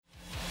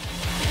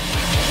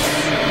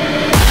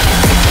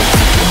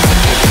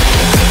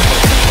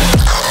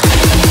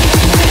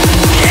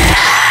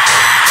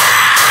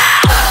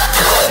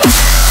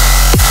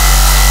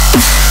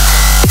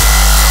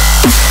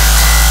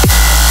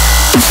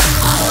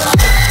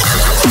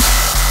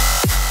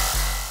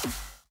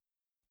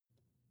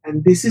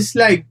man. This is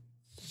like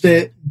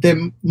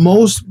the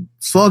most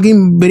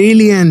fucking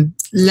brilliant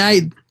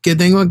light que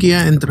tengo aquí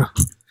adentro.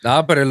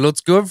 No, but it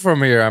looks good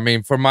from here. I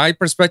mean, from my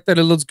perspective,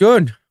 it looks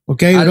good.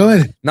 Okay,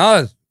 brother.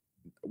 No,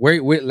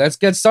 wait, let's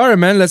get started,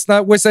 man. Let's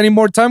not waste any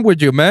more time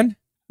with you, man.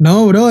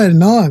 No, brother,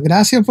 no.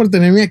 Gracias por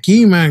tenerme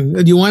aquí, man.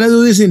 Do you want to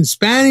do this in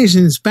Spanish,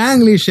 in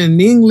Spanglish, in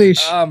English?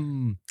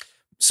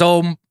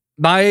 So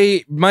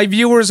my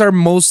viewers are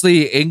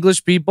mostly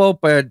English people,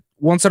 but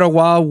once in a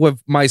while with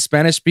my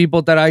Spanish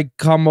people that I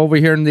come over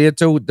here in the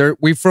YouTube,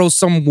 we throw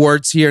some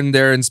words here and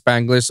there in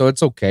Spanglish, so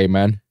it's okay,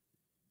 man.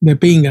 De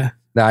pinga.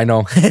 I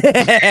know. No,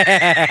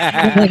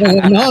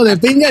 the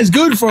pinga is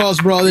good for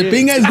us, bro. The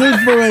pinga is good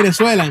for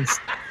Venezuelans.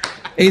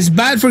 It's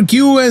bad for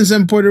Cubans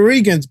and Puerto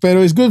Ricans, but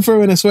it's good for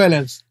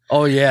Venezuelans.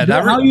 Oh, yeah.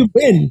 How you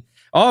been?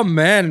 Oh,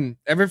 man.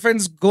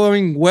 Everything's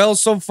going well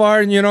so far.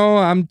 And,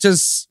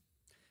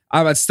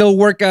 I still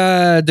work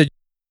at the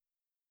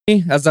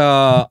as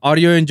a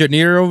audio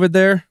engineer over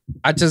there.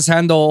 I just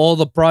handle all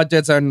the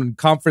projects and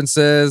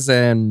conferences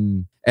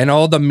and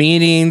all the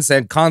meetings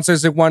and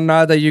concerts and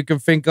whatnot that you can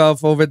think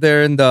of over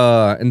there in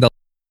the.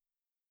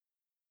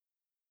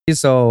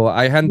 So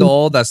I handle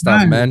all that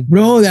stuff, man.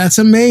 Bro, that's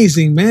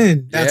amazing,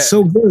 man. That's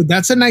so good.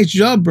 That's a nice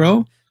job,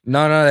 bro.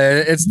 No,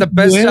 it's the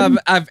best job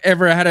I've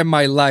ever had in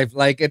my life.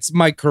 Like, it's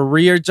my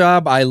career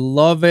job. I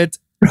love it.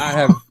 I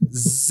have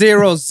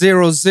zero, like,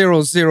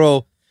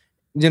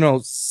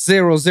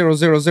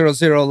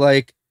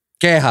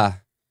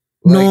 queja.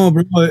 No,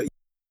 bro.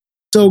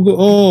 So good.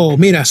 Oh,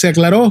 mira, se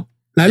aclaró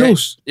la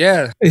luz.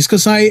 Yeah. It's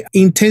because I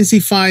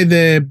intensify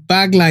the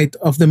backlight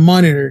of the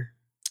monitor.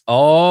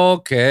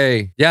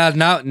 Okay. Yeah,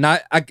 now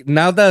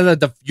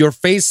that your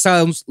face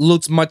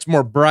looks much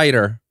more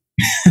brighter.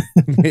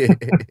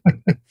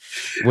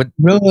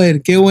 Brother,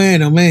 qué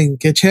bueno, man.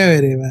 Qué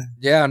chévere, man.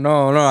 Yeah,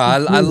 no.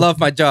 I love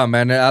my job,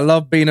 man. I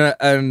love being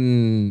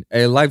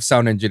a live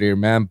sound engineer,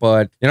 man.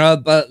 But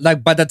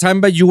like by the time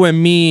that you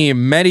and me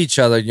met each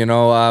other,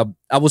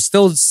 I was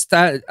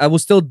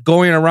still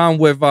going around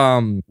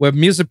with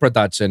music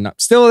production.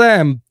 Still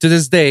am to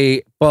this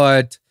day,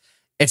 but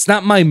it's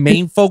not my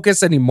main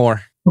focus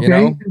anymore.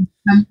 Okay.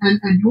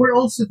 And you were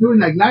also doing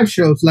like live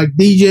shows, like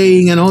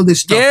DJing and all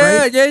this stuff,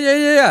 right?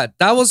 Yeah.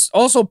 That was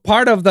also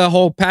part of the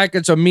whole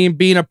package of me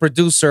being a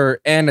producer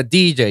and a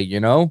DJ,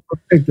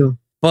 Perfecto.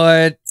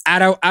 But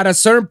at a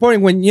certain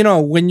point, when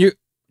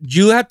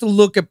you have to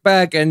look it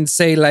back and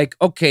say like,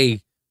 okay,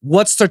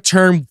 what's the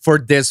term for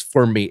this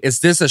for me?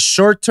 Is this a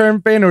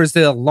short-term thing or is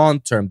it a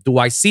long-term? Do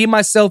I see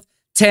myself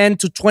 10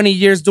 to 20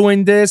 years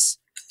doing this?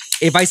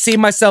 If I see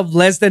myself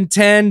less than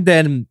 10,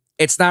 then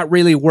it's not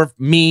really worth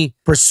me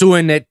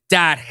pursuing it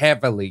that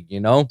heavily,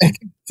 Too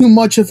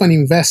much of an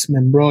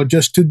investment, bro,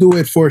 just to do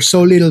it for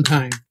so little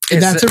time.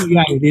 That's a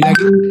reality. Like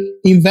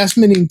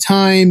investment in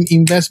time,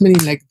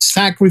 investment in like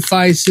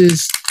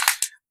sacrifices,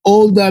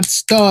 all that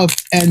stuff.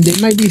 And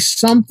there might be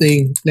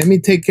something. Let me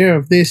take care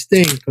of this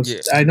thing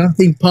because I don't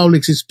think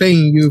Publix is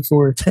paying you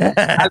for. And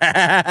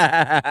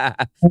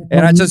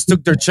I just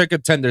took their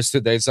chicken tenders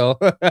today, so.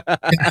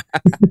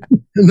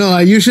 No,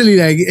 I usually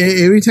like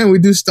every time we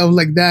do stuff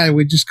like that,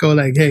 we just go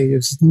like, "Hey,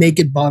 it's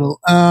naked bottle."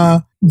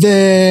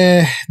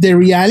 The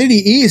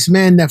reality is,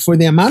 man, that for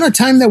the amount of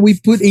time that we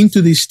put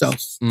into this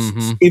stuff,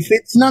 if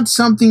it's not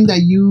something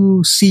that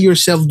you see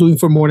yourself doing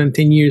for more than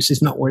 10 years,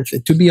 it's not worth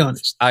it. To be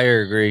honest, I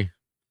agree.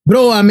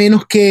 Bro, I mean,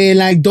 okay,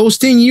 like those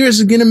 10 years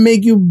is going to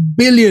make you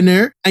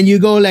billionaire and you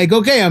go like,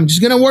 okay, I'm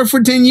just going to work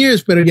for 10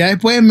 years, pero ya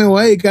después me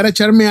voy a dedicar a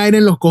echarme aire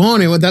en los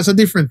cojones. Well, that's a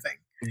different thing.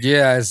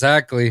 Yeah,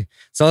 exactly.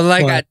 So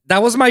like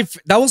that was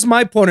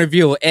my point of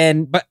view.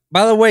 And but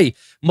by the way,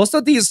 most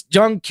of these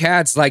young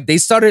cats, like they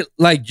started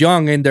like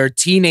young in their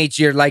teenage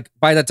year, like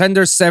by the time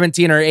they're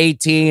 17 or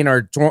 18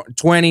 or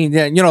 20,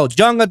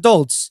 young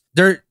adults,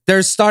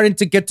 they're starting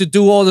to get to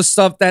do all the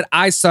stuff that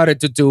I started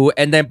to do.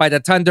 And then by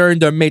the time they're in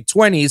their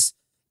mid-20s,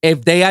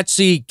 if they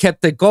actually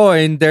kept it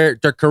going, their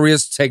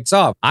careers takes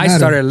off. I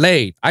started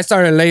late,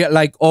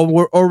 like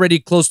we're already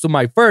close to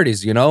my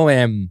 30s,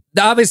 and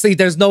obviously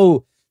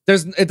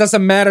it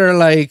doesn't matter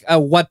like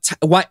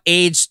what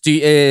age do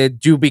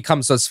you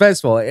become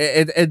successful.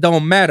 It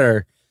don't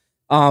matter.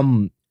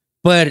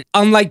 But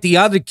unlike the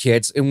other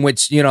kids in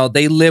which,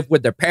 they live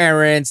with their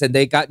parents and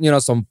they got,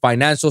 some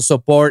financial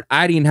support,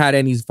 I didn't have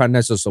any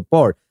financial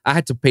support. I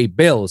had to pay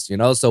bills,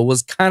 so it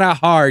was kind of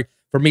hard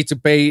for me to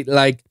pay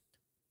like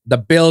the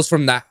bills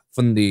from the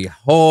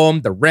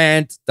home, the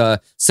rent,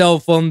 the cell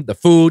phone, the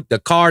food, the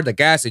car, the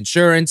gas,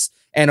 insurance,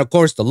 and of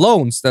course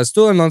the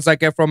student loans I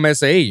get from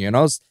SAE,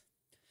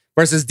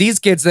 versus these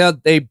kids,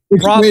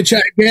 which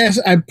I guess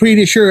I'm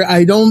pretty sure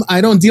I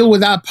don't deal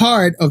with that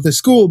part of the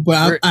school,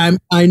 but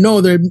I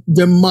know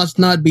there must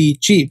not be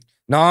cheap.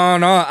 No.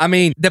 I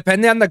mean,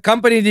 depending on the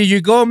company that you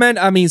go, man.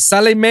 I mean,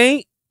 Sallie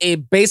Mae,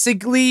 it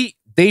basically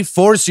they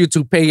force you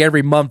to pay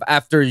every month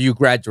after you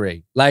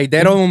graduate. Like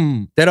they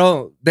don't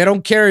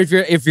care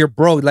if you're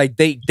broke. Like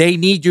they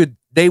need you.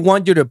 They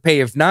want you to pay.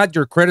 If not,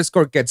 your credit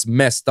score gets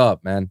messed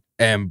up, man.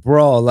 And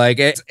bro, like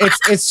it's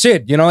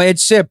shit.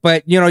 It's shit.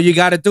 But you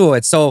got to do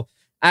it. So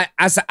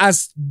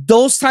as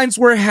those times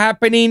were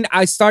happening,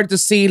 I started to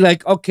see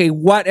like, okay,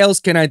 what else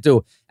can I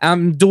do?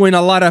 I'm doing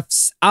a lot of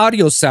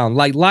audio sound,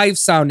 like live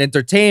sound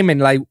entertainment,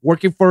 like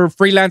working for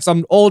freelance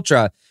on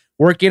Ultra,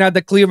 working at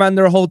the Cleveland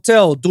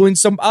Hotel, doing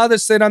some other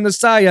shit on the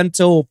side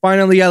until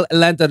finally I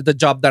landed the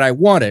job that I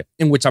wanted,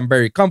 in which I'm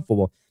very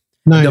comfortable.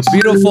 Nice. The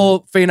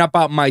beautiful thing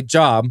about my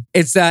job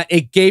is that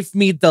it gave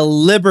me the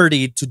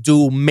liberty to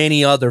do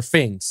many other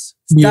things.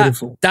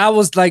 Beautiful. That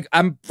was like,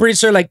 I'm pretty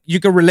sure like you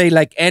can relate,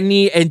 like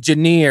any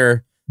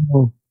engineer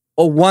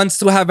or wants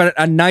to have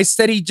a nice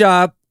steady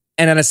job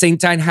and at the same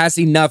time has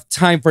enough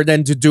time for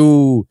them to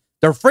do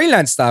their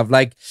freelance stuff.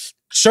 Like,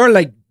 sure,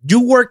 like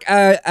you work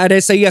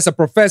at SAE as a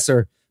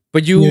professor,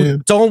 but you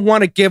don't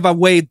want to give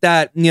away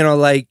that, you know,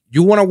 like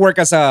you want to work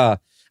as an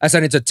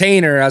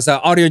entertainer, as an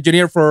audio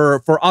engineer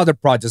for other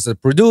projects, a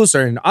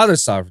producer and other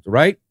stuff,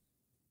 right?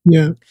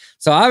 Yeah.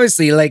 So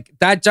obviously, like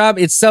that job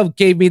itself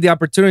gave me the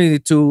opportunity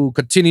to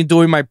continue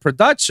doing my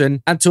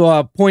production, and to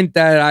a point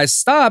that I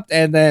stopped,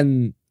 and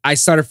then I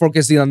started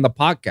focusing on the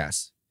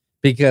podcast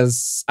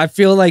because I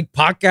feel like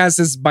podcast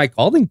is my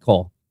calling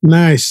call.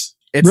 Nice.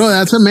 Bro,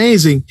 that's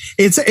amazing.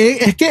 It's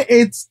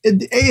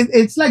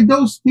like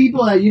those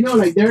people that, you know,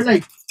 like they're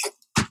like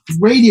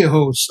radio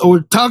hosts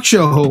or talk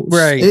show hosts.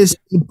 Right.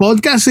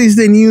 Podcast is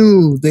the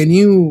new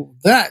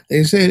that.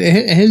 Es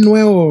el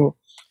nuevo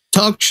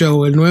talk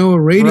show, el nuevo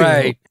radio.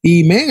 Right.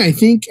 Y man, I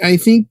think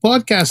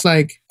podcasts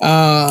like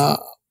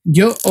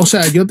yo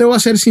te voy a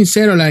ser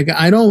sincero, like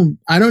I don't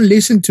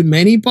listen to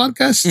many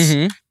podcasts.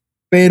 Mm-hmm.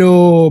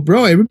 Pero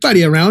bro,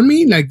 everybody around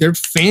me, like they're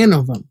fan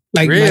of them.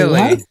 Like really?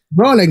 My wife,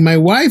 bro, like my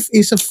wife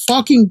is a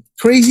fucking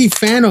crazy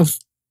fan of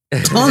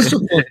tons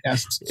of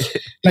podcasts.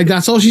 Like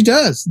that's all she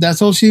does.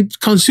 That's all she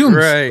consumes.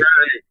 Right.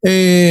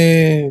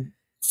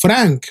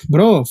 Frank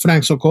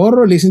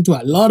Socorro, listen to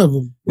a lot of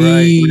them.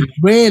 Right.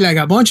 Ray, like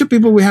a bunch of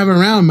people we have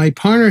around. My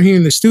partner here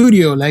in the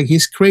studio, like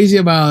he's crazy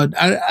about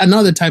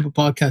another type of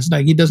podcast.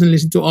 Like he doesn't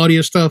listen to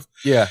audio stuff.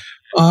 Yeah.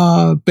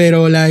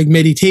 Pero like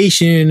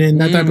meditation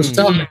and that type of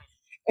stuff.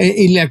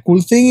 And the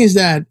cool thing is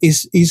that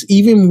is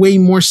even way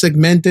more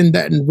segmented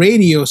than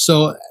radio.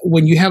 So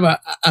when you have a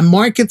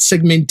market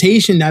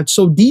segmentation that's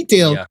so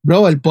detailed,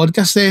 bro, el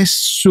podcast is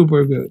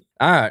super good.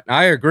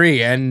 I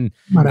agree. And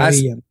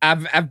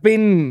I've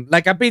been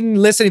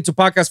listening to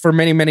podcasts for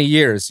many, many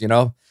years, you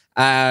know,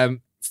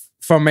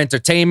 from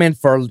entertainment,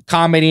 for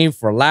comedy,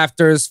 for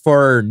laughters,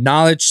 for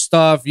knowledge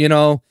stuff, you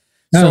know.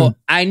 So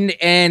I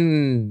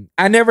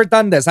never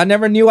done this. I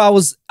never knew I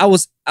was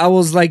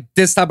like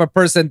this type of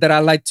person that I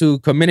like to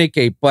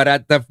communicate.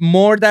 But the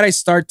more that I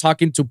start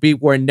talking to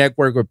people and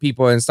network with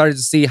people and started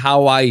to see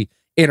how I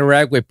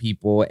interact with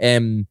people,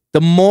 and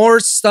the more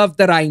stuff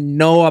that I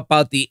know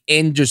about the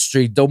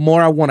industry, the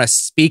more I want to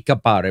speak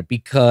about it,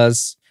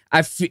 because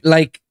I feel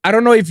like, I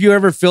don't know if you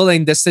ever feel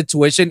in this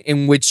situation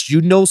in which you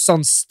know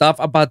some stuff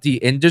about the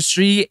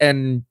industry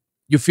and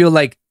you feel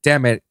like,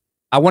 damn it,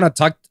 I want to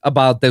talk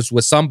about this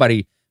with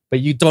somebody, but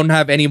you don't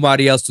have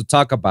anybody else to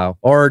talk about.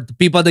 Or the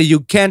people that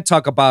you can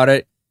talk about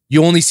it,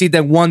 you only see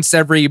them once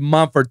every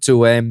month or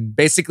two. And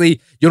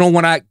basically, you don't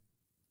want to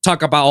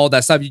talk about all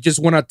that stuff. You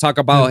just want to talk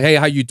about, hey,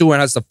 how you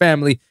doing as a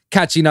family,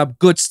 catching up,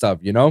 good stuff,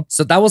 you know?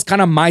 So that was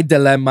kind of my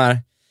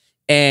dilemma.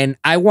 And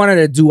I wanted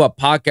to do a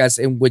podcast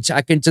in which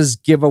I can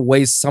just give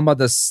away some of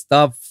the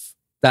stuff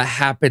that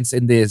happens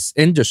in this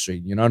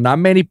industry. You know, not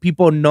many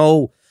people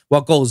know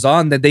what goes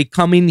on, that they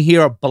come in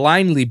here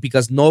blindly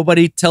because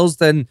nobody tells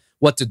them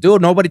what to do.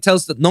 Nobody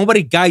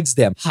guides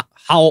them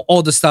how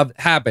all the stuff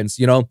happens,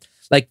 you know,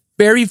 like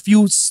very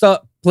few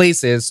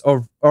places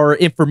or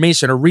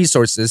information or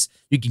resources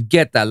you can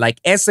get that. Like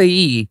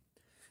SAE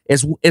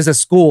is a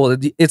school.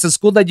 It's a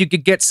school that you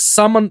could get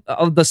some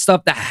of the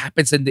stuff that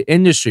happens in the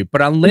industry,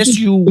 but unless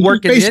you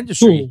work in the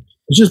industry,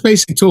 it's just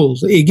basic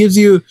tools. It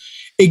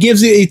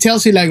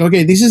tells you like,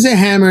 okay, this is a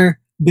hammer,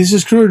 this is a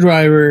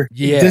screwdriver,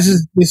 this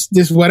is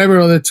this whatever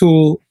other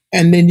tool,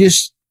 and then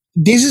this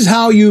is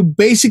how you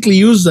basically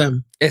use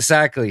them.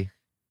 Exactly.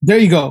 There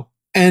you go.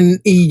 Y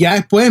ya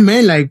después,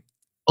 man, like,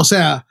 o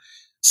sea,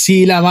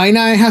 si la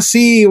vaina es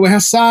así o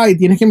es así,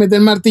 tienes que meter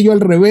el martillo al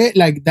revés,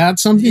 like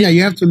that's something that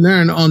you have to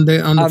learn on the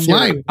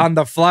fly. On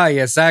the fly,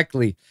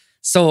 exactly.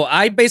 So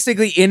I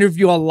basically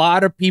interview a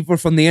lot of people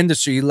from the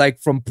industry, like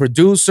from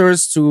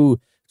producers to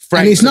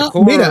Frank, and it's not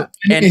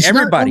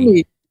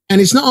everybody. And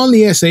it's not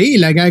only SAE.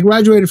 Like I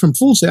graduated from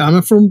Full Sail. I'm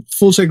from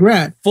Full Sail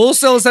grad. Full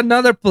Sail is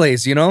another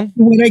place, you know.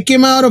 When I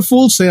came out of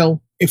Full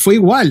Sail, fue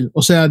igual. O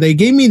sea, they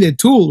gave me the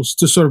tools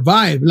to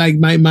survive, like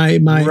my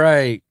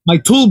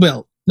tool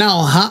belt.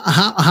 Now,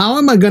 how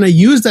am I gonna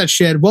use that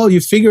shit? Well,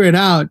 you figure it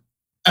out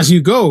as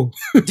you go.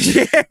 Cuando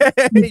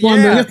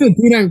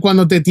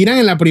te tiran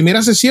en la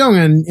primera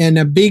sesión, and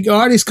a big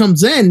artist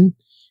comes in,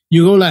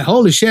 you go like,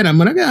 holy shit, I'm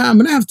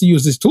gonna have to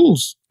use these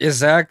tools.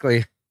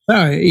 Exactly.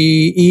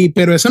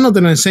 Pero eso no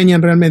te lo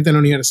enseñan realmente en la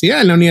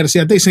universidad. En la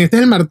universidad te dicen, este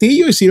es el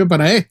martillo y sirve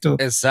para esto.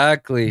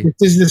 Exactly.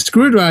 This is the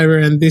screwdriver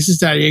and this is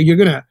that. You're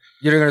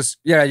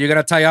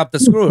gonna tie up the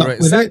screw. Right?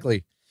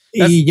 Exactly.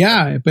 Y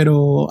ya,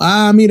 pero,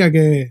 mira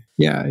que,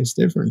 yeah, it's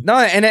different. No,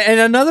 and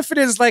another thing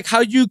is like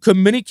how you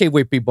communicate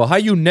with people, how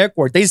you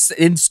network.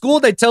 In school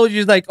they tell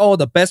you like, oh,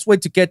 the best way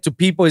to get to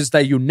people is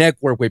that you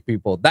network with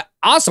people. That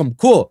awesome,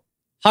 cool.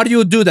 How do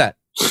you do that?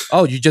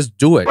 Oh, you just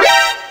do it.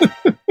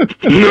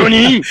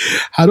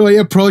 How do I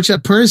approach a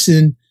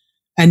person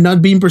and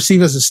not being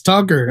perceived as a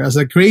stalker, as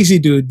a crazy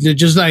dude? They're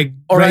just like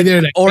right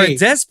there, like, or hey, a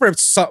desperate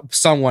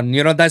someone.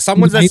 You know, that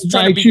someone that's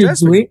trying to be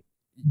desperate.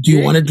 Do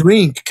you want a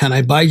drink? Can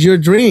I buy you a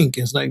drink?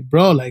 It's like,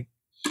 bro, like,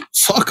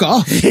 fuck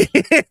off.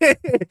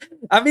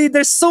 I mean,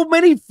 there's so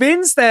many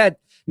things that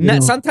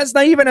sometimes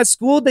not even at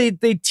school they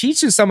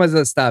teach you some of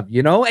the stuff,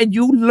 you know, and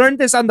you learn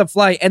this on the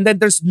fly, and then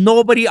there's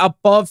nobody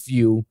above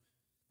you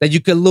that you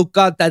can look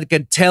up that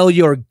can tell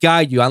you or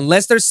guide you,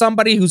 unless there's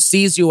somebody who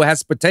sees you,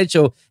 has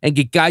potential, and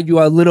can guide you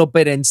a little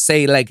bit and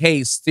say like,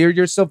 hey, steer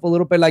yourself a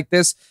little bit like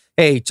this.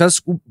 Hey,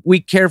 just be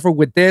careful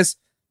with this.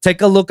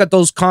 Take a look at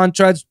those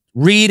contracts,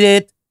 read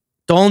it.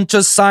 Don't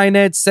just sign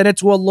it, send it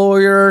to a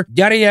lawyer,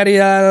 yada, yada,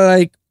 yada.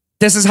 Like,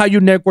 this is how you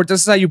network.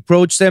 This is how you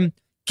approach them.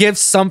 Give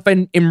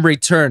something in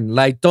return.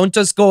 Like, don't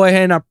just go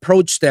ahead and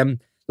approach them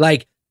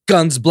like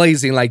guns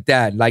blazing like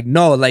that. Like,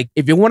 no, like,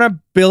 if you want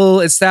to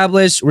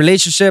establish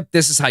relationship,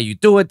 this is how you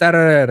do it. Da,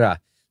 da, da, da.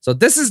 So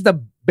this is the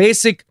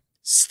basic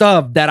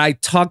stuff that I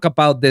talk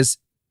about this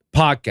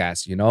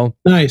podcast, you know?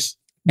 Nice.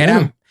 And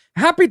I'm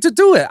happy to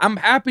do it. I'm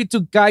happy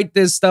to guide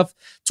this stuff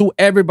to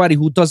everybody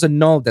who doesn't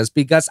know this,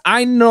 because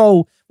I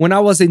know when I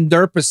was in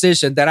their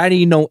position that I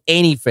didn't know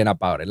anything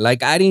about it.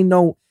 Like, I didn't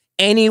know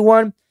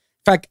anyone. In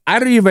fact, I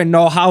don't even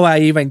know how I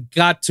even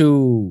got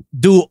to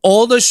do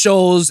all the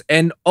shows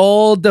and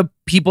all the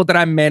people that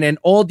I met and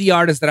all the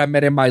artists that I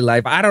met in my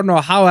life. I don't know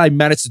how I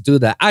managed to do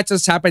that. I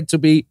just happened to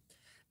be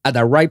at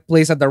the right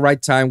place at the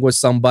right time with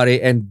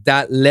somebody, and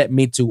that led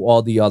me to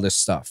all the other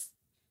stuff.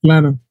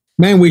 Claro.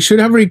 Man, we should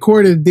have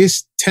recorded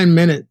this 10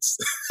 minutes.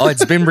 Oh,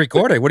 it's been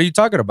recorded. What are you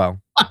talking about?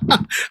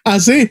 I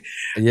see.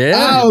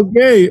 Yeah.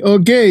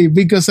 Okay.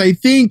 Because I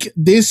think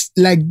this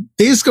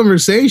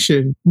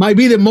conversation might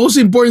be the most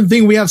important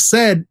thing we have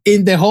said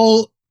in the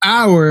whole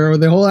hour or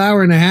the whole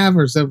hour and a half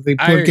or something.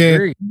 I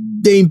agree.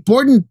 The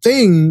important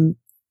thing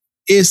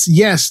is,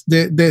 yes,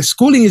 the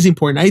schooling is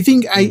important. I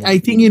think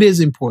it is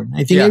important.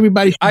 I think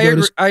everybody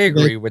should I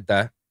agree with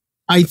that.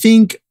 I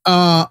think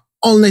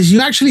unless you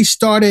actually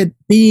started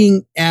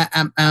being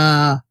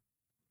a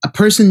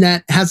person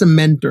that has a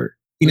mentor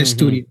in a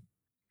studio,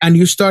 and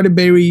you started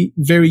very,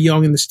 very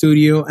young in the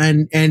studio,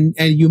 and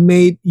you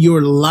made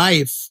your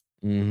life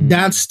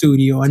that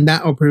studio and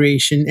that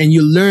operation, and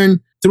you learn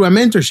through a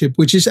mentorship,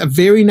 which is a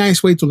very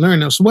nice way to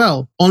learn as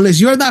well. Unless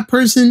you're that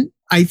person,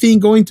 I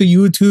think going to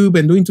YouTube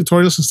and doing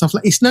tutorials and stuff,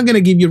 like, it's not going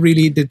to give you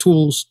really the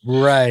tools.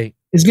 Right.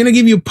 It's going to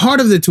give you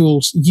part of the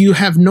tools. You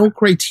have no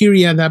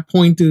criteria at that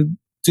point to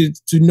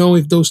know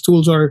if those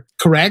tools are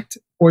correct,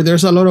 or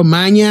there's a lot of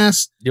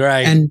mañas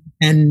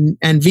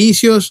and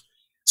vicios.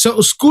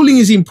 So schooling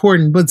is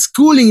important, but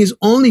schooling is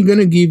only going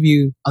to give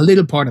you a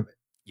little part of it.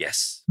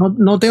 Yes.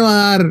 No te va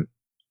a dar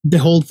the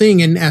whole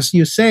thing. And as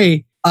you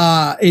say,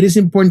 it is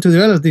important to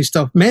develop this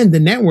stuff. Man, the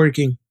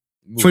networking.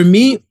 Oof. For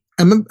me,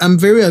 I'm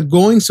very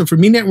outgoing. So for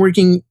me,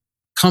 networking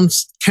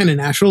comes kind of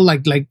natural,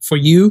 like for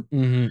you.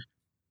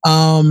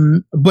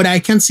 But I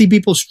can see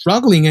people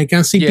struggling. I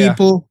can see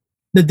people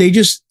that they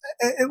just,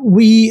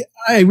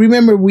 I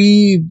remember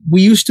we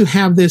used to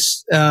have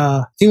this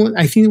thing,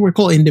 I think we're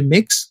called In the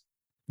Mix.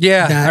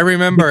 Yeah, I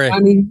remember it.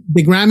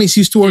 The Grammys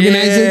used to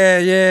organize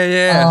it.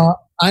 Yeah.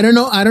 I don't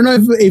know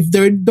if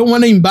they don't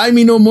want to invite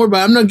me no more, but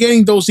I'm not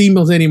getting those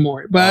emails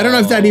anymore. But I don't know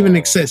if that even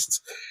exists.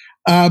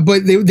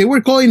 But they were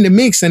called In the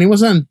Mix, and it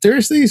was on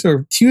Thursdays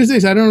or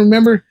Tuesdays. I don't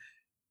remember.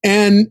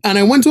 And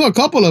I went to a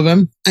couple of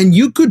them, and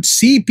you could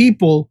see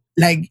people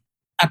like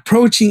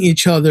approaching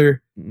each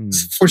other.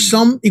 For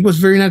some, it was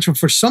very natural.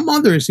 For some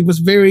others, it was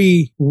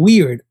very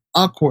weird,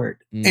 awkward.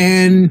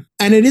 And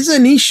it is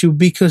an issue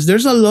because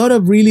there's a lot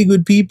of really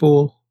good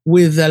people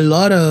with a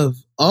lot of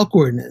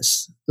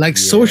awkwardness, like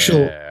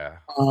social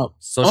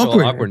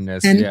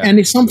awkwardness. And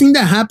it's something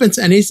that happens,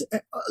 and it's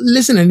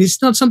listen, and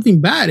it's not something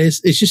bad.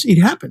 It's just,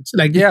 it happens.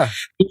 Like,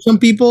 some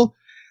people,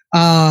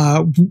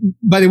 by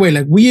the way,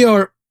 like, we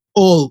are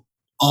all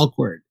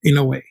awkward in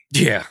a way.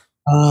 Yeah.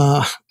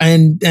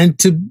 And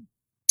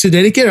to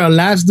dedicate our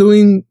lives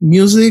doing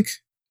music,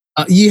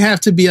 you have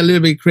to be a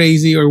little bit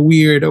crazy or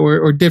weird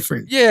or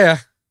different. Yeah.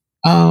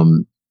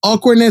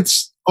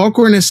 Awkwardness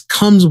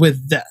comes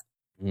with that,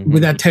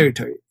 with that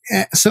territory.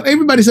 So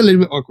everybody's a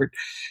little bit awkward,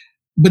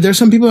 but there's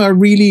some people that are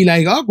really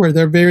like awkward.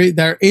 They're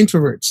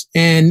introverts.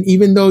 And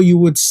even though you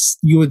would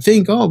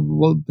think, oh,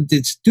 well,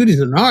 this dude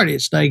is an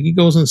artist. Like, he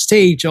goes on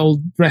stage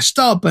all dressed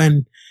up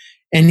and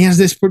he has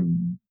this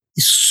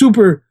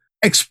super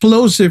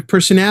explosive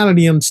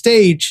personality on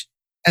stage.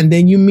 And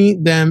then you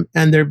meet them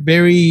and they're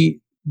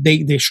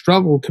they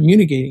struggle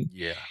communicating.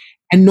 Yeah.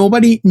 And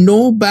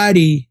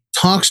nobody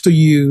talks to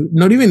you,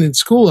 not even in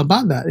school,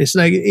 about that. It's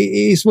like,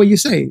 it's what you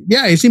say.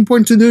 Yeah, it's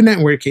important to do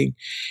networking.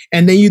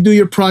 And then you do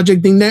your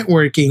project in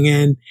networking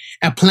and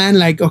a plan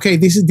like, okay,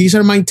 these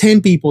are my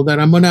 10 people that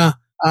I'm going to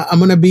I'm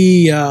gonna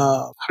be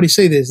how do you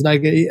say this?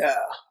 Like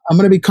I'm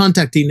gonna be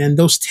contacting, and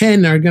those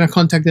 10 are gonna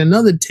contact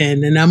another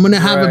 10, and I'm gonna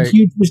have a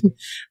huge business,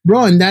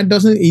 bro. And that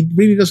doesn't. It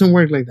really doesn't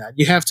work like that.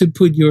 You have to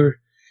put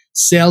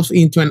yourself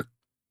into an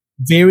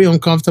very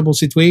uncomfortable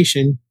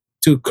situation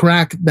to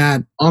crack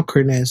that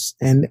awkwardness,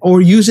 and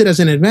or use it as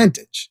an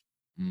advantage,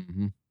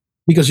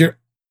 because your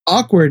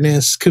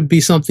awkwardness could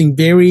be something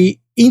very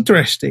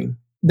interesting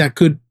that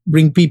could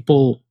bring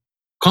people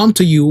come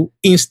to you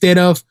instead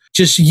of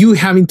just you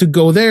having to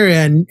go there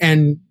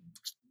and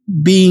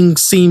being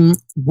seem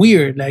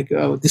weird, like,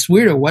 oh, this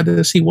weirdo, what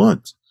does he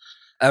want?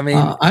 I mean,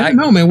 I don't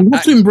know, man. We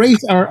have to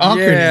embrace our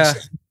awkwardness.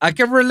 Yeah, I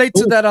can relate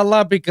to that a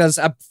lot, because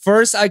at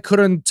first I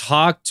couldn't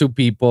talk to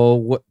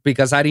people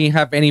because I didn't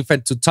have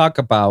anything to talk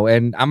about,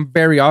 and I'm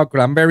very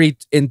awkward. I'm very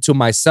into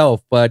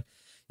myself. But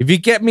if you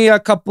get me a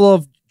couple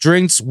of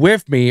drinks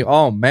with me,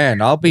 oh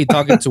man, I'll be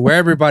talking to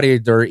everybody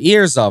their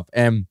ears up.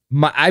 And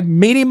I'm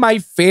meeting my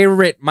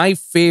favorite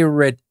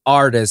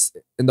artist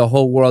in the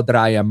whole world that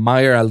I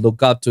admire, I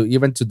look up to,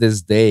 even to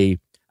this day.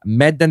 I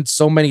met them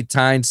so many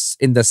times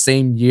in the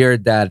same year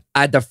that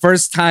at the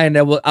first time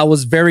I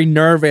was very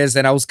nervous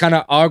and I was kind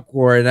of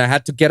awkward, and I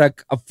had to get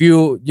a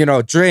few,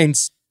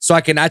 drinks so I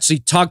can actually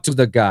talk to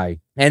the guy.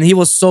 And he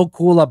was so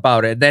cool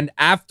about it. Then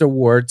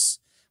afterwards,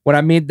 when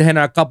I meet him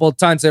a couple of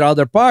times at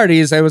other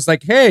parties, I was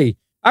like, hey,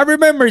 I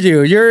remember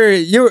you.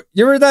 You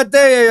were that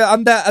day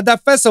at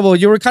that festival.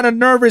 You were kind of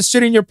nervous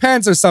shitting your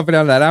pants or something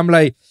like that. I'm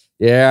like,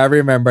 yeah, I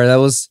remember. It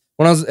was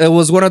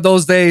one of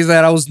those days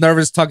that I was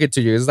nervous talking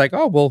to you. It's like,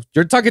 oh, well,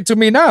 you're talking to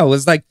me now.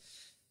 It's like,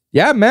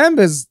 yeah, man,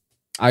 because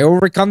I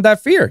overcome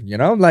that fear,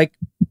 like,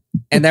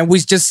 and then we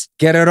just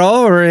get it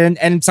over,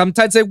 and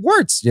sometimes it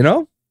works,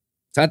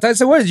 sometimes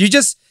it works. You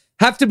just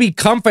have to be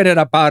confident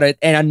about it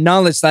and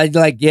acknowledge that,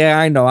 like, yeah,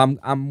 I know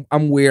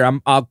I'm weird,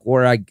 I'm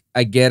awkward,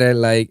 I get it,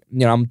 like,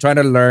 I'm trying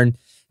to learn.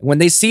 When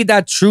they see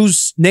that true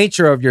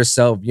nature of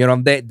yourself,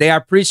 they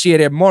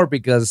appreciate it more,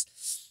 because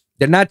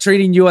they're not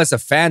treating you as a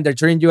fan, they're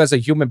treating you as a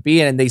human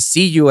being, and they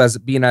see you as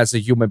being as a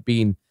human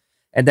being.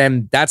 And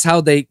then that's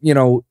how they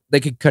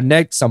can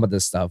connect some of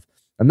this stuff.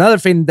 Another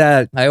thing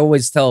that I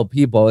always tell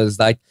people is,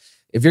 like,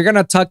 if you're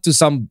gonna talk to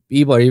some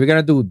people, if you're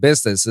gonna do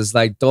business, it's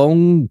like,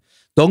 don't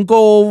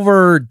go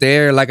over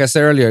there, like I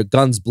said earlier,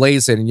 guns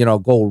blazing,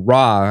 go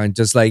raw and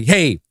just like,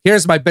 hey,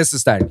 here's my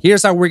business plan.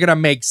 Here's how we're going to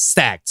make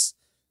stacks.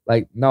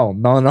 Like, no.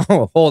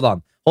 Hold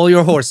on. Hold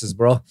your horses,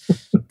 bro.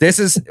 This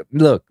is,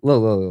 look.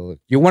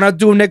 You want to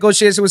do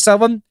negotiation with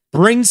someone?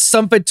 Bring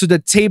something to the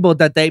table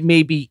that they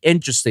may be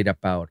interested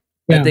about,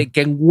 that they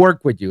can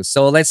work with you.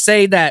 So let's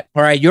say that,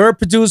 all right, you're a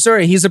producer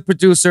and he's a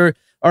producer.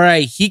 All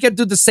right, he can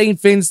do the same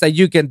things that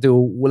you can do.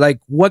 Like,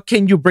 what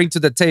can you bring to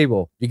the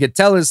table? You can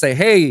tell and say,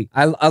 hey,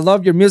 I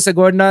love your music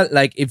or not.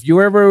 Like, if you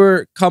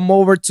ever come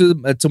over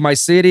to my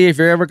city, if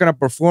you're ever going to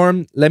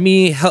perform, let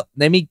me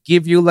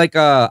give you like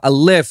a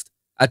lift,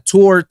 a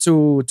tour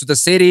to the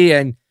city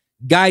and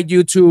guide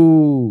you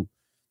to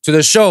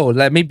the show.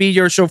 Let me be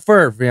your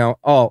chauffeur,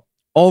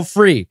 all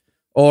free.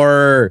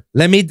 Or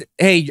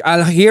hey,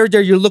 I hear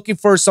that you're looking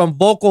for some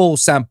vocal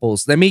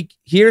samples.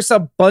 Here's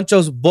a bunch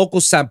of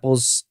vocal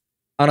samples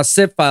on a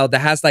zip file that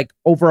has like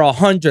over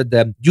 100 of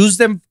them. Use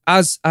them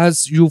as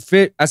you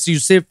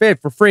see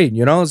fit for free.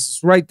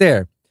 It's right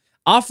there.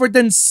 Offer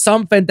them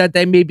something that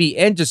they may be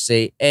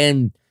interested,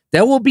 and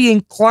they will be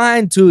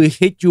inclined to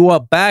hit you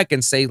up back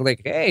and say,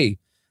 like, hey,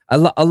 I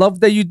love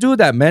that you do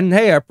that, man.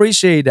 Hey, I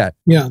appreciate that.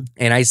 Yeah.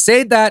 And I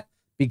say that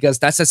because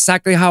that's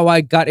exactly how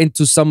I got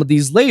into some of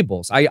these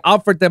labels. I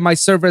offered them my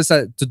service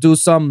to do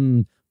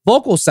some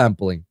vocal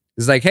sampling.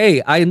 It's like,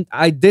 hey,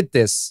 I did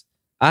this.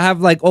 I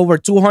have like over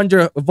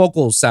 200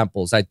 vocal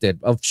samples I did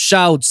of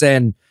shouts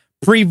and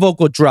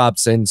pre-vocal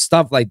drops and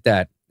stuff like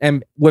that,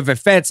 and with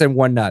effects and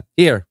whatnot.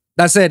 Here,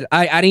 that's it.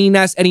 I didn't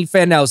ask any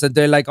fan else, and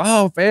they're like,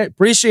 oh,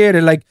 appreciate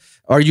it. Like,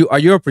 are you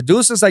a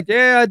producer? It's like,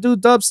 yeah, I do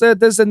dubstep,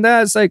 this and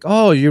that. It's like,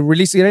 oh, you're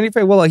releasing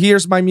anything? Well,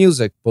 here's my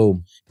music.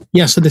 Boom.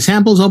 Yeah. So the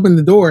samples open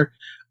the door.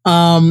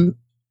 And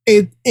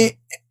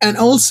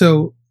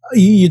also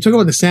you talk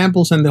about the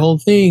samples and the whole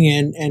thing,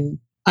 and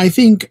I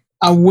think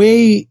a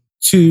way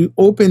to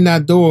open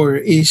that door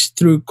is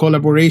through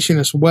collaboration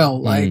as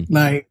well. Like,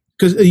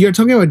 because you're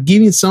talking about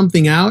giving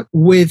something out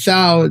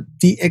without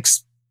the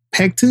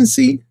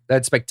expectancy. The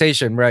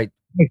expectation, right?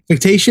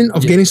 Expectation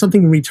of getting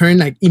something in return,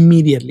 like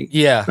immediately.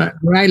 Yeah.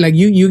 Right. Like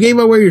you gave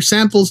away your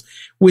samples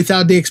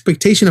without the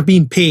expectation of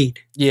being paid.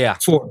 Yeah.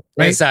 For it,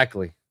 right?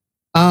 Exactly.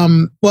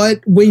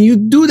 But when you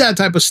do that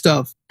type of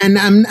stuff, and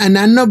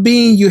I'm not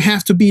being, you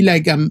have to be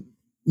like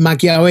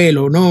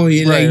Machiavello, no?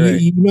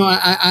 Right.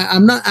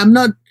 I'm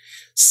not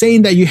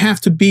saying that you have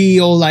to be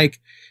all like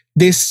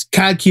this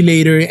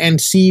calculator and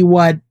see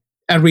what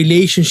a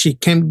relationship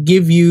can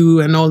give you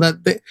and all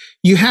that.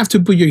 You have to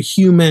put your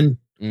human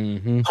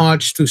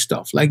touch to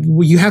stuff. Like,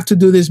 you have to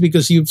do this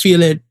because you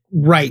feel it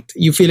right.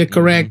 You feel it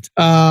correct.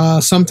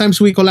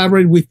 Sometimes we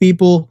collaborate with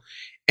people,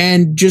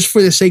 and just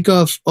for the sake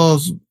of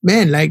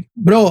man, like,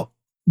 bro,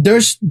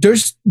 there's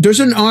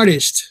an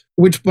artist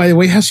which by the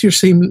way has your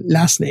same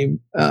last name,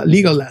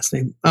 legal last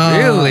name.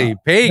 Really?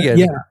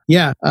 Pagan?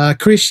 Yeah.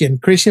 Christian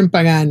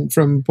Pagan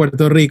from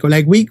Puerto Rico.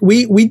 Like we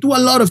do a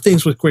lot of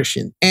things with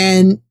Christian,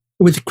 and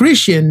with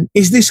Christian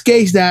is this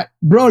case that,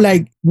 bro,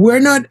 like we're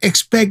not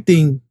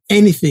expecting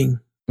anything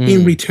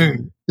in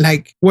return.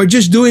 Like we're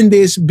just doing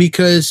this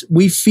because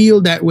we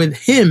feel that with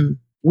him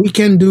we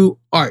can do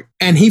art,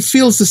 and he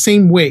feels the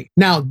same way.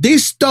 Now,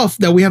 this stuff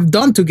that we have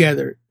done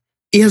together,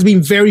 it has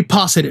been very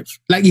positive.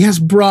 Like it has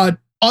brought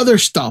other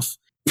stuff,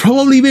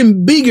 probably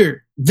even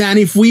bigger than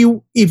if we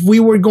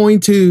were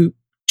going to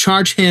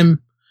charge him,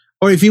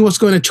 or if he was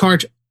going to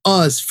charge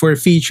us for a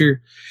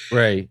feature.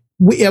 Right.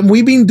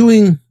 We've been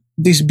doing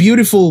these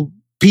beautiful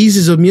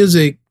pieces of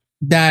music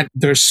that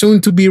they're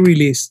soon to be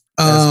released.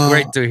 That's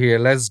great to hear.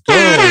 Let's go.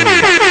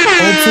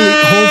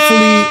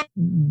 Hopefully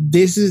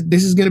this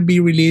is going to be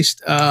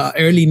released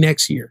early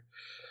next year.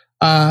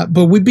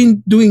 But we've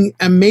been doing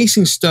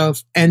amazing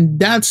stuff, and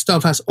that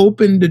stuff has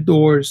opened the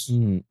doors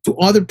to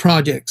other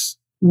projects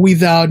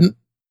without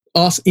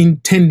us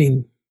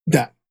intending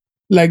that.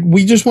 Like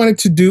we just wanted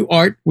to do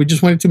art. We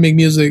just wanted to make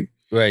music.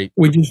 Right.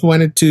 We just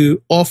wanted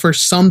to offer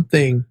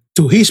something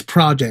to his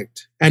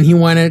project, and he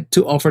wanted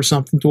to offer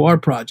something to our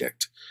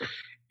project.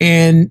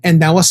 And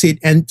that was it.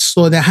 And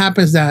so that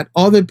happens that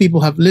other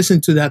people have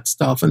listened to that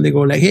stuff and they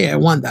go like, hey, I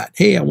want that.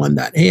 Hey, I want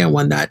that. Hey, I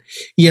want that.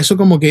 Y eso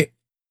como que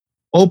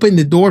open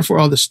the door for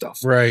other stuff.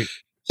 Right.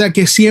 O sea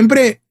que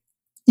siempre,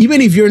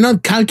 even if you're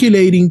not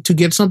calculating to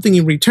get something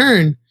in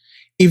return,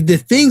 if the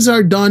things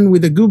are done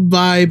with a good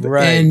vibe,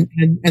 right,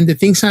 and the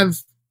things have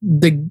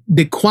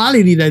the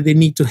quality that they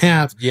need to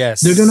have,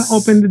 yes, they're going to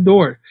open the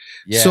door.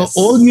 Yes. So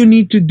all you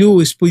need to do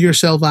is put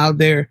yourself out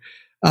there.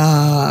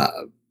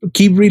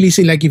 Keep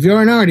releasing. Like if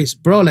you're an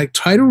artist, bro, like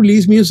try to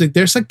release music.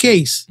 There's a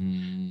case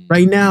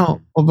right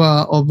now of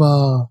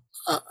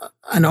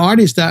an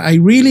artist that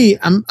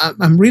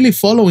I'm really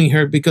following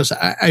her because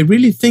I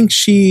really think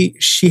she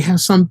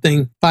has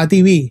something.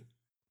 Patty B,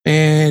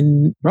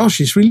 and bro,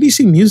 she's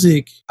releasing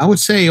music. I would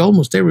say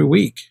almost every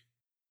week.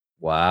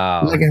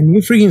 Wow, like a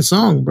new freaking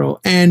song, bro,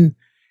 and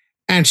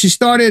she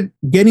started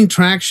getting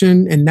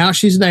traction, and now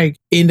she's like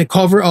in the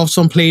cover of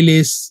some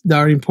playlists that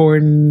are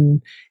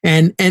important,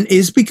 and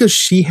it's because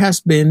she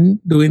has been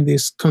doing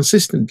this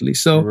consistently.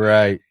 So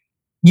right,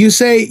 you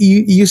say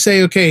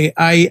okay,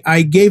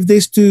 I gave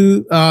this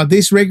to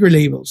these record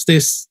labels,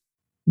 this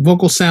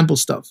vocal sample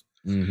stuff,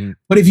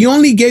 but if you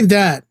only gave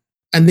that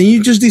and then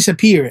you just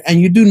disappear and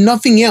you do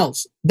nothing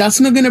else, that's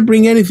not going to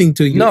bring anything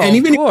to you. No, and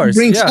even of course,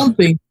 if you bring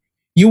something,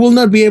 you will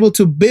not be able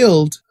to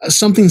build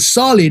something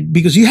solid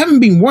because you haven't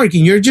been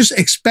working. You're just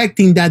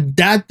expecting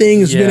that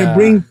thing is going to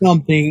bring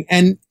something.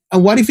 And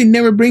what if it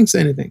never brings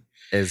anything?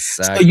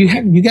 Exactly. So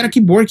you got to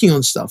keep working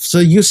on stuff. So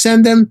you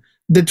send them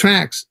the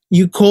tracks,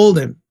 you call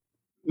them,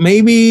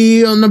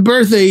 maybe on a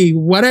birthday,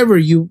 whatever,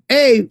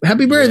 hey,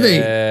 happy birthday.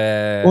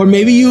 Yeah. Or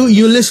maybe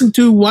you listen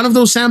to one of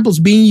those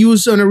samples being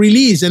used on a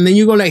release and then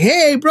you go like,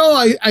 hey, bro,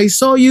 I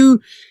saw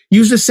you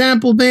use the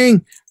sample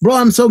thing. Bro,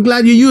 I'm so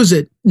glad you use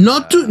it.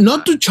 Not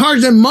to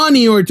charge them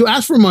money or to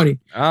ask for money.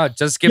 Oh,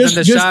 just give them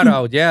the shout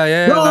out.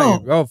 Yeah.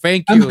 Bro, like,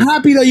 thank you. I'm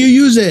happy that you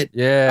use it.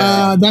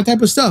 Yeah. That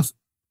type of stuff.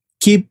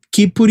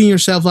 Keep putting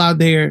yourself out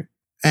there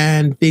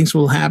and things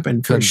will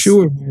happen for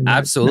sure. Man.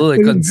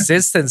 Absolutely.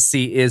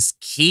 Consistency is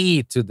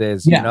key to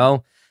this, you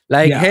know?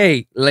 Like,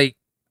 hey, like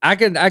I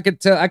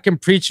can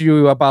preach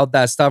you about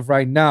that stuff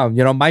right now.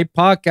 You know, my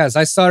podcast,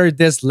 I started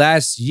this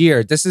last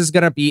year. This is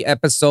going to be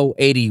episode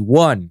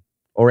 81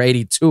 or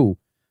 82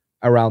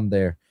 around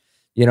there,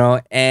 you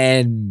know,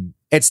 and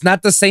it's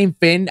not the same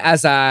thing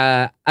as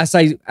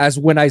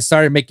when I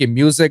started making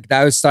music.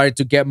 That I started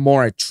to get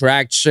more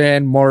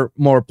attraction,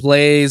 more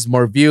plays,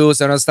 more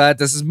views, and all that.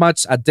 This is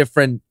much a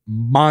different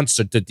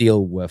monster to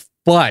deal with,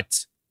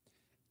 but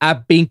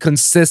I've been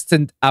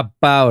consistent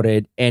about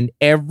it, and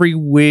every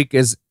week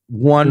is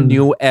one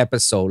new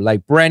episode,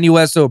 like brand new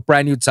episode,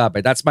 brand new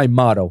topic. That's my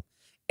motto.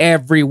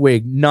 Every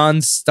week,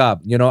 non-stop.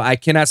 You know, I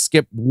cannot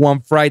skip one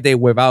Friday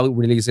without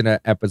releasing an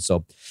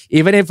episode.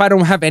 Even if I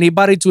don't have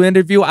anybody to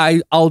interview,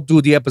 I'll do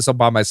the episode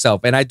by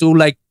myself. And I do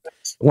like,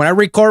 when I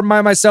record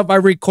by myself, I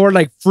record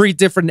like 3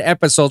 different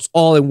episodes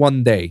all in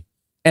one day.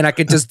 And I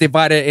can just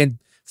divide it in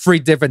 3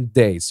 different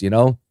days, you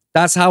know?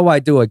 That's how I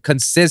do it.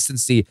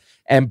 Consistency.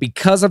 And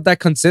because of that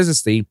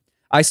consistency,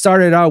 I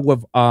started out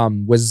with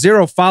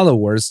 0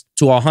 followers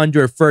to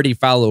 130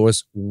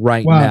 followers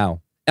right now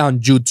on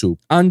YouTube.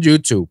 And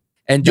YouTube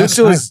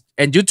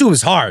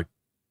is hard.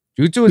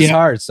 YouTube is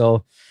hard.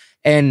 So,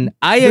 and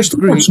there's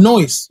agree. Too much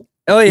noise.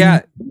 Oh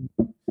yeah,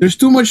 there's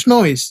too much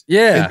noise.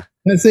 Yeah,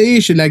 that's the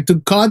issue. Like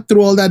to cut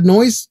through all that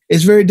noise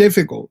is very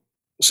difficult.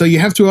 So you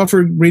have to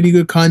offer really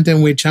good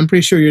content, which I'm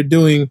pretty sure you're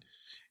doing.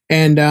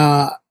 And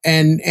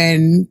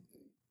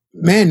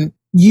man,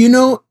 you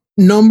know,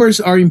 numbers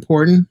are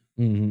important.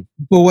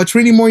 But what's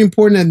really more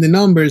important than the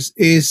numbers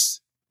is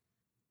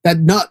that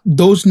not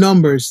those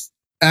numbers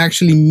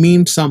actually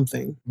mean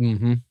something.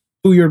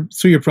 Through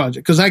your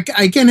project, because I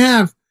can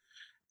have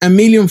 1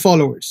 million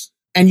followers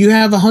and you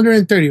have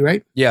 130,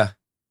 right? Yeah.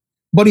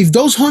 But if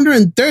those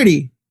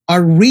 130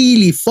 are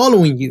really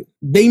following you.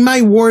 They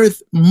might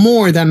worth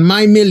more than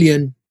my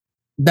million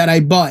that I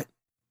bought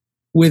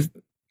with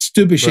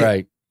stupid shit.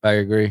 Right. I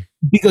agree.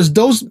 Because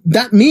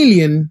that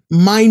million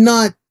might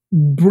not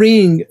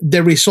bring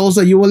the results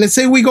that you will. Let's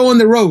say we go on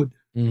the road,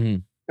 Mm-hmm.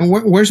 and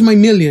where's my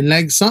million?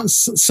 Like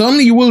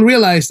suddenly you will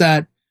realize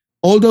that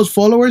all those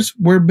followers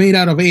were made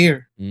out of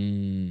air.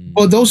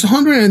 But those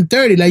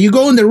 130, like you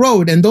go on the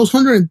road and those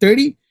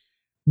 130,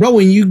 bro,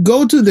 when you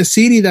go to the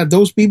city that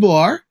those people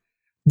are,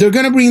 they're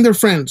gonna bring their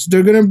friends.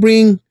 They're gonna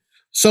bring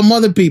some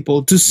other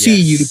people to see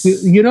you,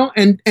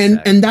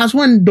 and that's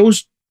when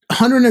those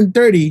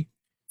 130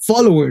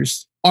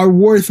 followers are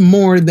worth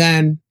more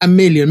than a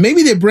million.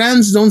 Maybe the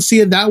brands don't see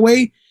it that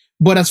way,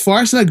 but as far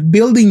as like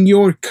building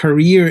your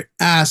career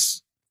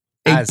as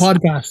a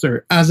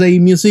podcaster, as a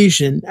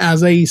musician,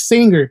 as a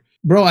singer,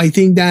 bro, I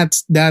think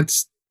that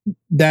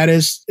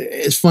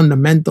is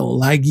fundamental.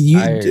 Like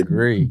I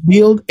agree.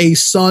 Build a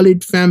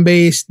solid fan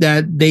base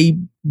that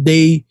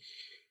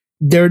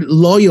they're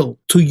loyal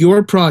to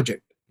your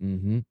project.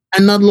 Mm-hmm.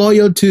 And not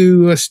loyal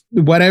to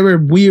whatever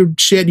weird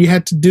shit you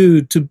had to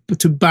do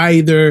to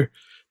buy their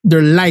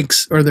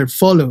likes or their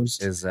follows.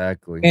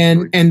 Exactly.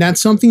 And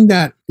that's something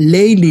that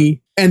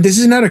lately, and this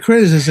is not a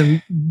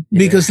criticism,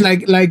 because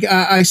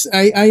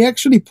I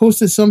actually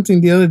posted something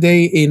the other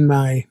day in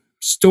my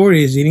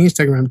stories in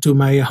Instagram to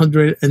my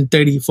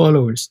 130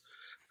 followers.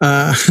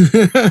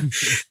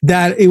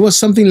 That it was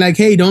something like,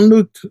 hey, don't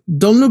look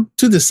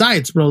to the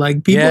sides, bro.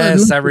 Like people.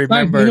 Yes, I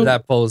remember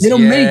that post. They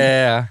don't make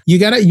it. You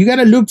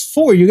gotta look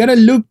forward. You gotta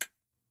look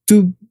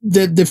to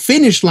the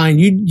finish line.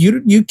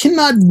 You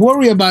cannot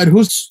worry about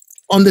who's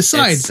on the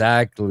side.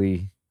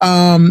 Exactly.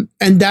 And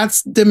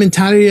that's the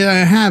mentality that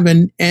I have.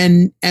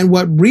 And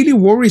what really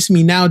worries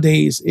me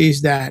nowadays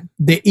is that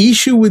the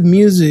issue with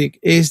music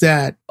is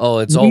that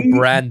it's all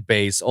brand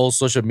based, all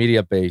social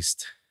media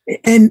based.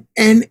 And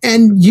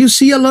you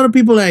see a lot of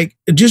people like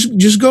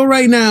just go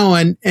right now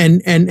and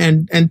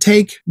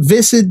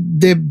visit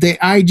the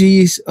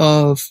IGs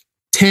of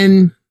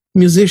 10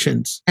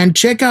 musicians and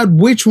check out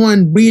which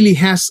one really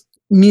has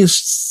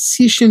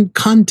musician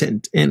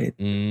content in it,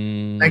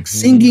 like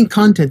singing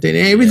content and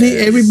everything.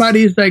 Yes.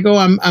 Everybody is like, oh,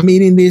 I'm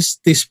eating this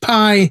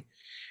pie,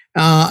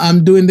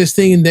 I'm doing this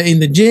thing in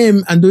the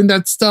gym, I'm doing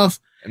that stuff.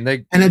 And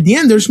at the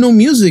end, there's no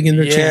music in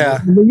their channel.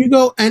 And then you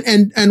go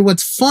and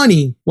what's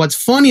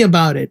funny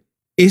about it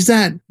is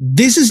that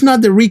this is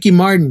not the Ricky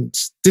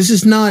Martins, this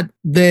is not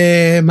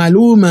the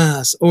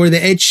Malumas or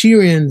the Ed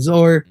Sheerans,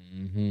 or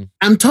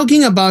I'm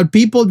talking about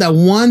people that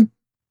want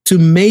to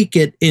make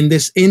it in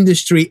this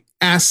industry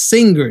as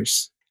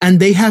singers, and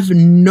they have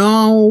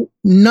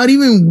not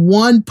even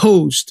one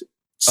post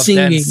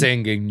singing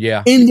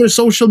in their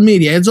social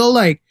media. It's all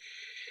like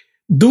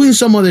doing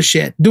some other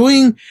shit,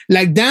 doing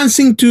like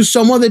dancing to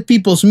some other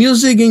people's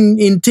music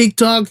in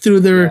TikTok through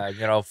their,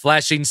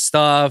 flashing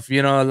stuff,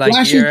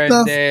 like here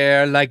and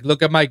there, like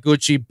look at my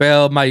Gucci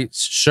belt, my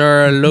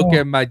shirt, look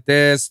at my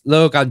this,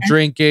 look, I'm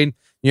drinking,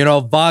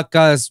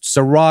 vodka,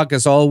 Ciroc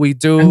is all we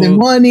do. And the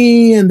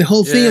money and the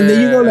whole thing. And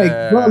then you go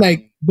like, bro,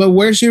 like, but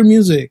where's your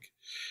music?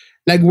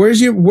 Like,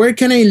 where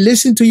can I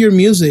listen to your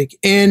music?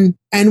 And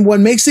what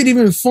makes it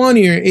even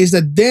funnier is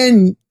that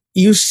then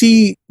you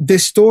see the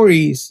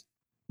stories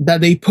that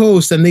they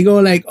post and they go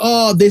like,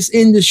 oh, this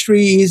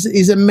industry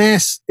is a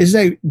mess. It's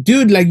like,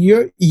 dude, like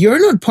you're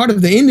not part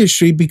of the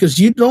industry because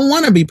you don't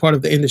want to be part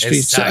of the industry.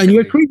 Exactly. So, and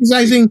you're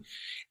criticizing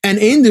an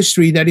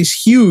industry that is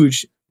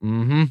huge,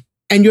 and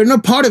you're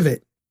not part of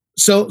it.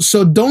 So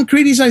don't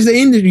criticize the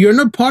industry. You're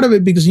not part of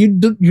it because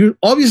you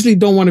obviously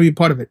don't want to be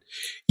part of it.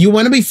 You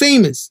want to be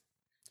famous.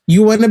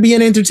 You want to be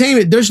in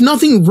entertainment. There's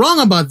nothing wrong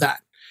about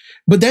that.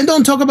 But then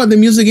don't talk about the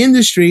music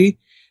industry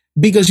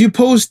because you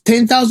post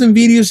 10,000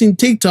 videos in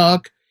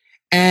TikTok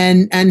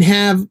and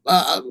have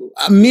a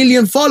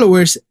million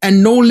followers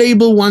and no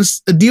label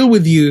wants a deal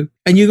with you.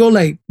 And you go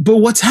like, but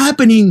what's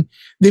happening?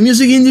 The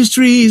music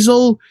industry is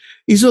all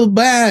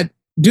bad.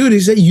 Dude,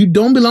 is that you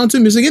don't belong to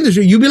the music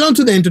industry. You belong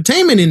to the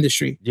entertainment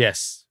industry.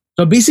 Yes.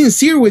 So be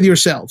sincere with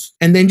yourself,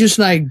 and then just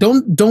like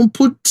don't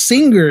put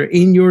singer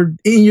in your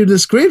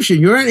description.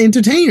 You're an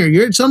entertainer.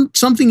 You're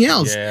something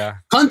else. Yeah.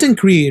 Content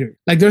creator.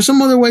 Like there's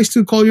some other ways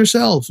to call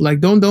yourself. Like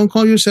don't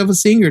call yourself a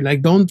singer.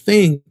 Like don't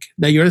think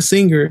that you're a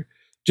singer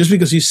just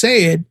because you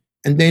say it,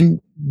 and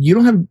then you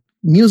don't have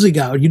music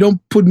out. You don't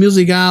put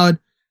music out.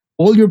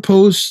 All your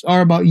posts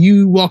are about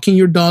you walking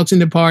your dogs in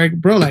the park,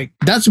 bro. Like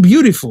that's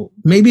beautiful.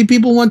 Maybe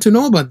people want to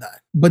know about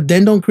that, but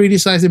then don't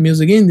criticize the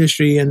music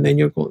industry. And then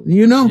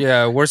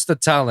yeah, where's the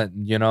talent?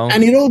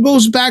 And it all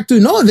goes back to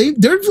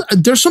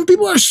there's some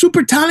people are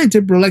super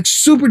talented, bro. Like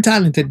super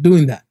talented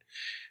doing that.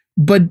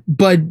 But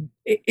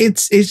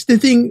it's the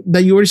thing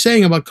that you were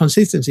saying about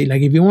consistency.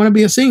 Like if you want to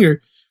be a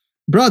singer,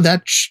 bro,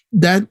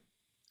 that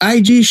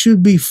IG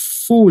should be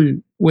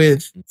full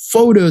with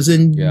photos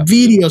and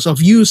videos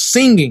of you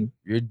singing.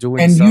 You're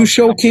doing and you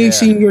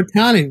showcasing your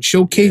talent,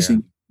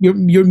 showcasing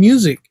your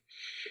music.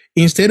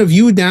 instead of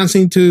you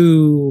dancing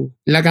to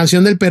La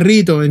Canción del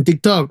Perrito in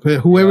TikTok,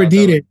 whoever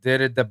did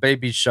it, the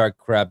Baby Shark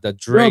crap, the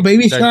Drake, bro,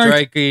 Baby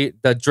Shark,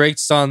 the Drake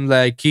song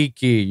like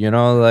Kiki,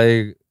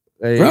 bro,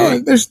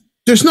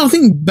 there's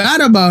nothing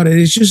bad about it.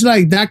 It's just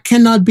like that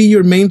cannot be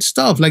your main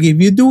stuff. Like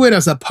if you do it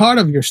as a part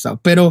of your stuff,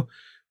 pero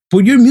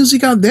put your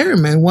music out there,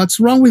 man. What's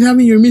wrong with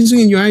having your music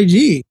in your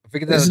IG? I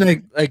think that's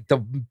like the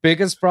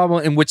biggest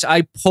problem in which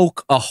I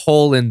poke a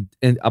hole in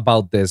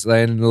about this,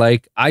 and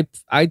like I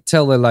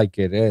tell it like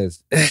it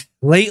is.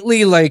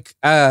 Lately, like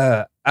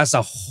as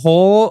a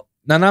whole,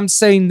 and I'm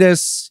saying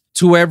this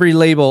to every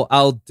label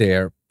out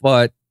there,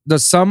 but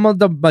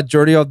the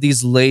majority of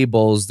these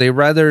labels, they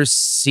rather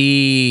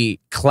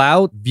see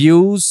clout,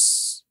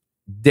 views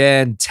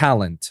than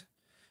talent,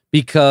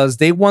 because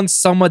they want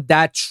some of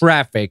that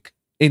traffic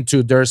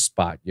into their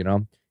spot,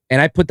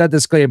 And I put that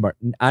disclaimer.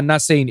 I'm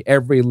not saying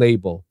every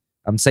label.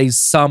 I'm saying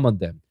some of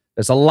them.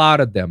 There's a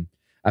lot of them.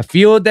 A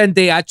few of them,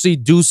 they actually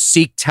do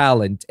seek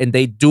talent and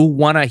they do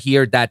want to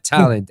hear that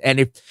talent. And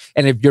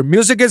if your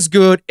music is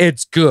good,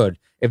 it's good.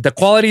 If the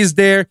quality is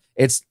there,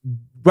 it's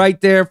right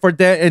there for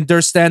them and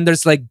their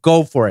standards, like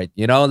go for it,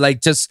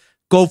 like just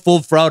go full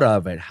throttle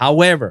of it.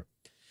 However,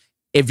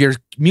 if your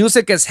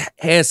music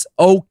is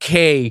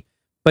okay,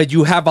 but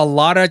you have a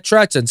lot of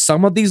attraction,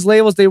 some of these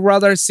labels, they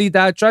rather see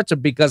that attraction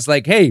because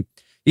like, hey,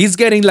 he's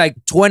getting like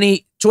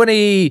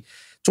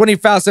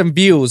 20,000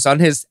 views on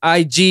his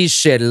IG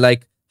shit.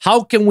 Like,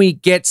 how can we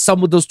get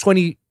some of those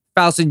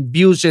 20,000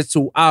 views just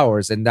to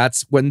ours? And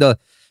that's when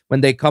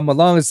they come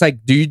along. It's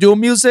like, do you do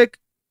music?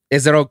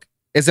 Is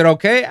it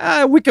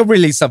okay? We can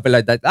release something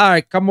like that. All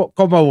right, come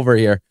over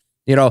here.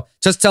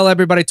 Just tell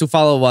everybody to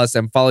follow us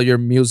and follow your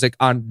music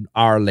on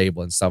our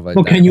label and stuff like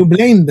that. Can you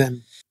blame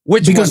them?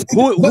 Because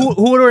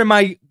who am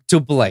I to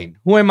blame?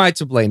 Who am I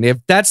to blame? If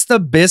that's the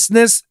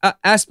business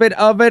aspect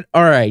of it,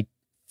 all right,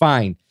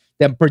 fine.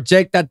 Then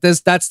project that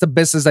that's the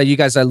business that you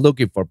guys are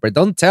looking for. But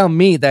don't tell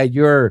me that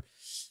you're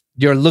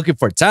looking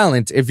for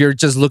talent if you're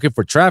just looking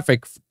for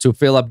traffic to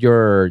fill up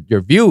your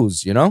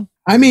views.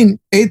 I mean,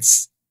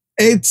 it's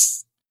a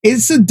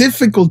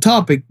difficult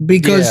topic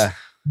because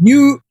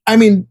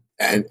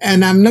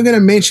and I'm not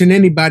gonna mention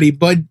anybody,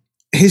 but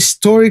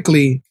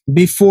historically,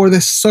 before the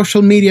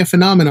social media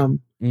phenomenon.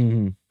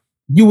 Mm-hmm.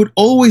 You would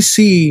always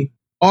see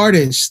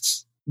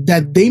artists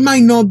that they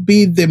might not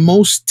be the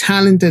most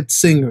talented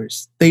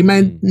singers. They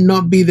might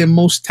not be the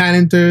most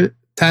talented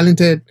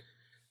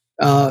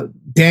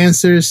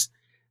dancers.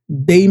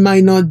 They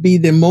might not be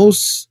the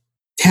most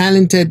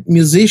talented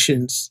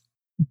musicians.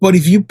 But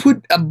if you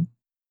put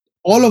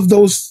all of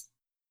those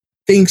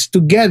things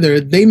together,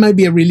 they might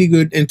be a really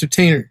good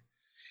entertainer.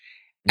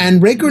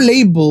 And record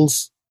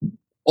labels,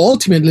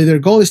 ultimately, their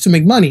goal is to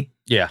make money.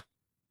 Yeah.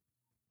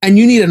 And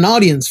you need an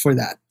audience for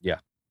that. Yeah.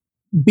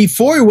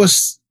 Before it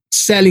was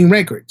selling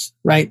records,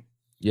 right?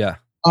 Yeah.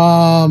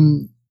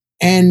 And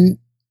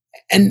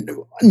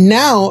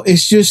now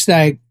it's just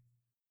like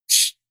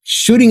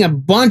shooting a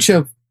bunch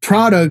of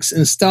products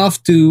and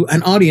stuff to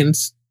an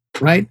audience,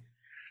 right?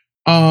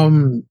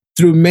 Through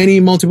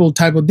multiple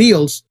type of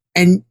deals,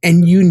 and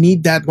you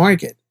need that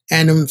market.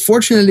 And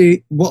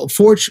unfortunately,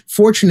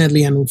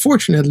 fortunately and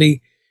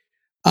unfortunately,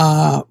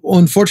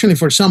 unfortunately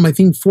for some, I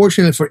think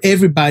fortunately for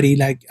everybody,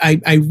 like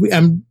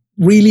I'm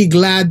really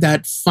glad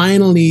that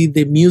finally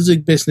the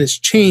music business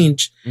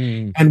changed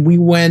and we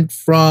went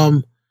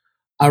from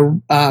a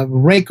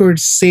record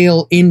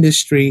sale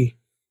industry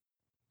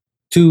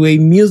to a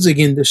music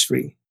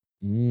industry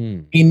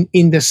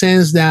in the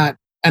sense that,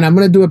 and I'm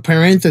going to do a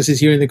parenthesis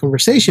here in the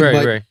conversation,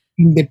 but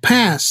in the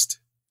past,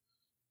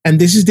 and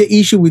this is the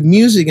issue with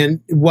music and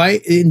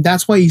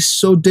that's why it's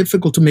so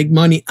difficult to make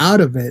money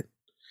out of it.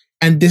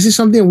 And this is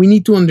something we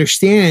need to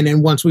understand.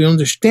 And once we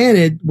understand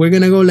it, we're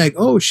going to go like,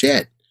 oh,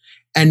 shit.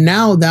 And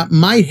now that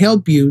might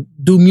help you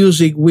do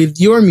music with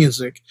your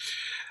music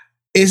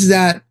is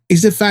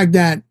the fact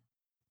that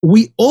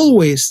we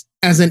always,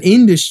 as an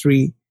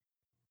industry,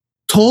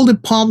 told the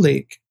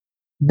public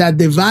that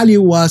the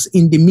value was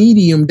in the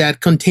medium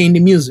that contained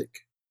the music.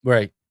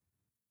 Right.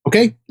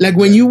 Okay? Like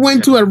when you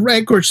went to a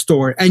record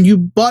store and you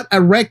bought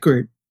a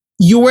record,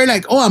 you were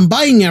like, oh, I'm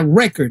buying a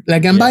record.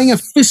 Like I'm buying a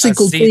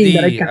physical CD, thing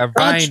that I can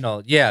touch.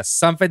 Vinyl. Yes,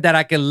 something that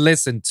I can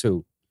listen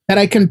to. That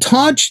I can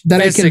touch,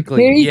 that physically, I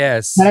can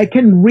play, that I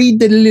can read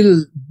the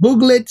little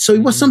booklet. So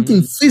it was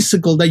something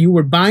physical that you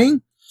were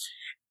buying.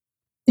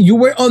 You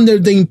were under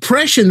the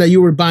impression that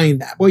you were buying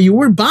that. What you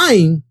were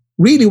buying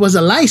really was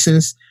a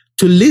license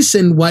to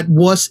listen what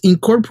was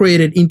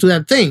incorporated into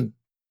that thing.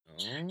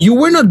 You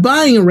were not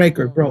buying a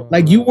record, bro.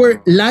 Like you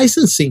were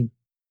licensing.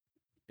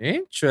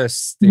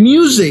 Interesting.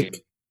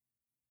 Music,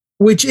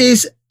 which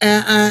is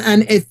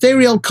an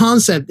ethereal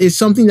concept, is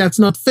something that's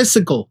not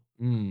physical.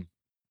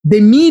 The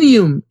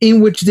medium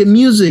in which the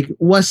music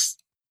was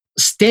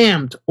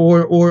stamped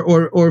or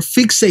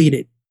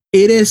fixated,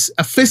 it is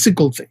a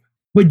physical thing.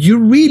 But you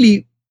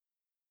really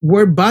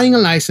were buying a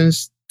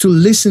license to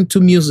listen to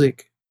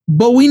music.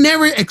 But we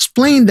never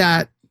explained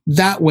that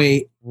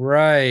way.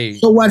 Right.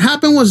 So what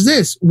happened was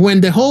this.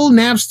 When the whole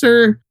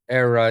Napster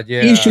era,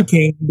 yeah. issue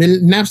came,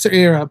 the Napster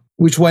era,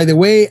 which, by the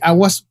way, I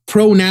was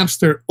pro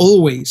Napster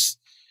always,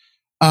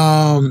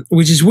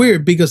 which is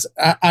weird because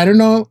I don't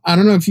know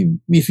if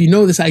you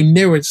know this. I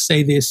never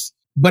say this,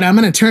 but I'm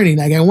an attorney.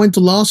 Like, I went to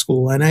law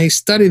school and I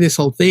studied this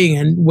whole thing.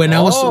 And when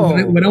I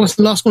was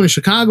in law school in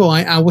Chicago,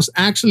 I was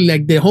actually,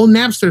 like, the whole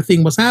Napster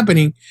thing was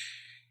happening.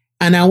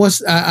 And I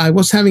was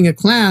having a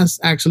class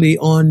actually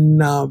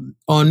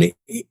on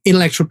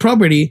intellectual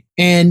property,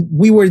 and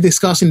we were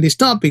discussing these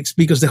topics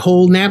because the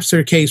whole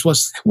Napster case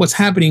was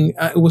happening.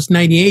 It was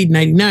 98,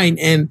 99,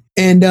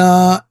 and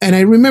I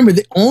remember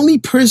the only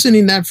person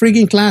in that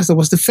freaking class that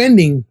was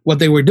defending what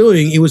they were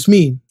doing, it was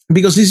me,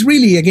 because it's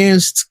really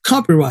against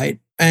copyright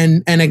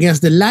and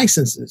against the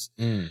licenses.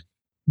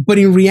 But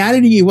in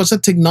reality, it was a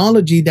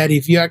technology that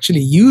if you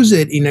actually use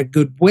it in a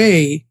good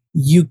way,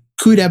 you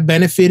could have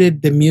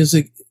benefited the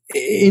music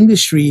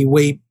industry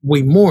way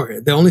more.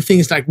 The only thing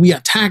is, like, we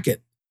attack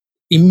it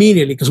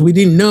immediately because we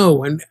didn't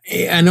know,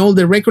 and all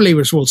the record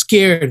labels were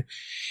scared,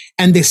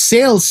 and the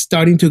sales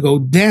starting to go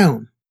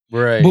down.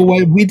 Right. But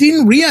what we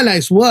didn't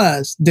realize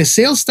was the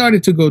sales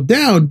started to go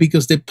down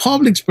because the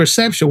public's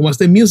perception was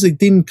the music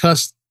didn't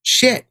cost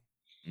shit.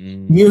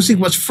 Music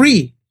was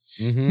free.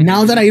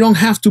 Now that I don't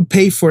have to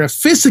pay for a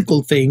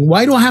physical thing,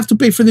 why do I have to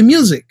pay for the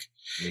music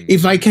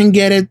if I can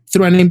get it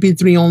through an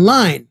MP3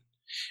 online?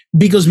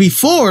 Because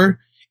before,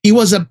 it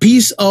was a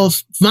piece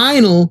of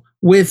vinyl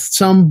with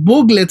some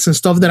booklets and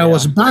stuff that I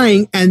was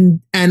buying,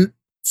 and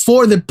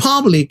for the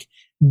public,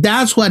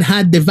 that's what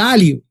had the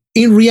value.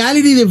 In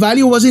reality, the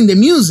value was in the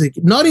music,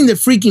 not in the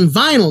freaking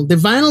vinyl. The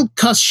vinyl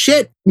cost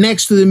shit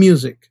next to the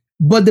music,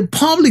 but the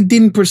public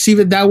didn't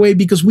perceive it that way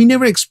because we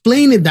never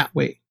explained it that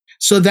way.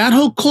 So that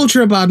whole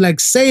culture about,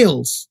 like,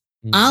 sales,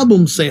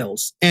 album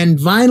sales and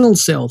vinyl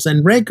sales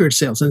and record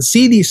sales and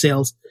CD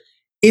sales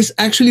is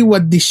actually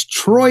what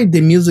destroyed the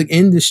music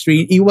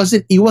industry. It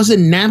wasn't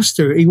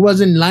Napster. It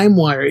wasn't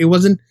LimeWire. It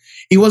wasn't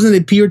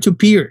the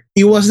peer-to-peer.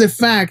 It was the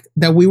fact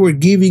that we were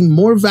giving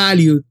more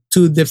value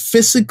to the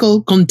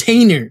physical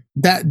container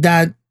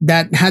that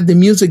had the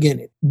music in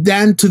it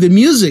than to the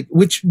music,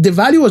 which the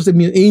value was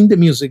in the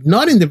music,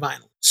 not in the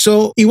vinyl.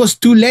 So it was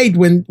too late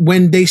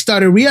when they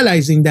started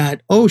realizing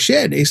that, oh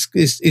shit, it's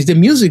the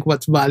music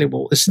what's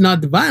valuable. It's not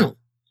the vinyl.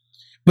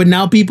 But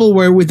now people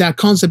were with that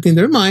concept in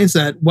their minds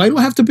that, why do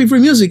I have to pay for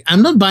music?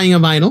 I'm not buying a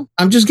vinyl.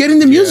 I'm just getting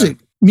the music.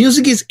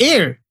 Music is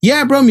air.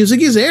 Yeah, bro,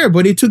 music is air,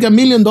 but it took $1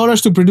 million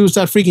to produce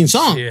that freaking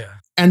song. Yeah.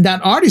 And that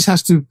artist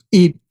has to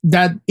eat,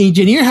 that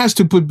engineer has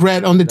to put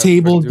bread on the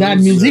table, that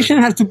musician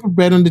has to put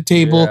bread on the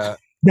table.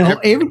 Yeah.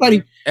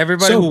 Everybody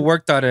who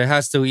worked on it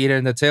has to eat it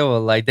on the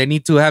table. Like, they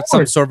need to have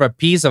some sort of a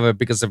piece of it,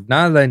 because if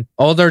not, then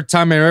all their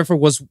time and effort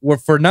were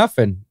for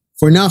nothing.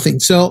 For nothing.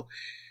 So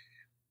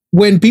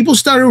when people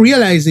started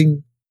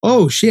realizing,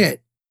 oh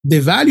shit, the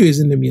value is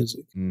in the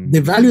music.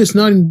 The value is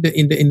not in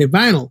the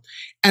vinyl.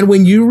 And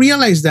when you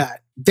realize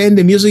that, then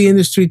the music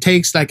industry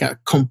takes like a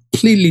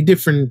completely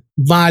different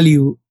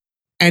value,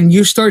 and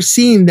you start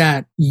seeing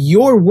that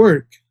your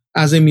work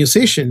as a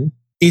musician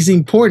is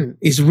important.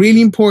 It's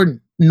really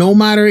important. No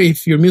matter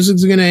if your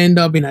music's going to end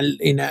up in a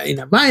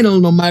vinyl,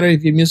 no matter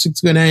if your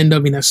music's going to end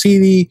up in a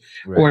CD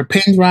or a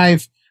pen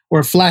drive or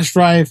a flash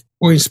drive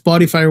or in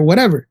Spotify or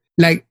whatever.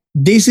 Like,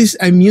 this is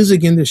a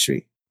music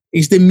industry.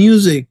 It's the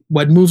music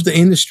what moves the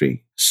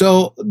industry.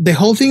 So the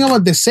whole thing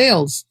about the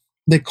sales,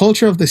 the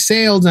culture of the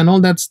sales and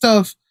all that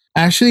stuff,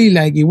 actually,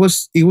 like, it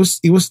was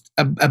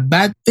a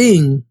bad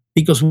thing,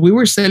 because we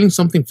were selling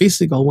something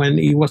physical when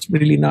it was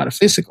really not a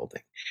physical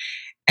thing.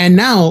 And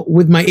now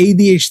with my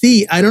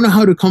ADHD, I don't know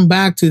how to come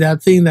back to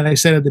that thing that I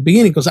said at the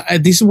beginning, because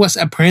this was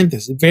a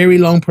parenthesis, very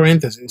long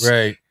parenthesis,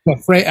 right?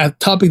 A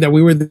topic that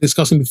we were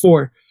discussing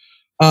before.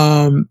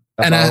 And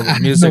I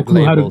music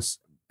labels.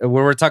 We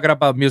were talking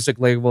about music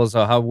labels,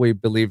 or how we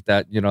believe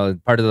that,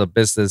 part of the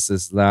business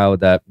is now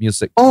that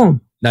music. Oh,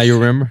 now you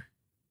remember?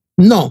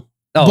 No,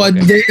 but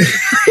okay.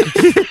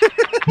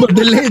 But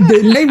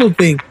the label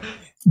thing,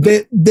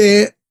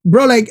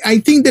 bro, like, I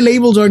think the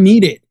labels are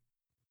needed.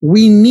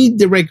 We need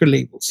the record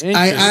labels.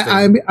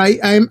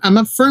 I'm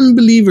a firm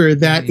believer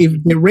that if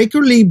the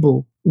record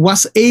label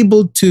was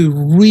able to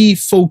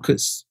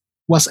refocus,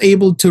 was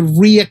able to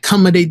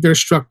reaccommodate their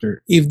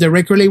structure, if the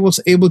record label was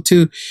able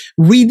to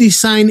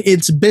redesign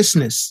its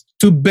business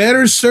to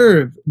better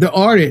serve the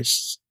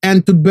artists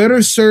and to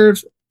better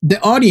serve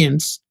the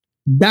audience,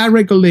 that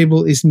record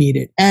label is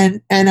needed.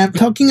 And I'm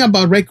talking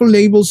about record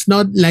labels,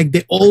 not like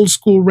the old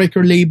school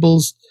record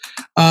labels,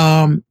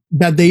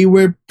 that they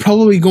were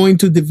probably going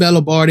to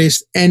develop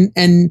artists. And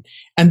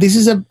this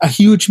is a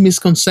huge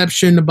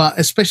misconception about,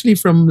 especially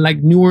from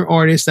like newer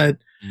artists, that,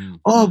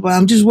 but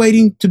I'm just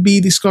waiting to be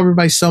discovered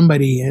by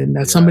somebody. And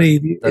when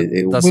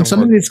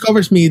somebody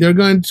discovers me, they're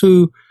going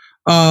to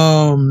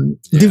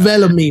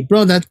develop me.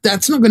 Bro,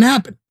 that's not going to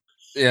happen.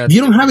 Yeah. If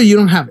you don't have it, you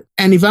don't have it.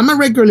 And if I'm a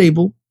record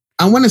label,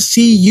 I want to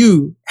see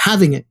you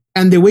having it.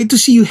 And the way to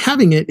see you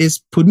having it is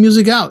put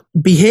music out.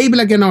 Behave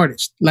like an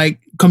artist. Like,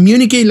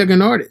 communicate like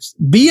an artist.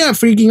 Be a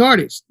freaking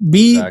artist.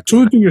 Be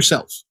true to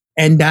yourself.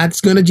 And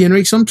that's going to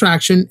generate some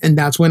traction. And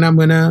that's when I'm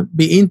going to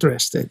be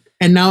interested.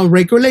 And now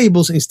record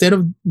labels, instead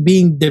of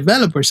being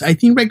developers, I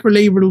think record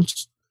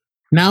labels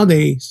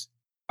nowadays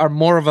are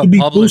more of a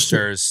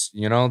publishers,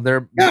 you know,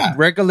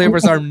 record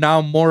labels are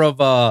now more of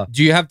a,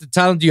 do you have the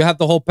talent? Do you have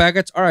the whole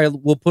package? All right,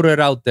 we'll put it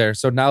out there.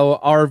 So now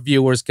our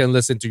viewers can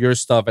listen to your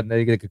stuff and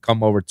they can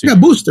come over to you.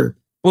 Booster.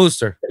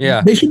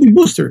 Yeah. They should be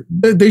booster.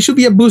 They should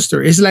be a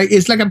booster. It's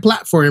like a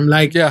platform,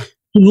 like to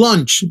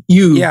launch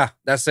you. Yeah,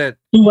 that's it.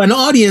 To an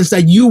audience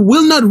that you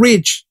will not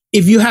reach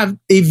if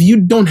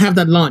you don't have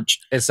that launch.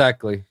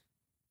 Exactly.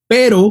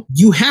 Pero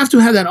you have to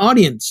have that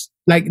audience.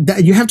 Like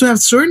that, you have to have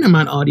certain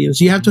amount of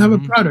audience. You have to have a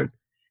product.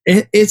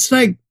 It's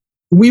like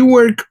we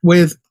work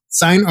with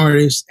signed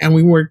artists and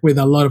we work with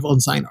a lot of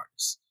unsigned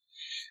artists.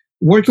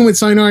 Working with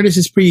signed artists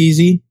is pretty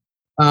easy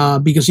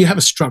because you have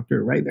a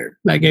structure right there.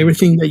 Like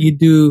everything that you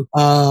do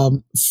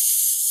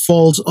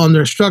falls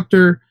under a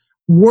structure.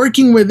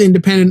 Working with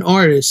independent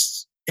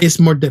artists is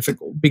more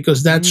difficult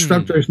because that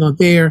structure is not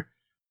there.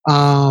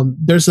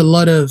 There's a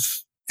lot of,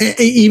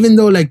 even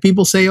though like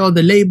people say, oh,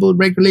 the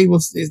record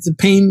labels, it's a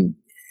pain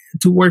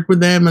to work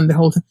with them and the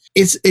whole thing.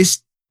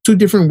 It's two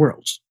different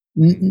worlds.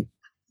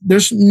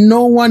 There's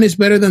no one is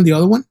better than the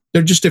other one.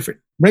 They're just different.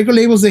 Record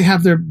labels, they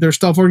have their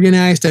stuff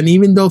organized. And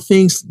even though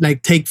things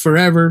like take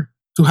forever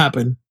to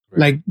happen,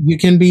 like you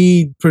can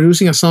be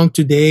producing a song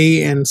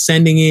today and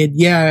sending it.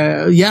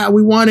 Yeah,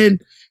 we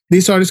wanted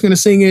this artist going to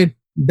sing it.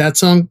 That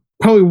song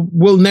probably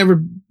will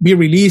never be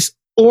released.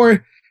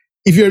 Or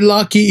if you're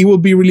lucky, it will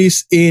be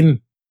released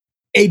in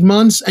 8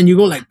 months. And you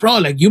go like, bro,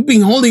 like you've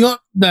been holding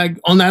up like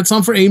on that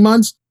song for 8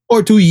 months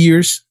or 2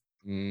 years.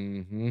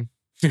 Mm-hmm.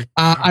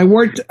 I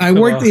worked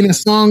in a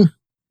song,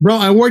 bro.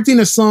 I worked in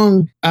a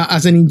song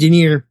as an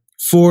engineer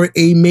for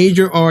a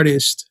major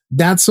artist.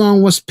 That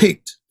song was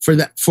picked for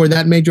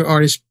that major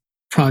artist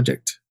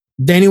project.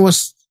 Then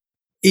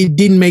it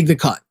didn't make the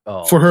cut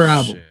for her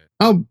album. Shit.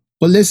 Oh,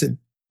 but listen,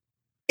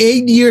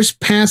 8 years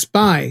passed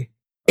by,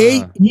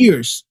 8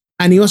 years,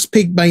 and it was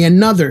picked by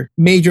another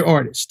major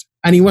artist,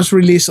 and it was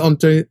released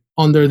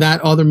under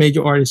that other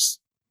major artist's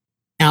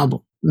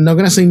album. I'm not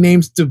gonna say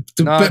names but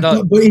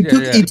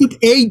it took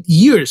 8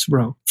 years,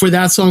 bro, for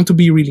that song to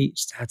be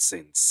released. That's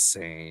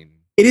insane.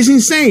 It is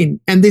insane,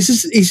 and this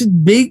is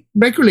big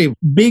record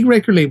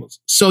labels.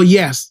 So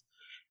yes,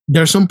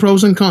 there are some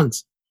pros and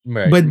cons,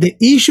 but the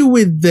issue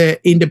with the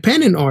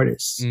independent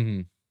artists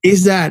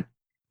is that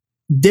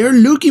they're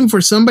looking for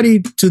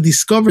somebody to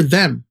discover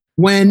them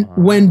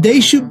when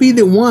they should be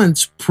the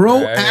ones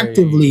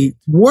proactively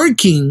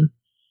working.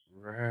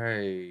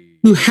 Right.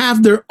 To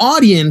have their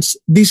audience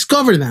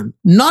discover them,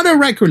 not a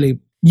record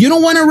label. You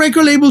don't want a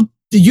record label.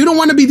 You don't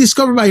want to be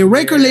discovered by a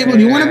record label.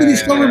 You want to be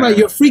discovered by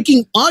your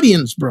freaking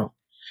audience, bro.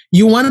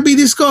 You want to be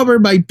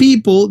discovered by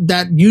people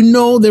that you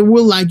know that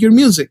will like your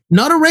music,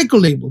 not a record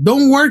label.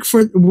 Don't work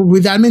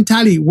with that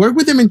mentality. Work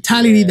with the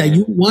mentality that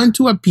you want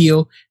to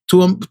appeal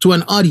to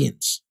an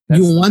audience.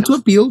 You want to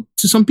appeal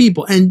to some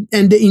people, and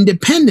the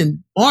independent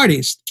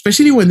artists,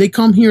 especially when they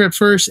come here at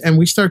first and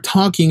we start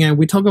talking and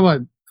we talk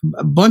about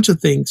a bunch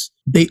of things,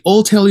 they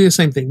all tell you the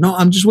same thing. No,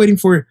 I'm just waiting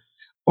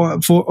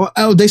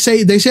they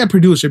say a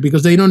producer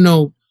because they don't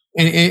know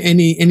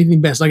anything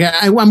best. Like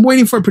I'm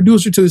waiting for a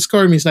producer to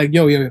discover me. It's like,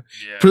 yo,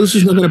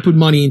 producer's not going to put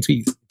money into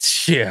you.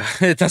 Yeah,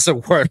 it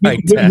doesn't work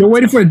like that. You're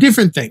waiting for a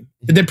different thing.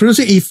 The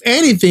producer, if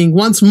anything,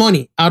 wants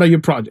money out of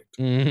your project.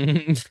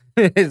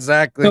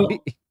 Exactly. So,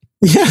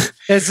 yeah,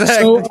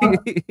 exactly.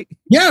 So,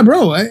 yeah,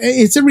 bro,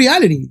 it's a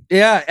reality.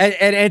 Yeah,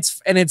 and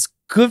it's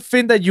good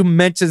thing that you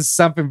mentioned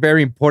something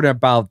very important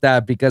about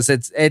that, because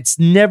it's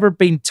never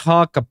been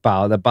talked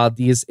about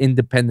these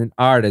independent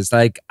artists.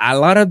 Like a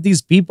lot of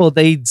these people,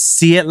 they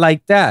see it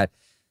like that.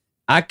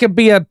 I could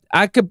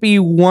be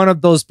one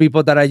of those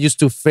people that I used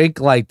to think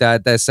like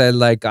that said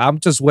like, I'm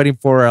just waiting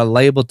for a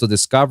label to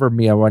discover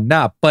me or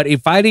whatnot. But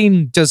if I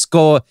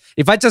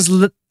just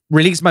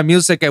release my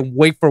music and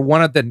wait for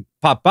one of them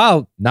pop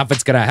out,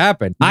 nothing's gonna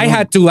happen. I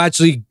had to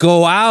actually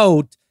go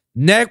out,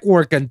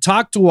 network, and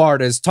talk to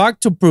artists, talk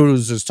to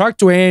producers, talk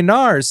to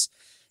A&Rs,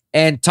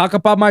 and talk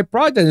about my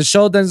project and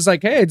show them it's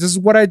like, hey, this is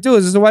what I do,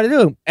 this is what I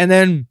do. And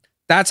then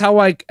that's how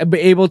I be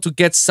able to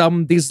get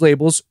some of these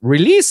labels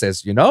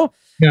releases, you know?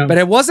 Yeah. But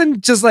it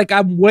wasn't just like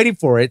I'm waiting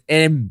for it.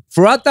 And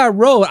throughout that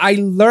road, I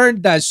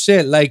learned that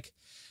shit. Like,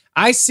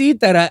 I see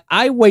that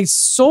I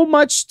waste so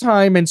much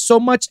time and so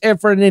much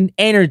effort and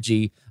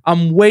energy.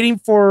 I'm waiting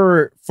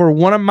for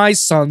one of my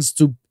sons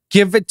to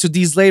give it to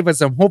these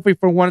labels. I'm hoping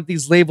for one of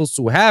these labels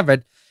to have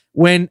it,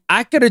 when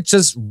I could have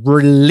just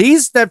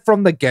released that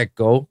from the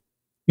get-go.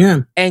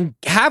 Yeah. And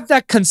have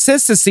that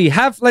consistency.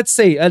 Let's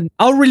say,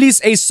 I'll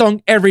release a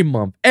song every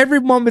month.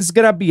 Every month it's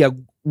going to be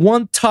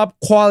one top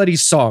quality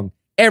song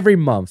every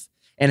month.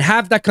 And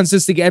have that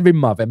consistency every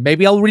month. And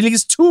maybe I'll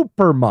release 2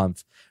 per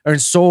month.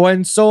 And so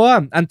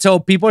on. Until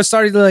people are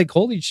starting to like,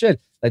 holy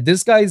shit. Like,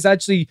 this guy is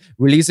actually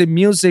releasing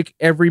music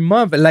every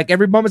month. And like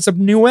every month it's a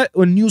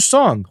new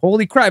song.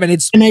 Holy crap. And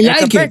they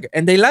like it.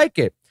 And they like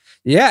it.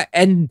 Yeah.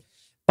 And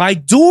by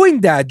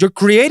doing that, you're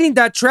creating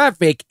that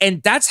traffic.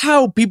 And that's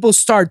how people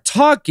start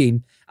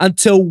talking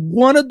until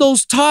one of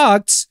those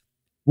talks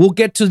will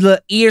get to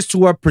the ears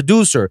to a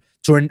producer,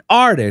 to an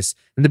artist,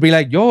 and they'll be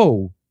like,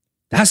 yo,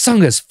 that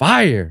song is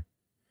fire.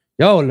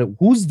 Yo,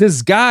 who's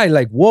this guy?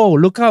 Like, whoa,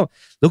 look at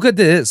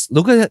this.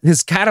 Look at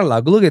his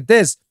catalog. Look at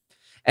this.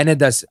 And then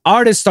the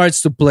artist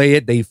starts to play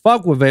it. They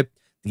fuck with it.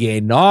 The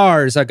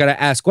A&Rs are going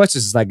to ask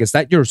questions. It's like, is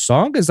that your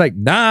song? It's like,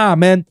 nah,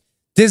 man.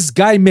 This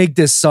guy make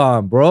this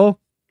song, bro.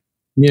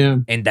 Yeah.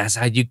 And that's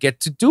how you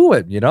get to do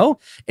it, you know?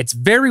 It's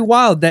very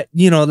wild that,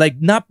 you know,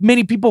 like not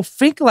many people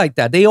think like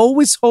that. They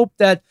always hope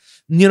that,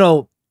 you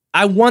know,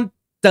 I want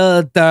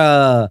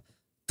the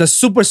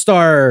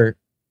superstar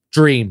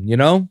dream, you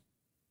know?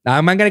 Now,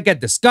 am I going to get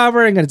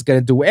discovered and it's going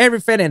to do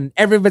everything and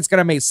everything's going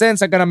to make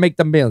sense? I'm going to make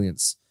the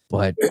millions.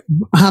 But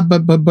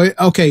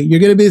okay, you're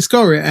going to be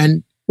discovered.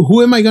 And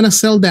who am I going to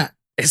sell that?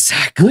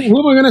 Exactly. Who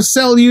am I going to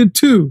sell you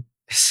to?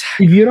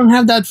 Exactly. If you don't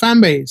have that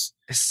fan base.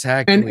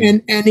 Exactly.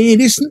 And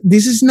this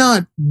is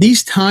not,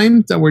 these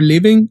times that we're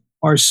living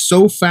are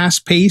so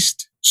fast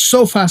paced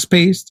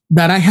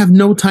that I have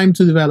no time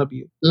to develop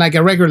you. Like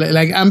a regular,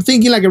 like I'm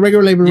thinking like a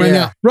regular label right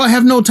now. Bro, I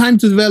have no time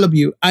to develop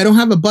you. I don't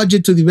have a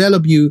budget to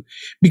develop you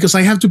because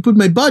I have to put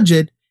my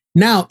budget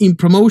now in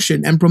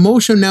promotion. And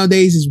promotion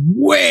nowadays is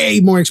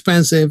way more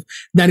expensive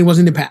than it was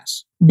in the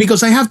past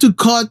because I have to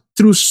cut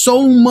through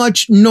so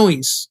much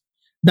noise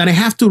that I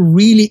have to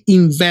really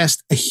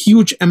invest a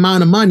huge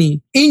amount of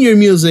money in your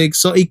music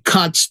so it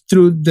cuts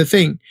through the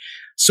thing.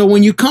 So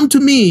when you come to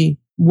me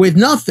with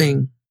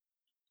nothing,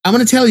 I'm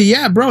going to tell you,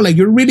 yeah, bro, like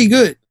you're really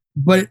good,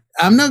 but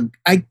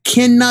I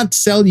cannot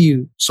sell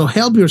you. So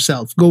help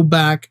yourself, go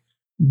back,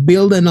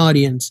 build an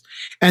audience.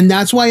 And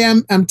that's why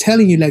I'm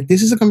telling you, like,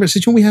 this is a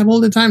conversation we have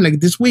all the time. Like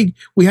this week,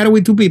 we had it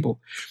with 2 people.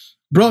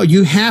 Bro,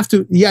 you have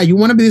to, you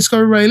want to be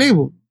discovered by a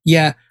label.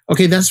 Yeah.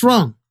 Okay. That's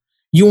wrong.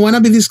 You want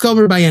to be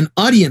discovered by an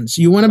audience.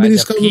 You want to be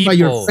discovered by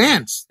your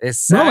fans.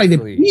 Exactly.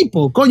 Bro, by the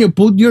people. Can you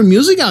put your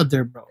music out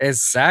there, bro?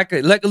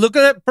 Exactly. Like, look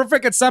at that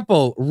perfect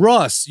example.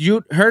 Russ.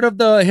 You heard of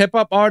the hip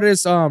hop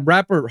artist,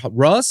 rapper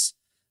Russ?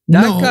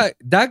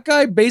 That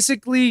guy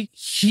basically,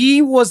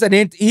 he was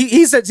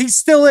he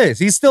still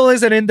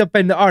is an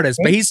independent artist,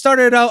 but he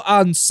started out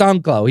on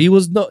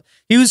SoundCloud.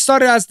 He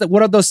started as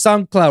one of those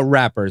SoundCloud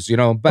rappers, you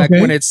know, back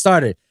when it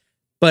started.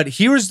 But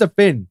here's the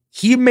thing.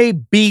 He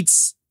made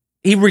beats.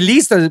 He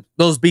released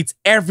those beats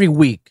every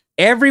week.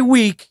 Every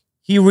week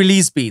he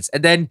released beats.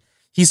 And then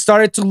he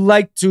started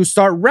to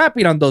start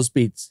rapping on those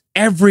beats.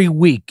 Every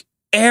week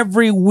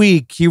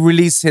he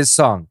released his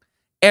song.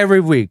 Every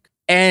week.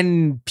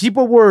 And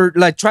people were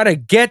like trying to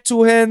get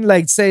to him,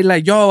 like say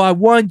like, yo, I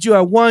want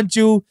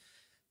you.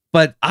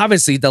 But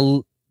obviously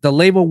the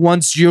label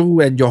wants you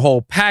and your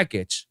whole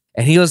package.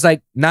 And he was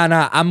like,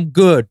 nah, I'm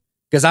good.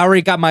 Because I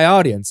already got my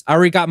audience. I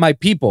already got my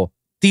people.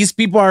 These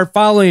people are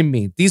following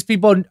me. These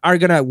people are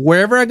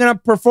wherever I'm going to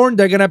perform,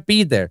 they're going to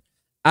be there.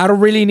 I don't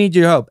really need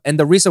your help. And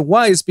the reason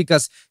why is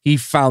because he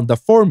found the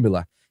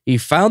formula. He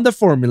found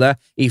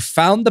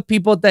the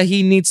people that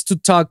he needs to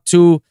talk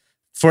to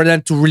for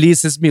them to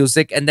release his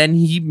music. And then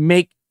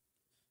he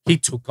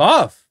took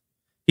off.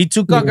 He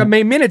took off and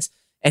made minutes.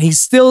 And he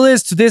still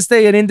is to this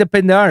day an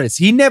independent artist.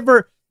 He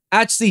never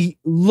actually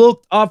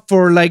looked up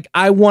for like,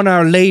 I want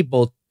our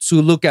label to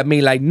look at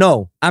me like,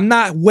 no, I'm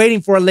not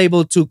waiting for a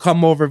label to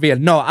come over here.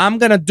 No, I'm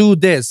going to do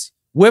this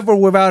with or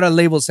without a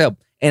label's help.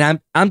 And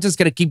I'm just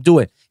going to keep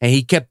doing. And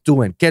he kept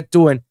doing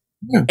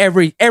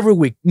every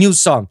week, new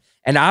song.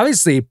 And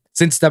obviously,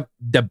 since the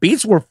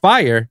beats were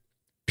fire,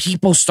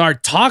 people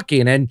start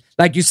talking. And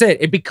like you said,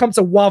 it becomes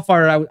a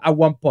wildfire at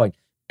one point.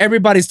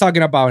 Everybody's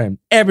talking about him.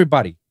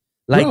 Everybody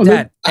like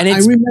that. And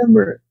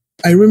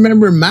I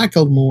remember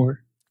Macklemore.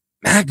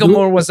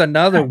 Macklemore was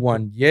another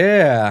one.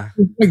 Yeah.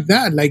 Like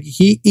that. Like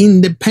he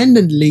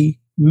independently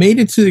made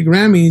it to the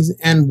Grammys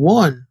and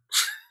won.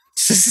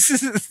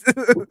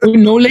 With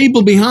no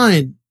label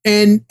behind.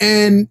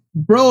 And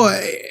bro,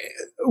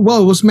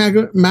 well, it was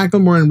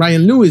Macklemore and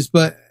Ryan Lewis,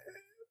 but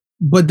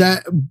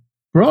that,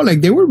 bro,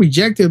 like they were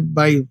rejected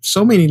by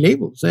so many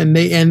labels. And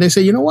they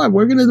said, you know what,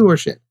 we're gonna do our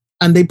shit.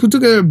 And they put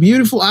together a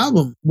beautiful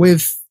album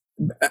with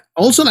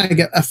also like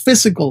a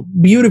physical,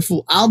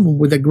 beautiful album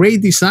with a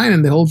great design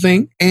and the whole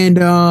thing. And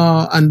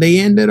they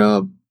ended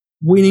up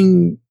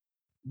winning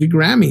the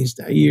Grammys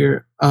that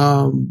year,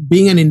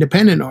 being an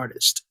independent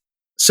artist.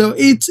 So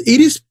it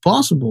is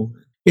possible.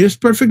 It is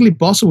perfectly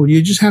possible.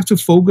 You just have to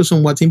focus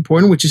on what's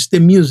important, which is the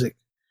music.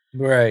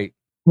 Right.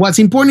 What's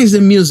important is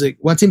the music.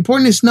 What's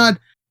important is not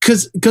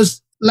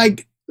because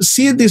like,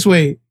 see it this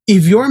way.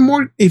 If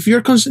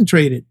you're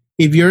concentrated,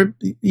 if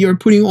you're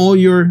putting all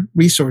your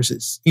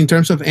resources in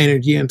terms of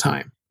energy and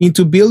time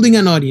into building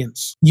an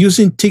audience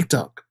using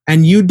TikTok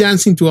and you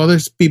dancing to other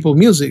people's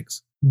music,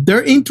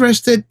 they're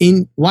interested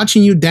in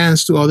watching you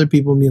dance to other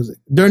people's music.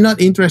 They're not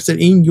interested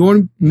in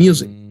your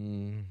music.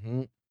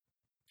 Mm-hmm.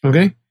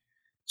 Okay?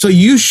 So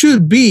you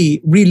should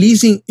be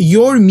releasing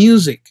your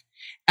music.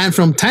 And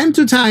from time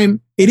to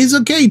time, it is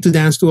okay to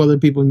dance to other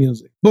people's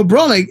music. But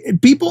bro, like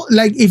people,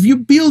 like if you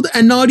build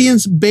an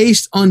audience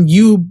based on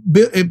you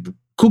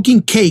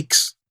cooking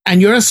cakes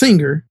and you're a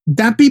singer,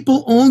 that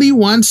people only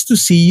wants to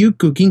see you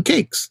cooking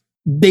cakes.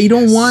 They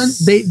don't want,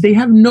 they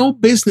have no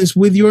business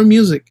with your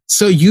music.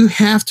 So you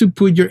have to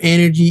put your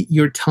energy,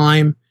 your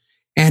time,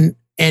 and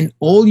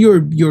all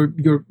your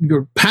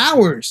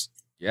powers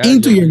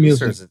into your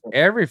music.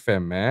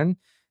 Everything, man.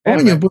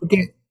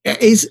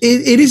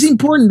 It is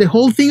important. The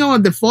whole thing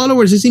about the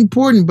followers is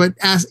important, but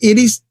as it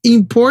is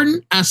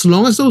important as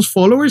long as those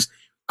followers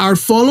are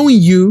following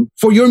you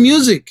for your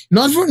music,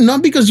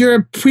 not because you're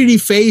a pretty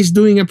face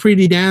doing a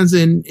pretty dance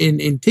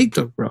in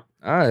TikTok, bro.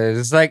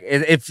 It's like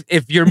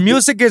if your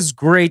music is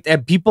great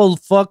and people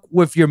fuck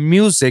with your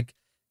music,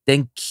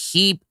 then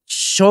keep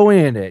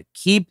showing it,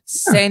 keep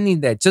sending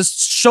that. Just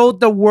show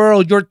the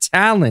world your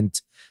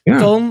talent.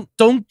 Yeah.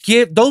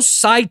 Don't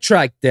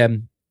sidetrack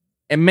them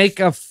and make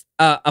a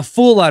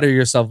fool out of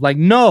yourself. Like,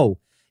 no,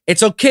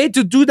 it's okay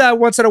to do that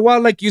once in a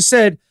while, like you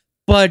said,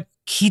 but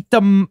keep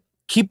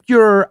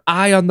your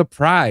eye on the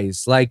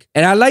prize. Like,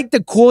 and I like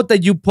the quote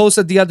that you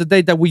posted the other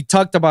day that we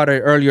talked about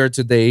it earlier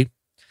today.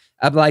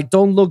 I'm like,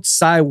 don't look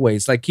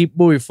sideways. Like, keep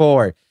moving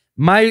forward.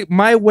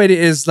 My way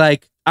is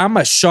like, I'm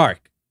a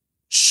shark.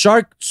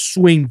 Shark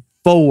swing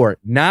forward,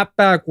 not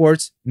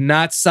backwards,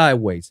 not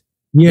sideways.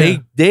 Yeah.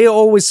 They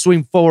always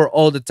swing forward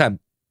all the time.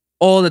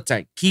 All the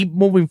time. Keep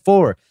moving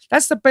forward.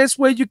 That's the best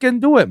way you can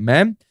do it,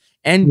 man.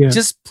 And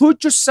just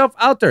put yourself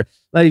out there.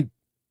 Like,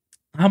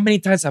 how many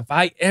times have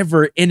I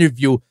ever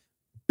interviewed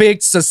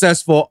big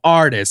successful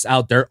artists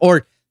out there?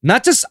 Or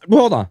not just,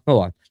 hold on.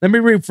 Let me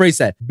rephrase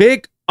that.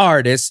 Big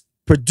artists,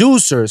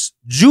 producers,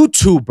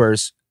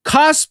 YouTubers,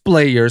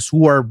 cosplayers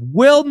who are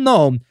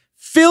well-known,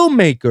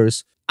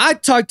 filmmakers. I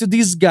talked to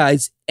these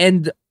guys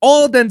and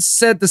all of them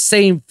said the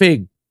same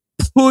thing.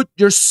 Put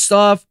your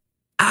stuff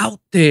out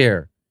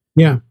there.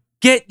 Yeah.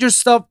 Get your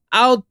stuff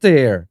out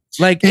there.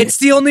 Like, it's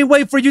the only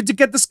way for you to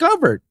get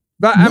discovered.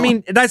 But I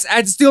mean,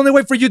 it's the only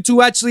way for you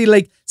to actually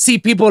like see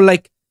people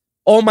like,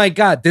 oh my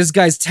God, this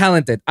guy's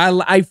talented.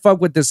 I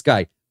fuck with this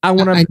guy. I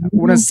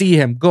wanna see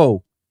him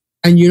go.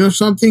 And you know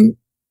something?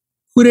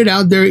 Put it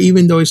out there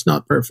even though it's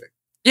not perfect.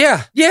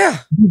 Yeah.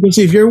 Because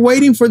if you're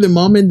waiting for the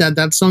moment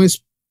that song is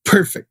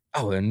perfect,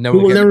 then you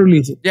will never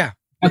release it. Yeah.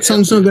 That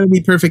song's not going to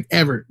be perfect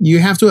ever. You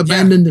have to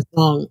abandon the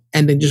song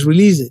and then just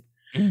release it.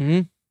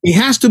 Mm-hmm. It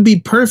has to be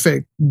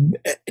perfect.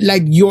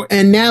 Like, your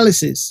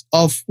analysis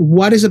of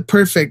what is a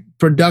perfect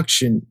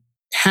production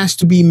has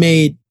to be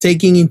made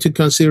taking into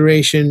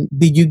consideration,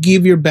 did you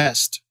give your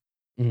best?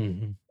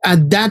 Mm-hmm.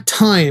 At that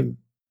time,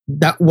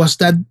 was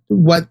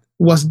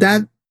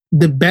that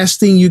the best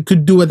thing you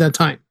could do at that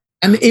time?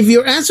 And if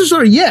your answers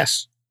are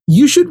yes,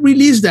 you should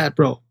release that,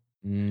 bro.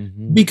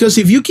 Mm-hmm. Because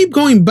if you keep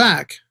going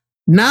back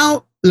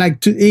now,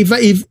 like, if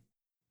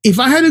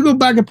I had to go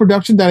back a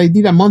production that I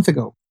did a month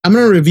ago, I'm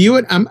gonna review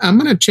it. I'm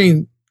gonna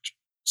change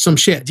some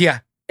shit. Yeah,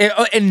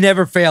 it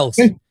never fails.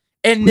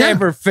 It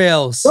never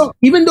fails. So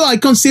even though I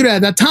consider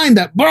at that time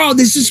that, bro,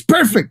 this is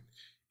perfect.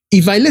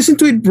 If I listen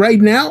to it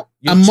right now,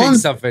 you'll change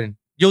something.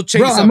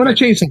 I'm gonna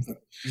change something.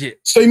 Yeah.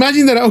 So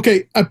imagine that.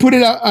 Okay, I put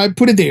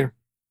it there,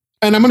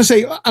 and I'm gonna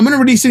say I'm gonna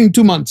release it in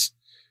 2 months,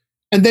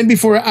 and then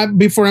before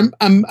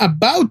I'm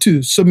about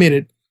to submit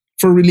it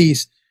for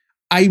release,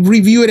 I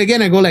review it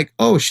again. I go like,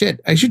 oh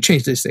shit, I should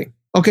change this thing.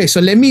 Okay,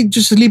 so let me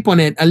just sleep on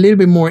it a little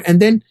bit more. And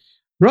then,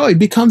 bro, it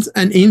becomes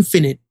an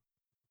infinite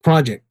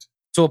project.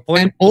 To a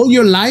point. And all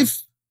your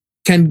life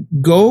can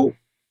go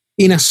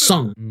in a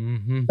song.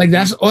 Mm-hmm. Like,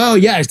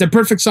 it's the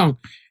perfect song.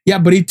 Yeah,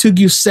 but it took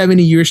you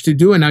 70 years to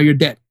do, and now you're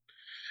dead.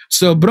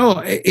 So,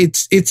 bro,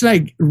 it's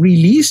like,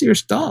 release your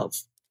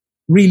stuff.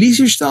 Release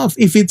your stuff.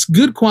 If it's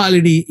good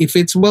quality, if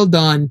it's well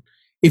done,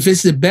 if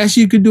it's the best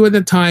you could do at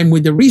the time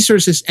with the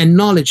resources and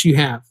knowledge you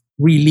have,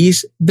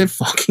 release the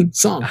fucking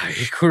song. I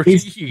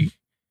agree.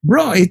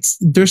 Bro,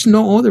 there's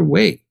no other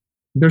way.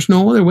 There's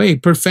no other way.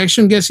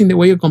 Perfection gets in the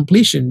way of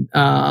completion.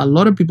 A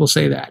lot of people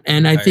say that,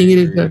 and I think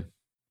it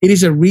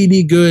is a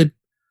really good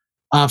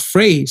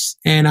phrase.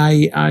 And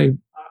I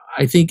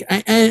think,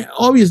 and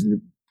obviously,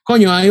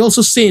 coño, I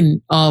also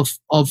sin of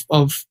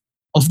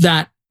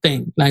that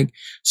thing. Like,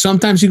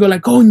 sometimes you go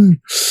like, oh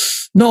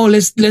no,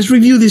 let's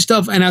review this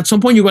stuff, and at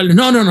some point you go,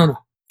 no,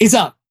 it's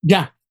up,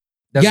 yeah.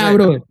 That's yeah, right.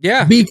 bro.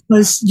 Yeah.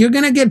 Because you're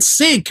going to get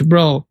sick,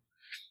 bro.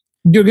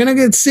 You're going to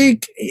get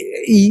sick.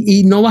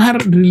 Y no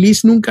vas a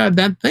release nunca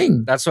that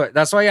thing. That's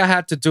why I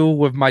had to do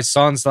with my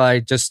songs that I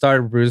just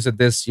started releasing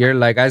this year.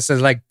 Like, I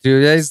said, like,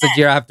 dude, this is the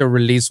year I have to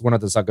release one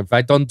of the songs. If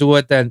I don't do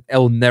it, then it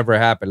will never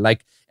happen.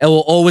 Like, it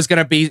will always going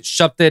to be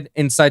shoved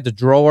inside the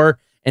drawer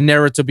and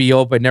never to be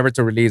open, never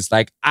to release.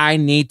 Like, I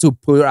need to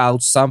put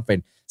out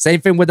something.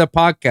 Same thing with the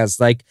podcast.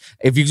 Like,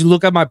 if you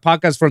look at my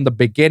podcast from the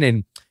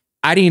beginning,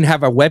 I didn't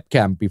have a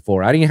webcam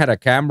before. I didn't have a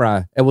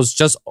camera. It was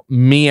just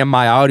me and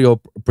my audio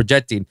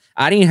projecting.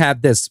 I didn't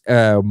have this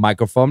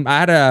microphone. I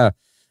had a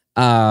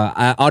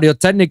Audio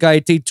Technica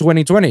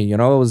Ep81. You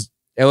know,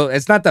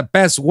 it's not the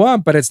best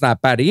one, but it's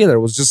not bad either. It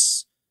was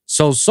just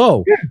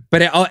so.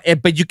 Yeah.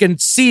 But you can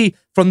see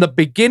from the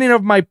beginning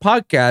of my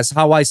podcast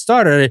how I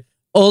started it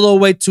all the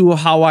way to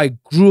how I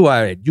grew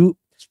at it.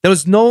 there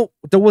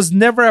was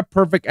never a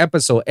perfect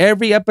episode.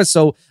 Every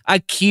episode, I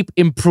keep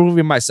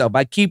improving myself.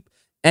 I keep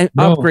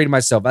upgrading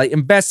myself. I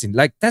investing.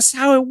 Like that's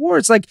how it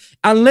works. Like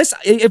unless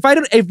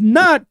if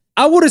not,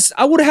 I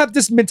would have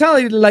this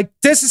mentality like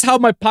this is how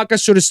my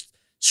podcast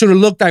should have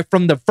looked like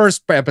from the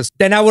first episode.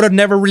 Then I would have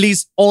never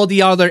released all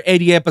the other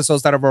 80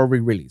 episodes that I've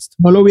already released.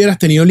 No lo hubieras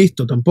tenido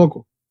listo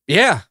tampoco.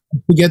 Yeah.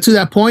 To get to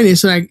that point,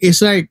 it's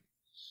like,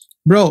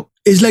 bro,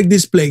 it's like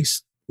this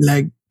place.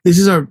 Like this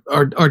is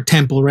our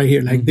temple right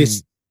here. Like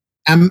this,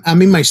 I'm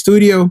in my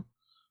studio.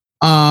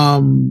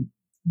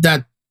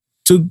 That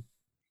took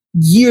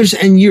years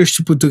and years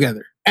to put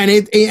together,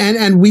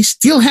 and we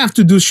still have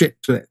to do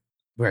shit to it.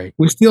 Right.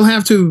 We still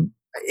have to.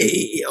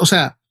 O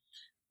sea,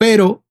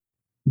 pero,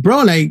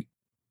 bro, like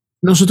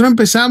nosotros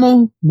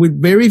empezamos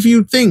with very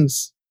few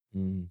things,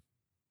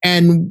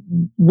 and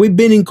we've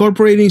been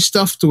incorporating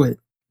stuff to it.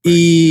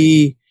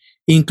 Y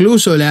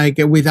incluso like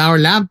with our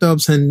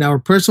laptops and our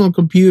personal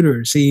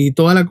computers y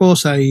toda la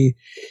cosa y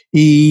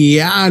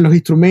los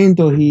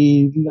instrumentos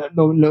y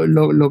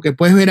lo que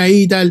puedes ver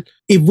ahí y tal.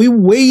 If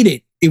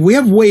we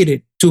have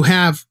waited to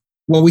have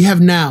what we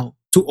have now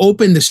to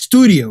open the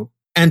studio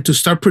and to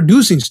start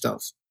producing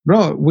stuff,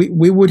 bro,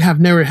 we would have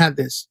never had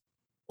this.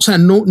 O sea,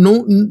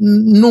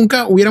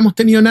 nunca hubiéramos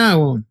tenido nada,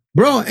 bro.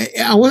 Bro,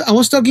 I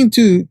was talking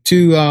to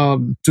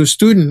a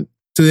student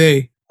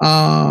today.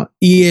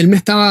 Y él me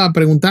estaba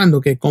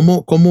preguntando que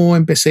cómo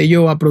empecé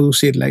yo a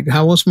producir, like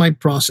how was my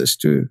process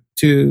to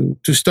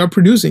start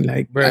producing,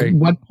 like at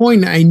what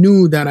point I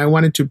knew that I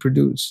wanted to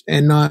produce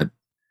and not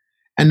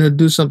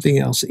do something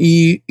else.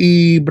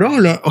 Y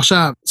bro, o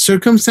sea,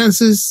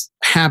 circumstances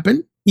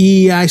happen.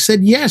 Y I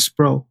said yes,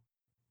 bro.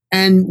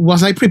 And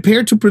was I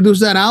prepared to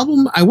produce that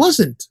album? I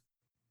wasn't.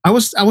 I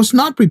was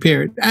not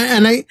prepared.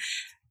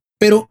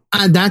 Pero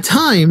at that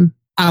time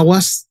I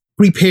was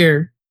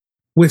prepared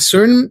with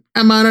certain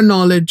amount of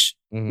knowledge,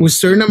 with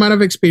certain amount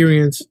of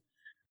experience,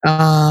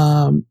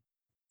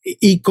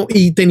 y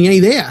tenía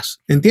ideas,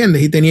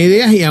 ¿entiendes? Y tenía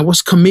ideas y I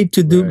was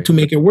committed to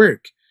make it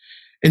work.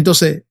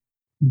 Entonces,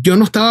 yo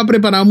no estaba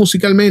preparado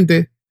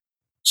musicalmente.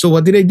 So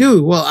what did I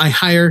do? Well, I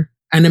hired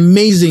an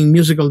amazing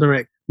musical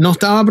director. No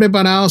estaba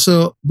preparado.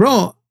 So,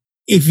 bro,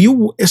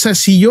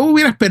 si yo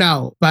hubiera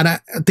esperado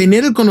para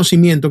tener el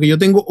conocimiento que yo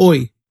tengo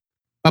hoy,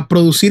 para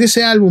producir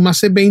ese álbum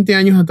hace 20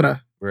 años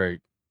atrás,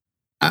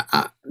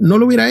 no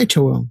lo hubiera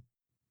hecho, bro.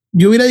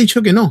 Yo hubiera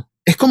dicho que no.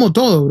 Es como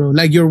todo, bro.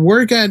 Like your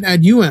work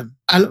at UM.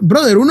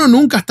 Brother, uno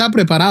nunca está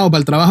preparado para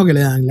el trabajo que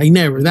le dan. Like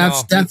never.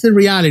 That's the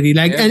reality.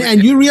 Like,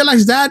 and you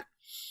realize that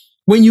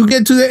when you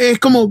get to es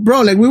como,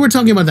 bro, like we were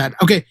talking about that.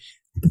 Okay.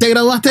 Te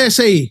graduaste de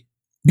SI.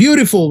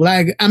 Beautiful.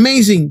 Like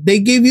amazing. They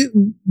give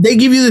you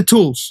the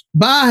tools.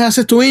 Vas,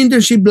 haces tu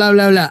internship, blah,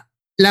 blah, blah.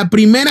 La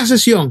primera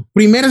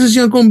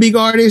sesión con big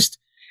artist,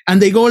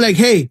 and they go like,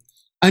 hey,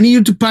 I need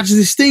you to patch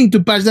this thing, to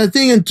patch that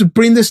thing, and to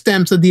print the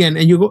stamps at the end.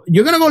 And you're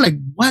going to go like,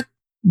 what?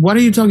 What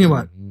are you talking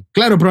about?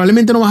 Claro,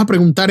 probablemente no vas a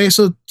preguntar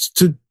eso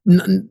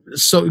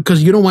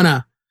because you don't want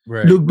to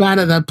look bad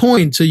at that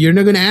point. So you're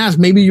not going to ask.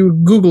 Maybe you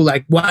Google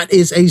like, what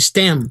is a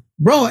stem?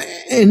 Bro,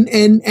 and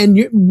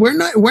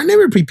we're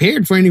never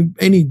prepared for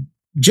any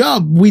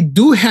job. We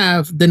do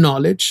have the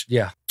knowledge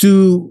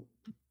to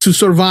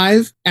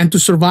survive and to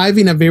survive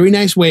in a very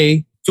nice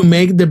way to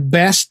make the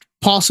best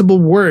possible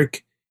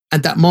work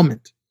at that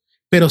moment.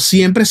 Pero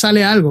siempre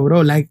sale algo,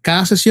 bro. Like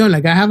cada sesión,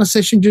 like I have a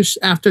session just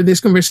after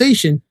this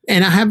conversation,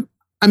 and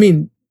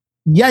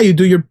you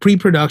do your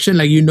pre-production,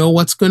 like you know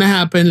what's gonna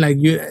happen. Like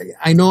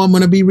I know I'm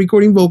gonna be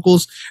recording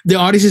vocals. The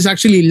artist is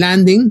actually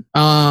landing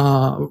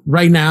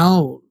right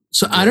now,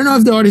 so I don't know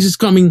if the artist is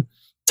coming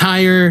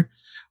tired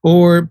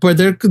but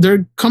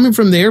they're coming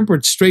from the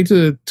airport straight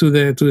to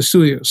the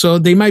studio, so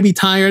they might be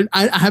tired.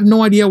 I have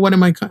no idea what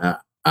am I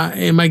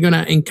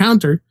gonna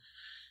encounter.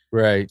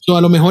 Right. So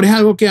a lo mejor es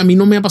algo que a mí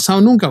no me ha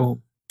pasado nunca,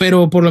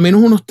 pero por lo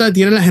menos uno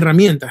tiene las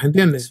herramientas,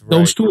 ¿entiendes?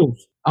 Those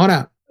tools.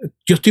 Ahora,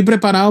 yo estoy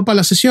preparado para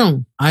la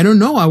sesión. I don't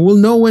know. I will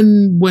know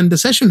when the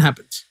session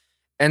happens.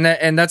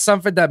 And that's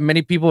something that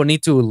many people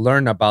need to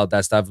learn about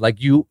that stuff.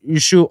 Like you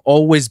should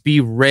always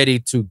be ready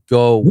to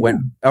go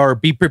or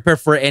be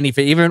prepared for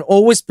anything. Even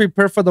always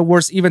prepare for the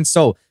worst. Even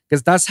so,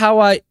 because that's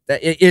how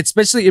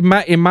especially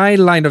in my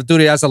line of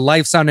duty as a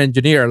live sound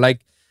engineer.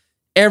 Like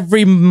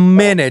every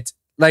minute.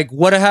 Like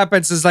what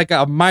happens is like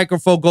a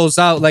microphone goes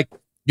out. Like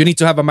you need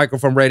to have a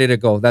microphone ready to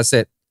go. That's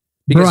it.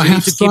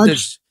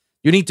 Because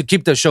you need to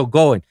keep the show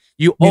going.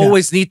 You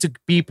always need to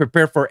be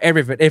prepared for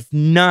everything. If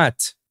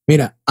not,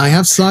 I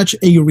have such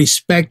a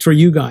respect for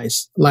you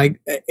guys.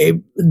 Like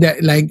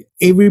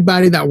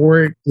everybody that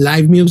work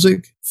live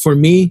music for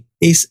me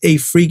is a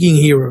freaking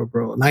hero,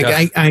 bro. Like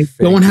I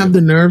don't have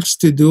the nerves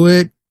to do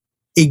it.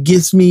 It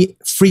gives me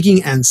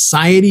freaking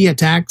anxiety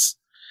attacks.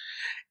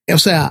 O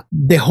sea,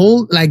 the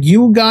whole, like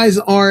you guys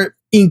are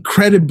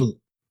incredible.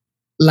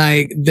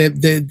 Like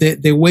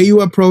the way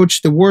you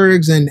approach the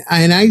works, and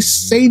I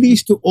say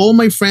these to all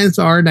my friends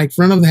that are like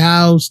front of the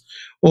house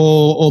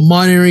or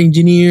monitor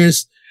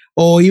engineers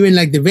or even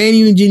like the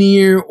venue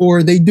engineer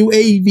or they do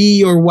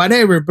AV or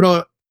whatever,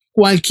 bro.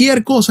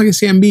 Cualquier cosa que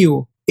sea en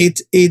vivo,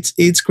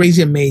 it's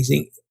crazy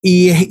amazing.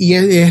 Y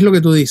es lo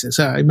que tú dices. O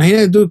sea,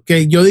 imagínate tú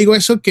que yo digo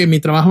eso, que mi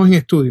trabajo en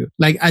estudio.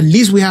 Like, at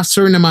least we have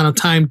certain amount of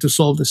time to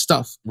solve this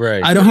stuff.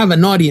 Right. I don't have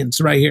an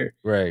audience right here.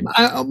 Right.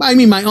 I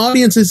mean, my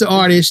audience is the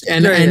artist,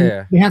 and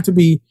they have to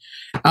be,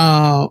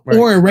 Right.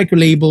 or a record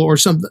label or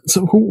something.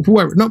 So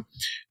whoever. No,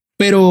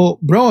 pero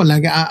bro,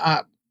 like,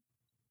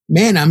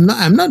 man, I'm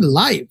not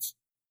live.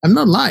 I'm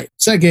not live.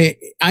 It's like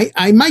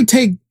I might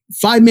take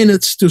 5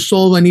 minutes to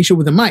solve an issue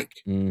with a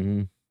mic.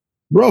 Mm-hmm.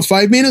 Bro,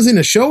 5 minutes in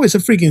a show is a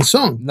freaking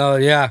song. No,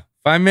 yeah.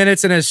 5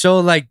 minutes in a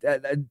show, like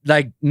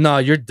no,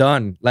 you're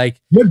done.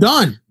 Like, you're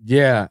done.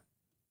 Yeah.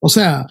 O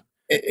sea,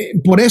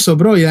 por eso,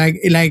 bro.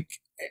 Like,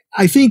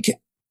 I think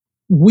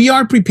we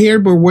are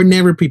prepared, but we're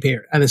never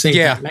prepared at the same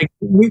time. Like,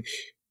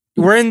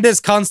 we're in this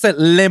constant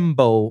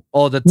limbo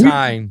all the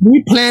time.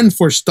 We plan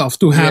for stuff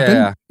to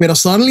happen, but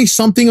suddenly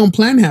something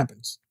unplanned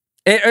happens.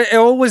 It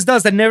always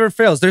does. It never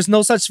fails. There's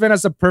no such thing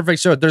as a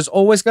perfect show. There's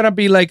always going to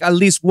be like at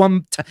least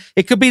one.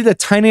 It could be the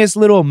tiniest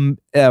little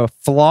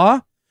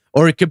flaw,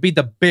 or it could be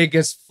the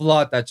biggest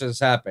flaw that just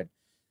happened.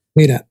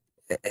 Mira,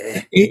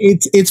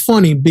 it's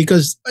funny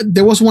because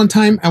there was one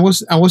time I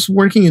was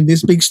working in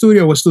this big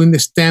studio. I was doing the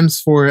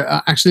stems for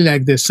actually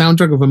like the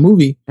soundtrack of a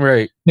movie.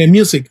 Right. The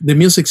music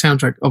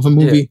soundtrack of a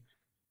movie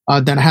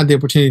that I had the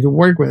opportunity to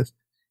work with.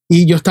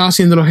 Y yo estaba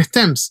haciendo los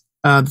stems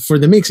for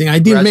the mixing. I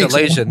didn't mix.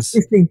 Congratulations.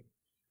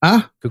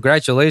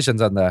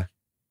 Congratulations on that.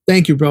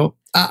 Thank you, bro.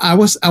 I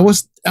was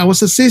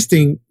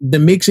assisting the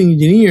mixing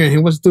engineer, and he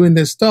was doing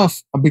this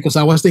stuff because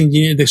I was the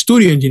engineer, the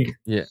studio engineer.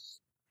 Yeah,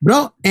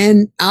 bro.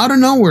 And out of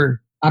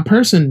nowhere, a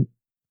person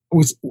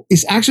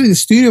is actually the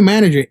studio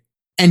manager,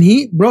 and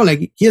he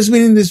has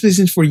been in this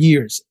business for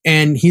years,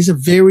 and he's a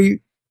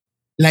very,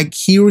 like,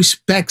 he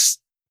respects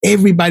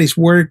everybody's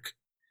work.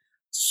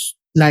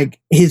 Like,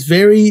 he's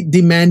very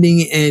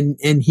demanding,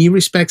 and he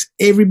respects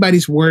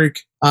everybody's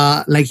work.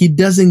 Like, he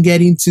doesn't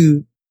get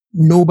into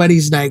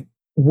nobody's like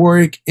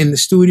work in the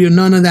studio,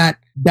 none of that.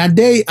 That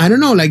day, I don't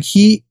know, like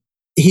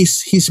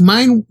his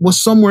mind was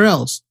somewhere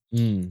else.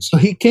 So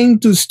he came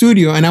to the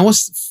studio, and I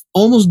was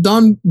almost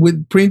done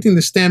with printing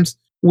the stems,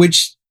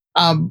 which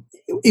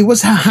it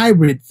was a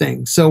hybrid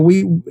thing. So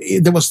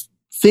there was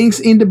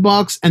things in the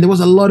box, and there was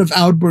a lot of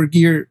outboard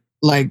gear,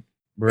 like,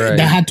 that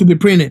had to be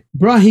printed.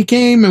 Bro, he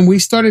came and we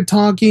started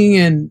talking,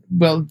 and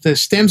well, the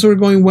stems were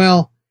going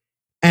well.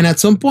 And at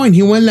some point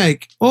he went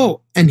like,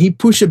 oh, and he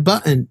pushed a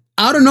button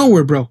out of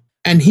nowhere, bro.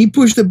 And he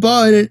pushed the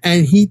button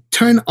and he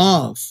turned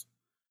off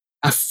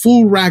a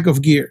full rack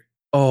of gear.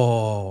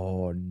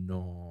 Oh,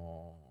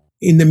 no.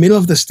 In the middle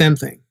of the stem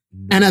thing.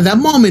 No. And at that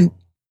moment,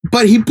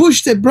 but he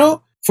pushed it,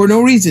 bro, for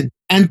no reason.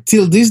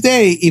 Until this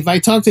day, if I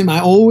talk to him,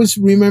 I always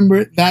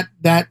remember that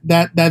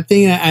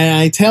thing, and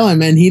I tell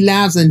him, and he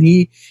laughs, and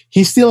he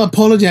still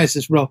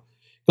apologizes, bro,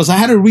 because I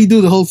had to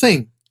redo the whole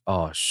thing.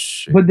 Oh,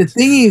 shit. But the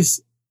thing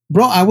is,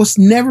 bro, I was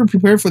never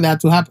prepared for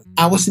that to happen.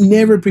 I was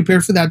never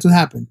prepared for that to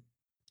happen.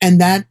 And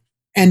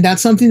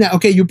that's something that,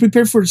 okay, you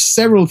prepare for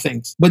several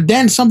things, but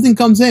then something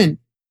comes in,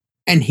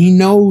 and he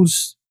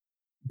knows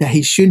that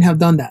he shouldn't have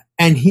done that.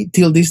 And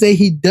till this day,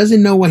 he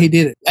doesn't know why he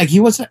did it. Like, he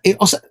was,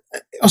 o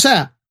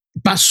sea,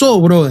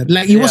 pasó, brother.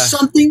 Like, it was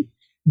something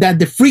that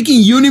the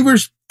freaking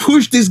universe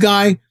pushed this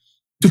guy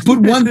to put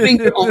one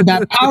finger on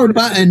that power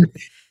button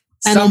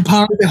and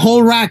unpower the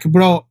whole rack,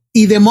 bro.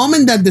 Y the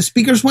moment that the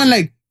speakers went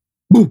like,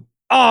 boom.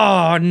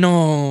 Oh,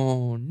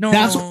 no.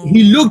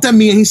 He looked at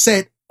me and he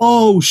said,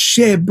 oh,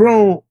 shit,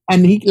 bro.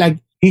 And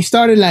he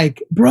started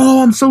like, bro,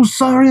 I'm so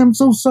sorry.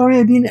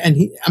 I didn't.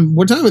 And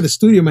we're talking with the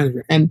studio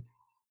manager. And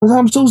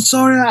I'm so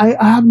sorry.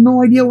 I have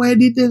no idea why I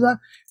did this.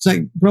 It's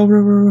like,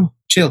 bro,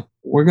 chill.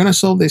 We're going to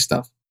solve this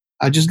stuff.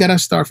 I just got to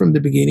start from the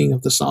beginning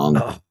of the song.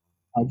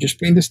 I'll just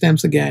print the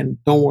stems again.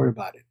 Don't worry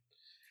about it.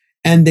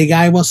 And the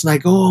guy was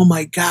like, oh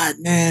my God,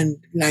 man.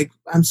 Like,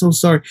 I'm so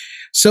sorry.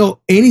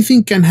 So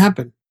anything can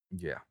happen.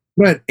 Yeah.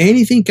 But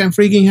anything can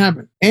freaking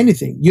happen.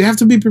 Anything. You have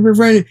to be prepared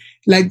for it.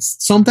 Like,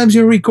 sometimes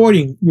you're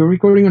recording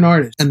an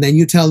artist, and then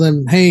you tell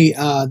them, hey,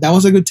 that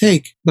was a good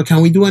take, but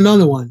can we do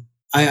another one?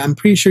 I'm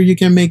pretty sure you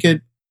can make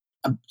it.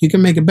 You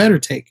can make a better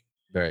take.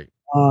 Right.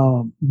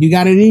 You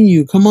got it in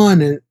you. Come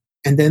on.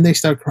 And then they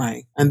start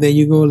crying. And then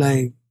you go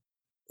like,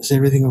 is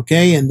everything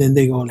okay? And then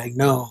they go like,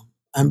 no,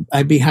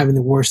 I'd be having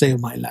the worst day of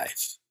my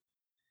life.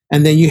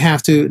 And then you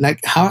have to, like,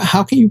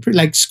 how can you,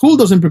 like, school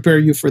doesn't prepare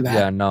you for that.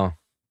 Yeah, no.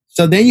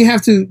 So then you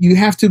have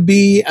to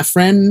be a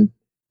friend,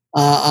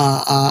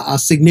 a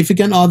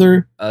significant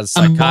other, a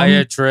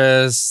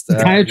psychiatrist,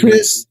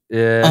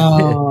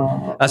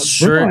 yeah, a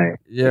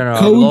strict,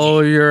 a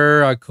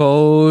lawyer, a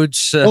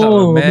coach, a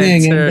mentor.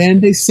 Man, and then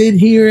they sit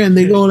here and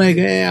they go like,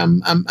 hey,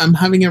 I'm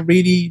having a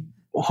really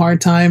hard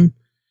time.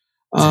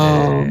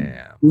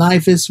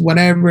 Life is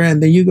whatever,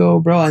 and then you go,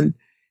 bro, and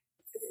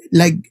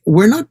like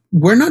we're not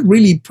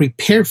really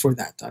prepared for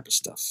that type of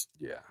stuff.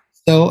 Yeah.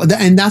 So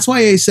and that's why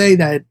I say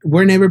that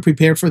we're never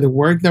prepared for the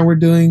work that we're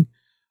doing.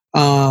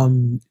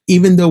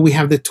 Even though we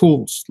have the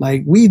tools,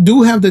 like we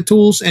do have the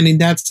tools, and in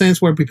that sense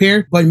we're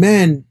prepared. But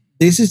man,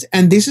 this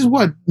is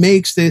what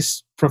makes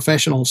this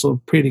professional,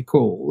 so pretty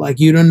cool. Like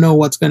you don't know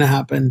what's going to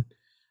happen.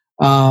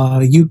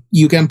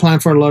 You can plan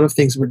for a lot of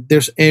things, but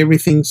there's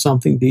everything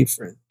something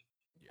different.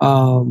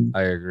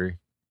 I agree.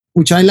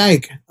 Which I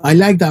like. I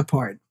like that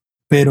part.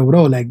 Pero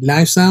bro, like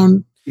live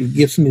sound, it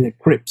gives me the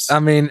creeps. I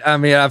mean,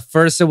 at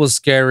first it was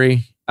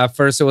scary. At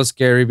first it was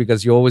scary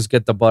because you always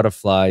get the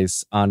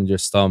butterflies on your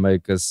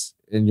stomach because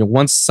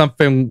once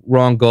something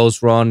wrong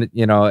goes wrong,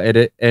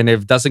 and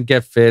if it doesn't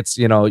get fixed,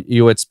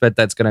 you expect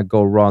that's gonna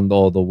go wrong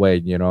all the way,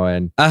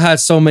 And I had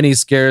so many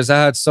scares.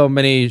 I had so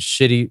many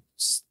shitty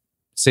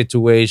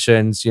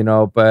situations,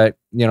 but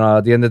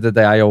at the end of the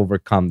day, I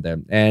overcome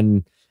them,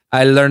 and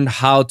I learned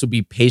how to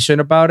be patient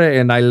about it,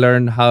 and I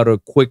learned how to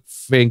quick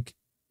think,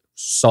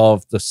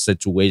 solve the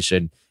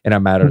situation in a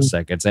matter of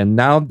seconds. And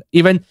now,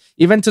 even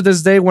to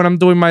this day, when I'm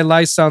doing my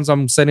live sounds,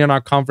 I'm sitting on our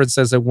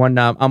conferences and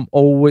whatnot.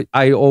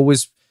 I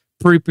always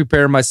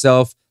prepare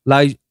myself,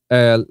 like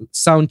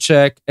sound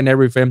check and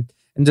everything.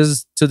 And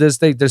just to this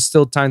day, there's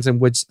still times in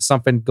which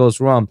something goes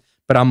wrong,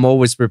 but I'm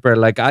always prepared.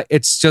 Like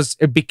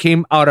it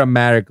became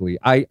automatically.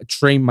 I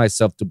trained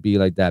myself to be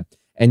like that.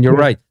 And you're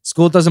right.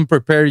 School doesn't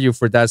prepare you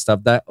for that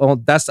stuff. That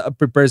stuff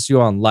prepares you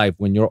on life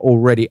when you're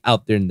already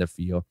out there in the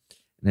field.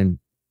 And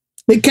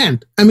they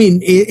can't. I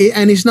mean,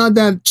 and it's not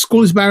that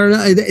school is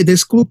bad. The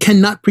school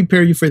cannot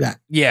prepare you for that.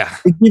 Yeah.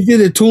 It gives you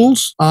the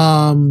tools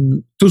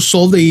to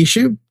solve the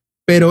issue,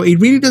 but it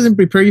really doesn't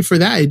prepare you for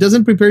that. It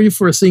doesn't prepare you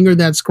for a singer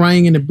that's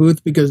crying in a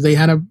booth because they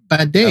had a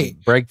bad day.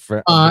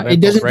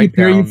 It doesn't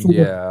prepare you for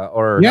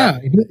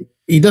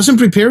it doesn't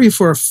prepare you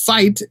for a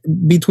fight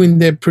between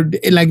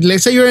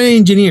let's say you're an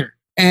engineer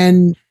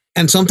and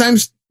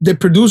sometimes the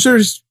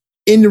producers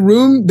in the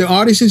room, the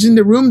artist is in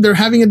the room, they're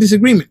having a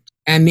disagreement.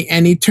 And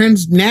it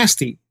turns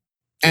nasty,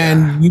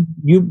 and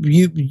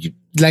you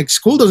like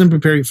school doesn't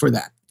prepare you for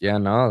that. Yeah,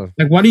 no.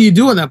 Like, what do you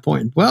do at that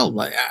point? Well,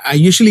 like, I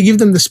usually give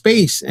them the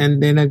space,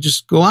 and then I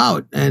just go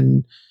out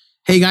and,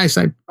 hey guys,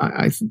 I'm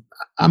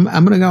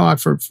gonna go out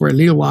for a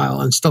little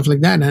while and stuff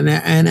like that,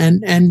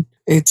 and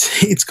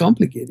it's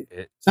complicated.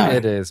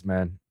 It is,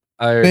 man.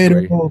 I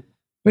agree.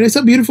 But it's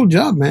a beautiful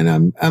job,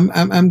 man.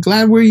 I'm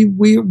glad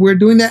we're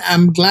doing that.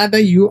 I'm glad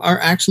that you are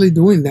actually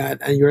doing that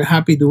and you're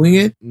happy doing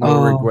it.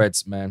 No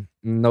regrets, man.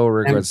 No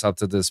regrets up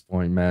to this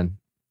point, man.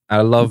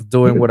 I love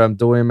doing what I'm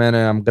doing, man,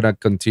 and I'm gonna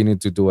continue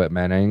to do it,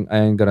 man. I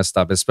ain't gonna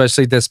stop.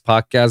 Especially this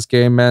podcast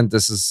game, man.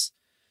 This is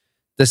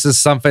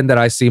something that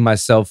I see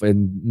myself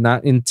in,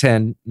 not in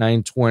 10,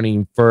 9,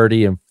 20,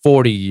 30, and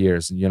 40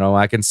 years.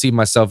 I can see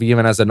myself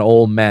even as an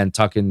old man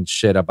talking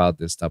shit about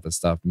this type of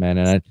stuff, man.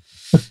 And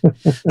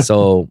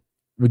so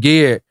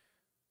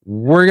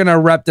we're gonna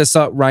wrap this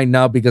up right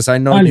now because I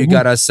know you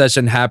got a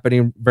session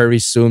happening very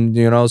soon,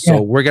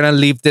 so we're gonna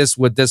leave this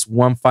with this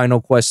one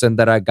final question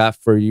that I got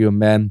for you,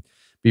 man.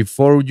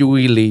 Before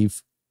we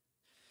leave,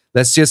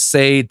 let's just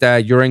say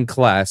that you're in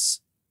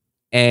class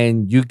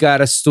and you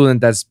got a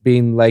student that's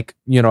been like,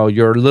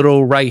 your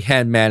little right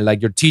hand man,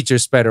 like your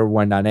teacher's pet or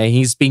whatnot, and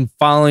he's been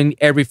following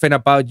everything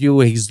about you,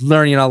 he's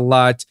learning a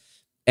lot.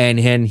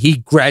 And he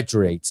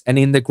graduates. And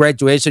in the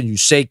graduation, you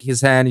shake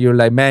his hand. You're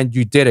like, man,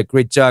 you did a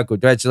great job.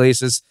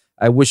 Congratulations.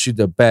 I wish you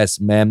the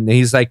best, man. And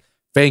he's like,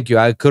 thank you.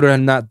 I could have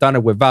not done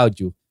it without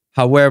you.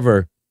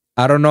 However,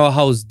 I don't know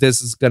how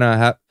this is going to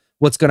happen.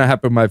 What's going to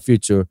happen in my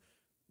future?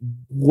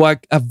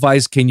 What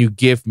advice can you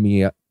give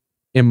me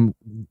in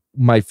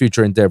my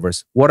future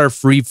endeavors? What are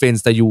 3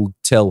 things that you will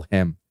tell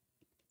him?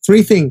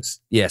 3 things?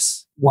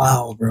 Yes.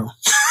 Wow, bro.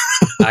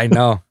 I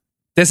know.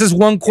 This is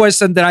one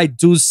question that I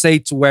do say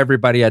to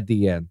everybody at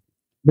the end.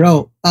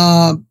 Bro,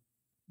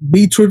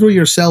 be true to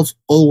yourself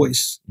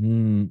always.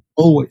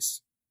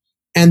 Always.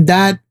 And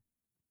that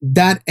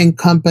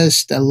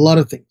encompassed a lot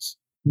of things.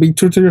 Be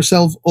true to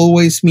yourself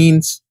always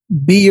means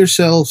be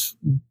yourself.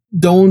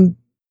 Don't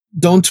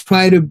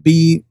try to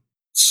be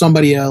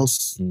somebody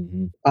else.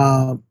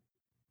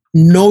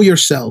 Know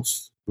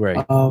yourself.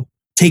 Right.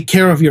 Take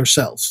care of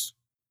yourself.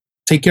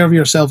 Take care of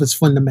yourself is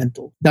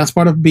fundamental. That's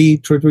part of be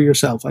true to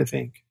yourself, I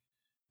think.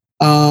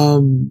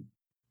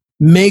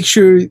 Make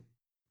sure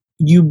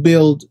you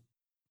build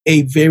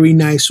a very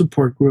nice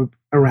support group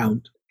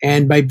around.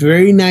 And by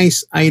very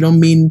nice, I don't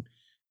mean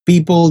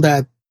people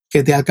that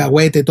que te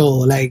alcahuete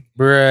todo. Like,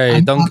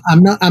 right.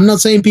 I'm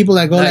not saying people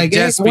that go like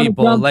yes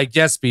people, like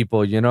yes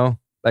people,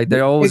 like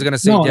they're always going to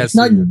say yes.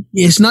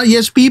 It's not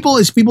yes people.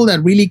 It's people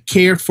that really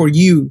care for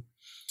you.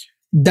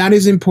 That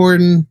is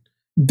important.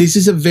 This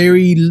is a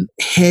very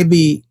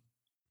heavy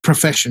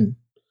profession.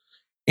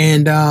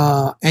 And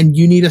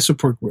you need a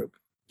support group.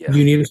 Yeah.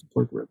 You need a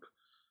support group.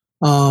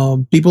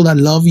 People that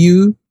love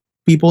you,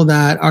 people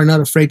that are not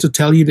afraid to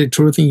tell you the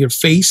truth in your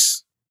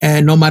face,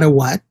 and no matter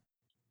what,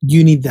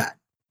 you need that.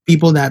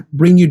 People that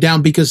bring you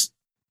down because,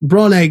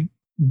 bro, like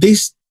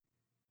this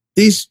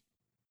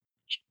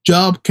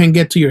job can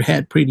get to your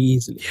head pretty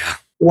easily. Yeah.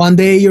 One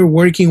day you're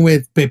working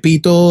with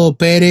Pepito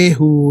Pere,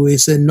 who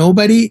is a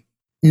nobody.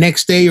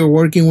 Next day you're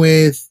working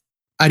with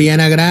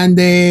Ariana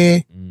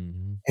Grande,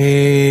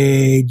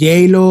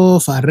 J-Lo,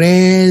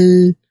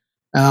 Pharrell,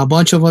 a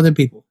bunch of other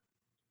people.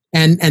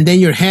 And then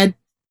your head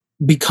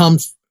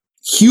becomes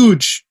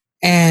huge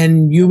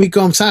and you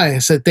become,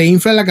 ¿sabes? Se te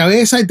infla la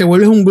cabeza y te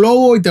vuelves un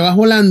globo y te vas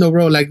volando,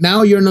 bro. Like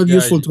now you're not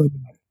useful to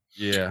anybody.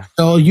 Yeah.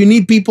 So you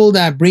need people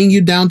that bring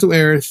you down to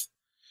earth,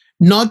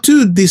 not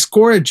to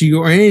discourage you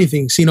or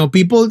anything, sino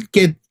people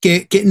que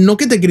no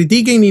que te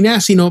critiquen ni nada,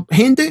 sino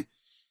gente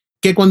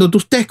que cuando tú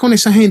estés con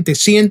esa gente,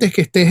 sientes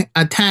que estés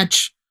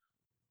attached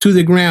to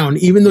the ground,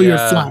 even though you're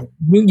flying.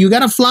 You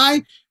gotta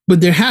fly,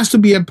 but there has to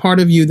be a part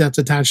of you that's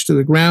attached to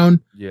the ground,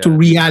 to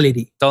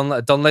reality. Don't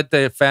let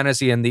the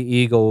fantasy and the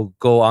ego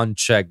go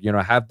unchecked. You know,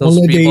 have those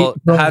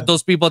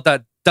people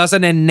that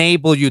doesn't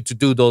enable you to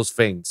do those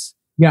things.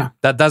 Yeah.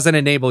 That doesn't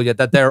enable you,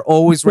 that they're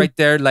always right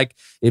there. Like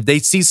if they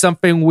see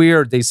something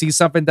weird, they see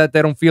something that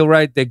they don't feel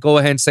right, they go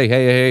ahead and say,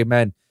 hey,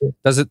 man,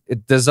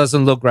 this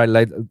doesn't look right.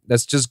 Like,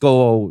 let's just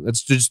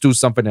do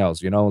something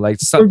else, you know,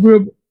 like some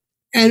group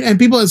and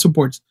people that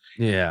supports.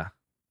 Yeah.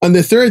 And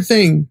the third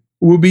thing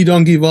will be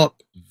don't give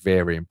up.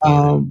 Very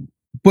important.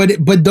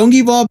 But don't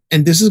give up.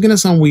 And this is going to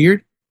sound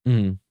weird.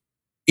 Mm-hmm.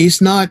 It's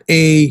not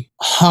a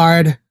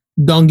hard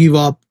don't give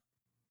up.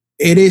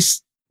 It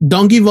is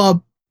don't give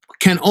up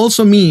can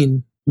also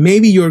mean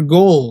maybe your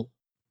goal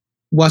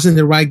wasn't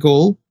the right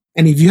goal.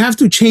 And if you have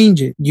to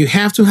change it, you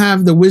have to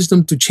have the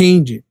wisdom to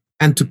change it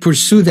and to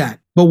pursue that.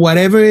 But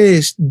whatever it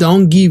is,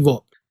 don't give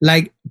up.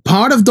 Like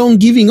part of don't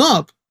giving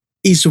up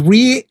is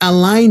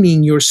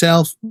realigning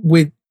yourself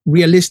with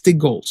realistic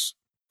goals.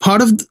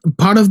 Part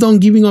of don't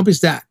giving up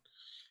is that.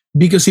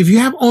 Because if you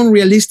have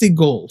unrealistic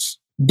goals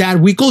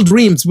that we call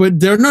dreams, but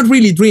they're not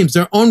really dreams,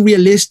 they're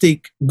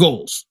unrealistic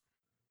goals.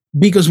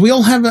 Because we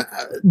all have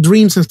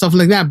dreams and stuff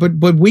like that,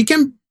 but we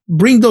can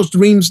bring those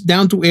dreams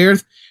down to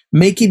earth,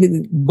 make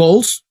it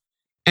goals,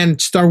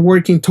 and start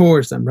working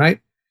towards them,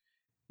 right?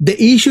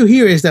 The issue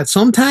here is that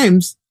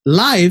sometimes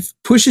life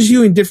pushes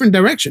you in different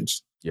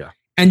directions. Yeah.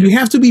 And you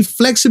have to be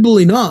flexible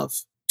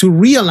enough to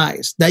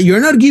realize that you're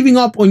not giving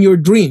up on your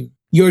dream.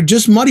 You're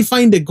just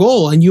modifying the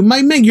goal, and you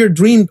might make your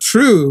dream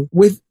true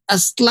with a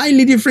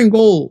slightly different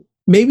goal.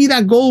 Maybe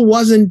that goal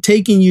wasn't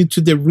taking you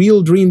to the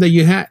real dream that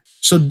you had.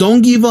 So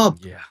don't give up.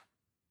 Yeah.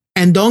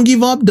 And don't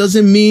give up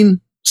doesn't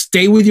mean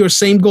stay with your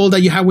same goal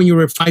that you had when you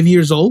were 5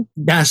 years old.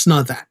 That's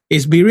not that.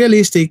 It's be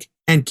realistic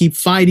and keep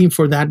fighting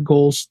for that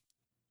goals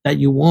that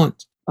you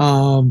want.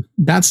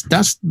 That's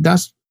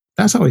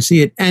how I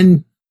see it.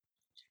 And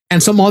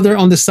some other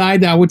on the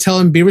side that I would tell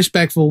them, be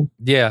respectful.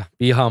 Yeah.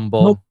 Be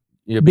humble. Nope.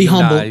 Yeah, be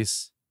humble.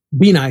 Nice.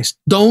 Be nice.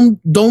 Don't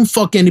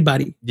fuck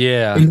anybody.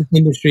 Yeah. In the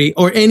industry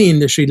or any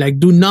industry. Like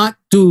do not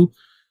do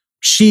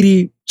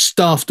shitty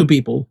stuff to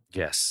people.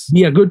 Yes.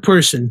 Be a good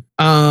person.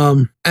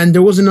 And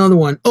there was another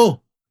one.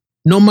 Oh,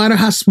 no matter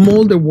how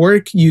small the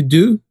work you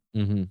do,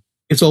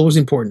 it's always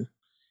important.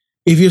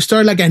 If you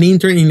start like an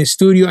intern in a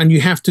studio and you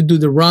have to do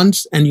the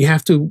runs and you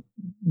have to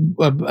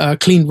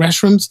clean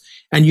restrooms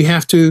and you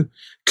have to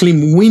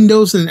clean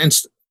windows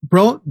and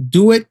bro,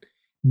 do it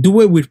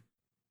with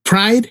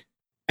pride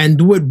and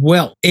do it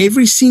well.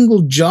 Every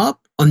single job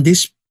on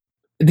this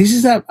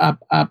is a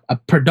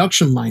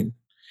production line.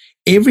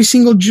 Every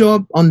single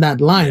job on that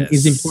line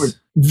is important.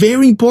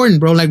 Very important,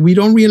 bro. Like we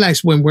don't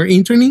realize when we're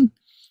interning,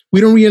 we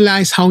don't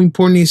realize how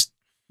important is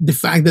the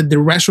fact that the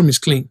restroom is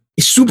clean.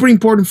 It's super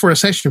important for a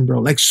session, bro.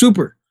 Like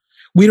super.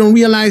 We don't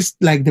realize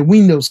like the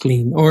windows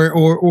clean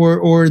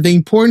or the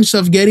importance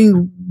of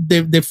getting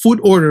the food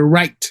order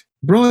right.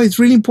 Bro, it's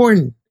really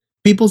important.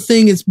 People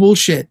think it's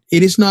bullshit.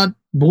 It is not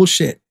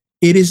bullshit.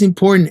 It is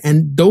important.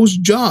 And those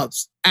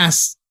jobs,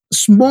 as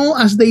small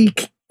as they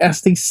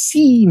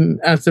seem,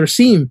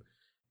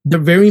 they're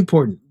very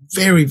important.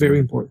 Very, very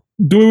important.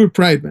 Do it with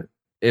pride, man.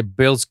 It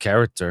builds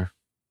character.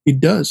 It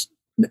does.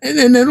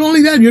 And not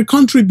only that, you're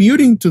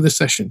contributing to the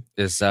session.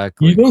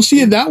 Exactly. You don't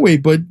see it that way,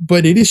 but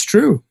it is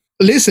true.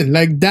 Listen,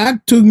 like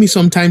that took me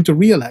some time to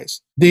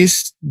realize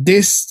this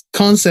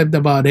concept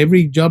about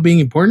every job being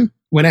important.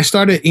 When I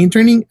started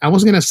interning, I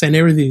was going to send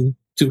everything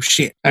to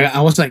shit.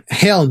 I was like,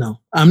 hell no,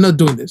 I'm not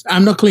doing this.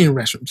 I'm not cleaning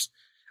restrooms.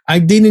 I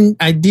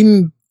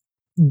didn't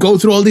go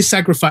through all this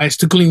sacrifice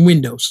to clean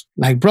windows.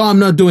 Like, bro, I'm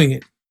not doing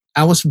it.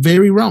 I was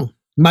very wrong.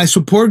 My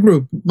support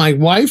group, my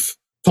wife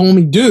told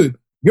me, dude,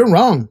 you're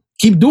wrong.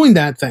 Keep doing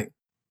that thing.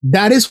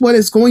 That is what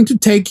is going to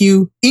take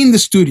you in the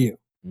studio.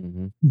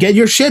 Get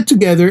your shit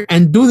together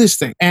and do this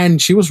thing.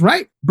 And she was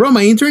right. Bro,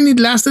 my internship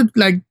lasted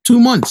like 2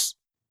 months.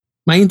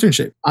 My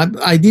internship.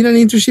 I did an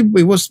internship.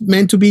 It was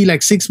meant to be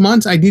like 6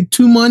 months. I did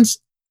 2 months.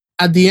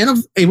 At the end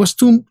of it was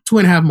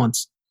 2.5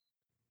 months.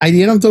 At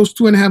the end of those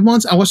 2.5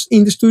 months, I was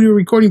in the studio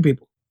recording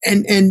people.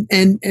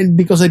 And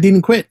because I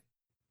didn't quit.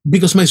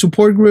 Because my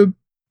support group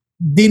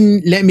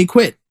didn't let me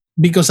quit.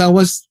 Because I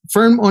was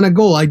firm on a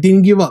goal. I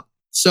didn't give up.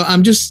 So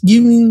I'm just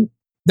giving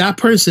that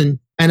person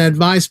an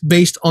advice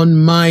based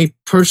on my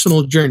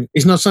personal journey.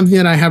 It's not something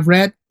that I have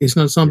read. It's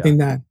not something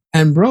that,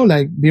 and bro,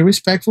 like be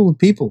respectful with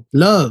people.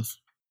 Love.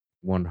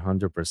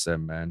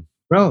 100%, man.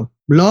 Bro,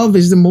 love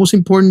is the most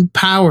important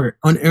power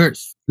on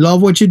earth.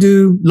 Love what you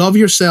do. Love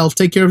yourself.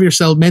 Take care of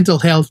yourself. Mental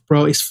health,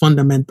 bro, is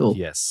fundamental.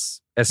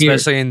 Yes.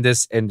 Especially in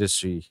this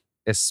industry.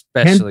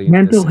 Especially in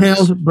mental this health,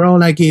 industry. Bro,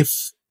 like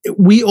if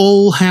we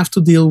all have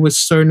to deal with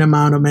certain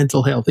amount of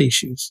mental health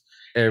issues.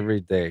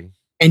 Every day.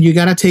 And you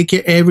got to take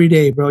care every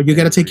day, bro. You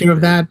got to take care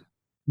of that.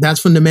 That's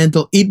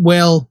fundamental. Eat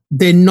well.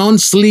 The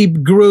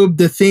non-sleep group,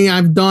 the thing,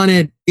 I've done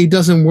it. It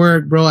doesn't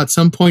work, bro. At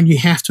some point, you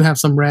have to have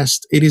some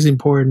rest. It is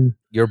important.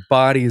 Your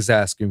body is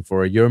asking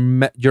for it.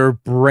 Your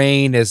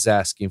brain is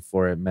asking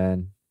for it,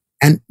 man.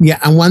 And yeah,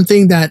 and one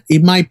thing that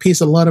it might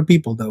piss a lot of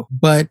people though,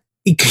 but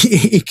it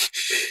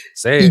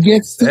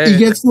gets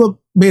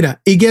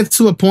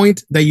to a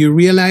point that you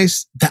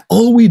realize that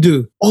all we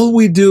do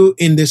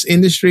in this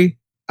industry.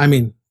 I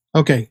mean,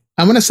 okay,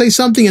 I'm gonna say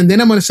something, and then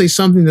I'm gonna say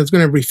something that's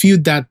gonna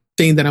refute that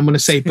thing that I'm gonna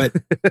say. But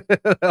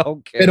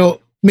okay,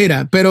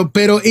 pero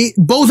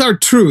both are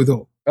true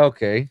though.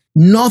 Okay,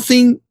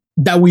 nothing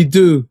that we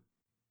do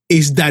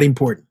is that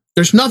important.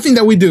 There's nothing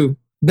that we do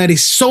that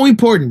is so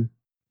important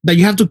that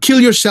you have to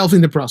kill yourself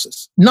in the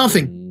process.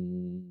 Nothing.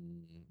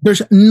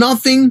 There's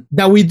nothing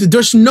that we do.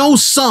 There's no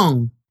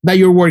song that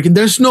you're working.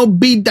 There's no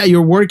beat that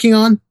you're working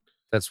on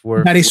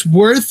that is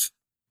worth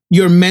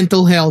your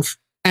mental health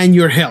and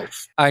your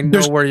health. I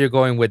know where you're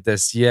going with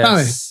this.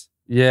 Yes.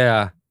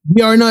 Yeah.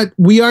 We're not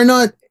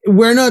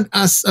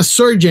as a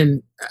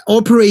surgeon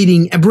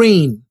operating a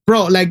brain,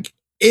 bro. Like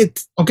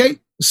it. Okay.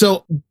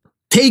 So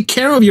take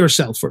care of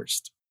yourself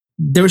first.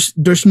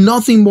 There's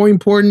nothing more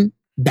important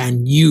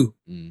than you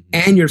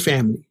and your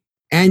family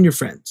and your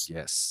friends.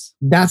 Yes.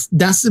 That's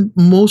the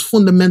most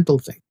fundamental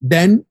thing.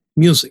 Then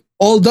music.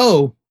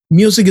 Although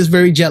music is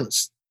very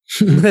jealous.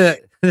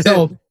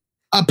 So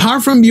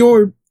apart from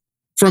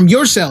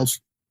yourself,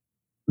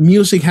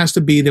 music has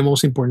to be the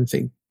most important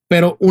thing.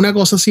 Pero una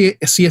cosa sí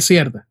es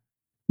cierta.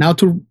 Now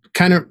to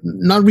kind of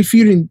not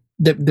refuting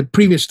the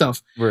previous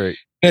stuff. Right.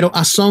 Pero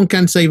a song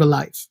can save a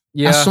life.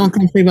 Yeah. A song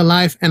can save a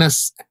life, and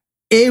as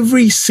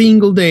every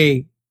single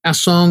day, a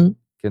song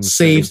can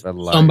save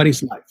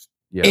somebody's life.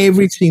 Yeah.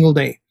 Every single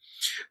day.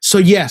 So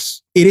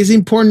yes, it is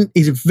important.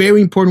 It's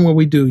very important what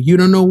we do. You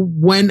don't know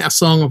when a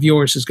song of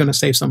yours is going to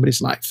save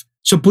somebody's life.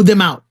 So put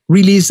them out,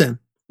 release them,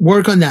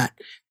 work on that.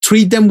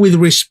 Treat them with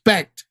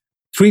respect.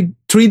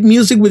 Treat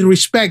music with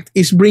respect.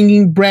 Is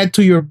bringing bread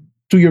to your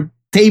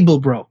table,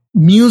 bro.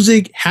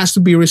 Music has to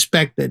be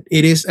respected.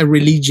 It is a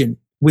religion.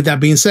 With that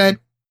being said,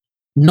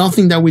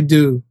 nothing that we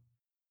do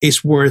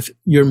is worth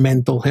your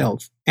mental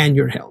health and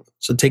your health.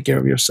 So take care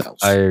of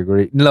yourselves. I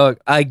agree.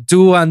 Look, I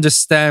do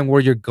understand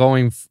where you're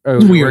going,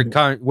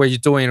 where you're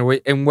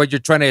doing, and what you're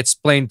trying to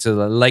explain to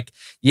them. Like,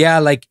 yeah,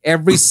 like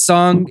every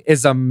song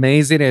is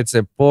amazing. It's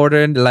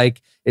important.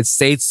 Like it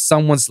saves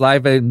someone's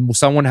life, and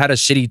someone had a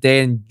shitty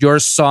day, and your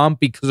song,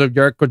 because of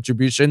your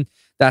contribution,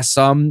 that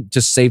song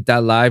just saved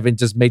that life and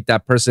just make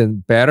that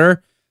person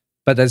better.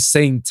 But at the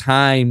same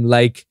time,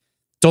 like,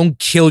 don't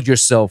kill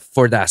yourself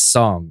for that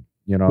song.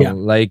 You know,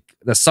 like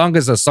the song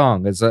is a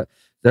song.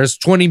 There's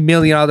 20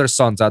 million other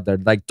songs out there.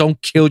 Like,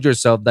 don't kill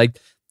yourself. Like,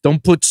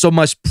 don't put so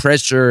much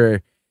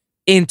pressure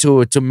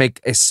into it to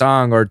make a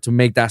song or to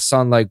make that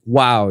song like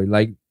wow.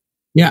 Like,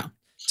 yeah,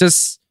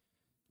 just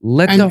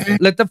let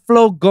the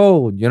flow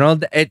go. You know,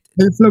 let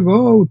the flow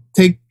go.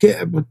 Take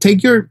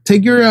your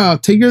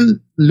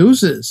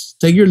losses.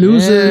 Take your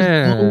losses.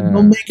 Yeah.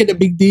 Don't make it a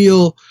big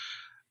deal.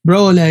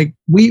 Bro, like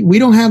we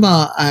don't have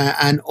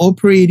an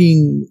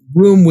operating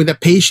room with a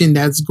patient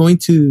that's going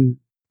to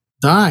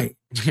die.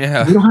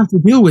 Yeah, we don't have to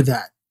deal with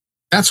that.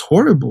 That's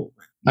horrible.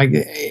 Like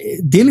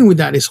dealing with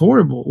that is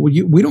horrible.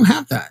 We don't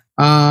have that.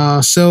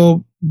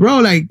 So, bro,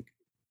 like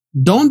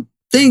don't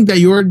think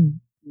that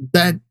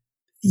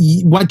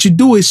what you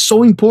do is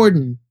so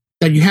important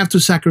that you have to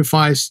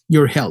sacrifice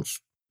your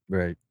health.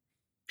 Right.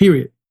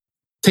 Period.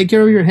 Take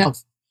care of your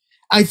health.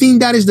 I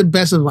think that is the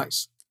best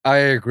advice. I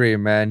agree,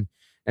 man.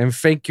 And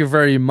thank you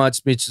very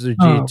much, Mr.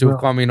 G, to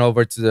coming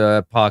over to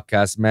the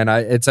podcast, man.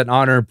 It's an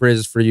honor and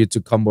privilege for you to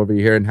come over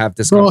here and have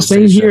this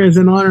conversation. Same here. It's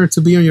an honor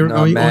to be on your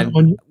man.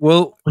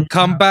 We'll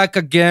come back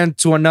again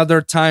to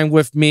another time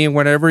with me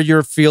whenever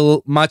you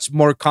feel much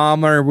more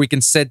calmer. We can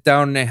sit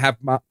down and have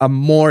a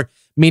more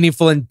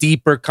meaningful and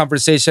deeper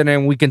conversation,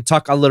 and we can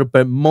talk a little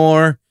bit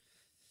more.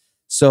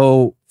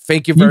 So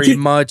thank you very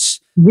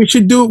much. We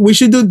should do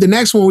the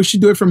next one. We should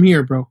do it from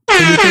here, bro. So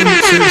we can.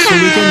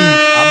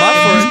 I'm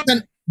up for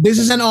it. This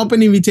is an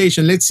open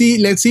invitation. Let's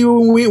see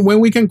when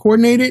we can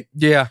coordinate it.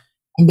 Yeah.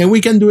 And then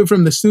we can do it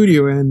from the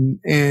studio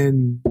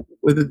and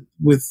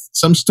with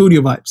some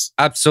studio vibes.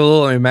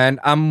 Absolutely, man.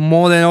 I'm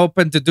more than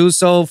open to do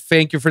so.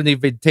 Thank you for the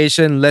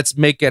invitation. Let's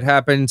make it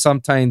happen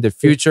sometime in the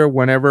future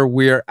whenever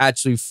we're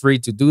actually free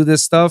to do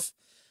this stuff.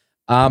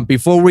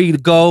 Before we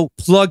go,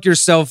 plug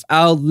yourself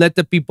out. Let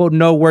the people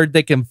know where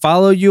they can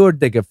follow you or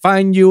they can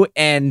find you,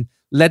 and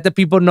let the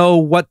people know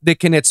what they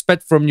can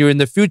expect from you in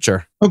the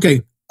future.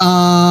 Okay.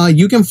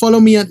 You can follow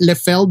me at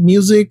Lefeld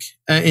Music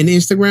in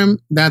Instagram.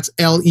 That's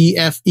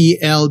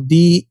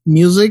Lefeld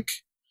Music.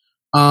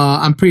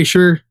 I'm pretty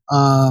sure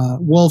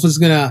Wolv is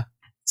gonna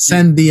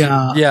send the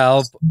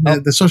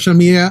social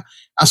media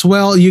as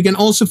well. You can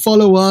also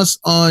follow us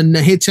on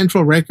Hit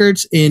Central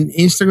Records in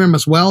Instagram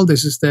as well.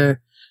 This is the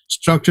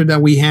structure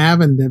that we have,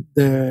 and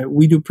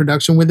we do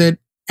production with it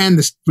and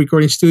the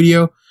recording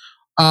studio.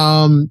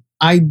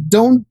 I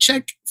don't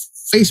check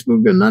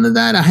Facebook or none of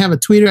that. I have a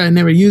Twitter. I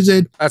never use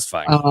it. That's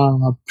fine.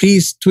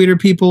 Please, Twitter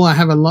people. I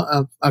have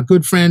a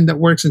good friend that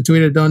works in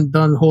Twitter.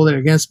 Don't hold it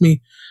against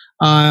me.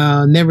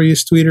 Never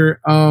use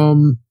Twitter.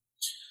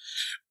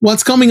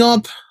 What's coming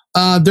up?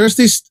 There's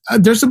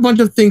a bunch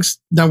of things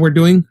that we're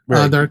doing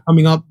that are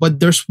coming up, but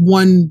there's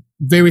one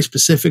very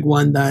specific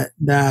one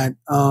that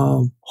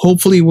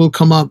hopefully will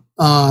come up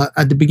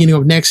at the beginning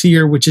of next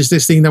year, which is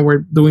this thing that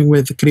we're doing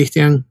with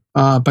Christian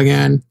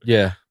Pagan.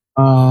 Yeah.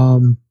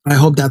 I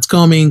hope that's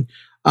coming.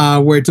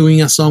 We're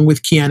doing a song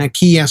with Kiana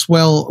Key as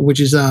well, which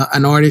is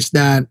an artist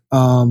that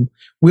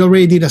we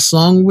already did a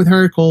song with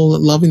her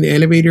called Love in the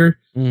Elevator.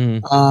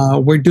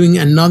 Mm-hmm. We're doing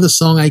another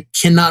song. I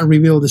cannot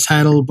reveal the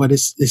title, but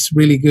it's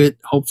really good.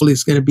 Hopefully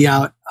it's going to be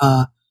out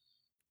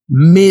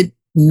mid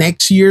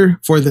next year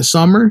for the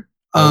summer.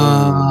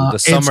 The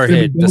summer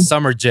hit, the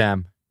summer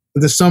jam.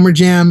 The summer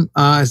jam.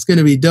 It's going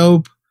to be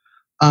dope.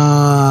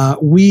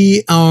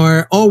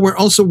 We're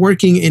also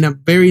working in a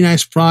very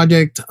nice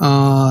project,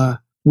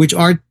 which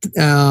are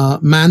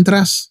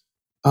mantras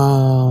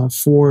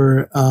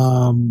for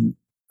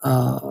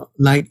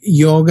like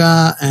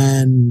yoga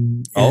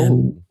and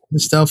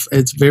stuff.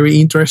 It's very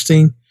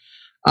interesting.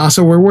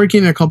 So we're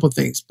working on a couple of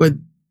things, but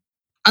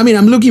I mean,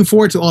 I'm looking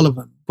forward to all of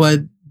them. But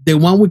the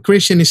one with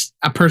Christian is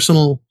a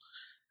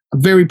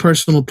very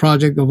personal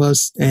project of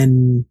us,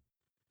 and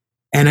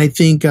I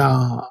think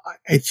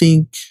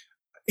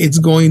it's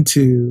going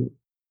to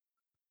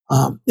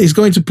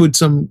put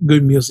some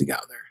good music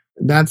out there.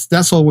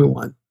 That's all we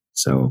want.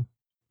 So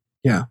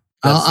yeah,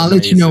 I'll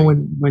let you know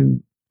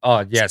when.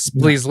 Oh yes,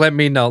 please let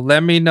me know.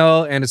 Let me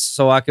know, and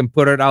so I can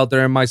put it out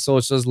there in my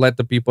socials. Let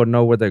the people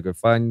know where they can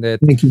find it.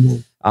 Thank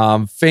you,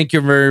 man. Thank you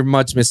very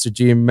much, Mr.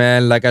 G,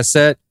 man. Like I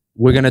said,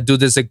 we're gonna do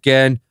this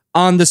again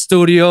on the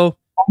studio.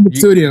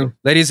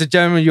 Ladies and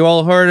gentlemen, you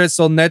all heard it.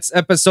 So next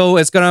episode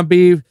is gonna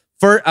be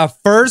for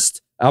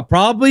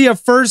probably a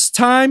first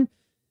time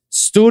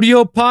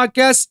studio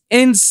podcast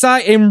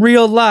inside in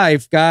real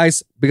life,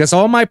 guys. Because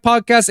all my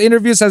podcast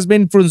interviews has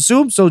been from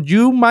Zoom, so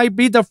you might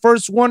be the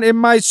first one in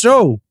my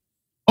show.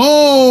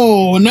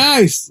 Oh,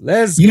 nice!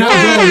 Let's go. We gotta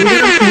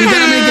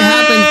make it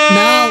happen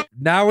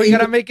now. We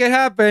gotta make it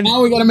happen.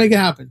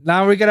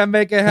 Now we gotta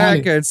make it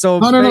happen. So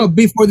no.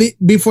 Before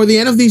the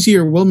end of this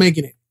year, we're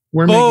making it.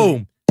 We're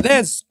making it.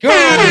 Let's go.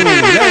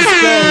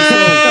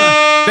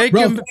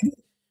 So,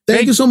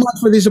 thank you so much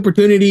for this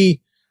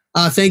opportunity.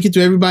 Thank you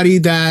to everybody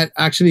that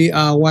actually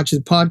watches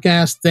the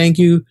podcast. Thank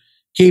you.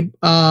 Keep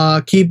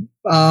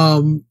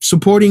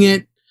supporting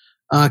it.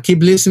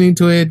 Keep listening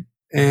to it.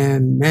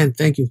 And man,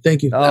 thank you.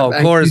 Oh,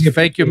 of course.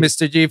 Thank you,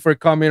 Mr. G, for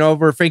coming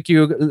over. Thank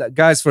you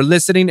guys for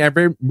listening.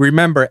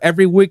 Remember,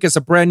 every week is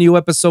a brand new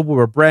episode with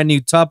a brand new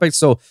topic.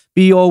 So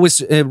be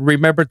always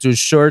remember to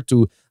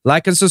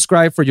like and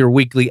subscribe for your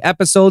weekly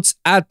episodes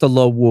at the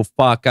Lone Wolv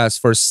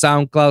Podcast for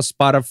SoundCloud,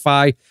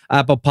 Spotify,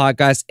 Apple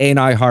Podcasts, and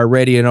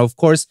iHeartRadio. And of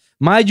course,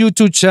 my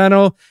YouTube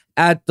channel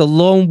at the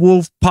Lone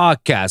Wolv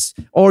Podcast.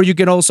 Or you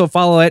can also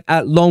follow it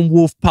at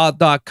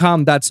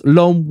lonewolfpod.com. That's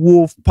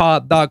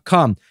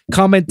lonewolfpod.com.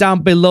 Comment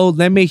down below.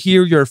 Let me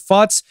hear your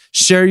thoughts.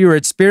 Share your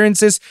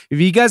experiences. If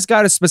you guys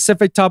got a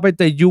specific topic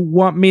that you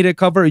want me to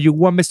cover or you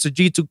want Mr.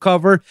 G to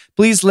cover,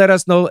 please let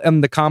us know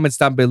in the comments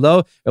down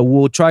below, and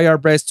we'll try our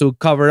best to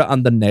cover it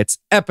on the next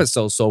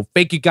episode. So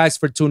thank you guys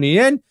for tuning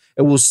in,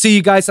 and we'll see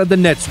you guys on the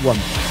next one.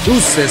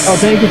 Deuces. Oh,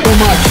 thank you so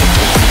much.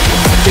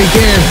 Take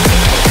care.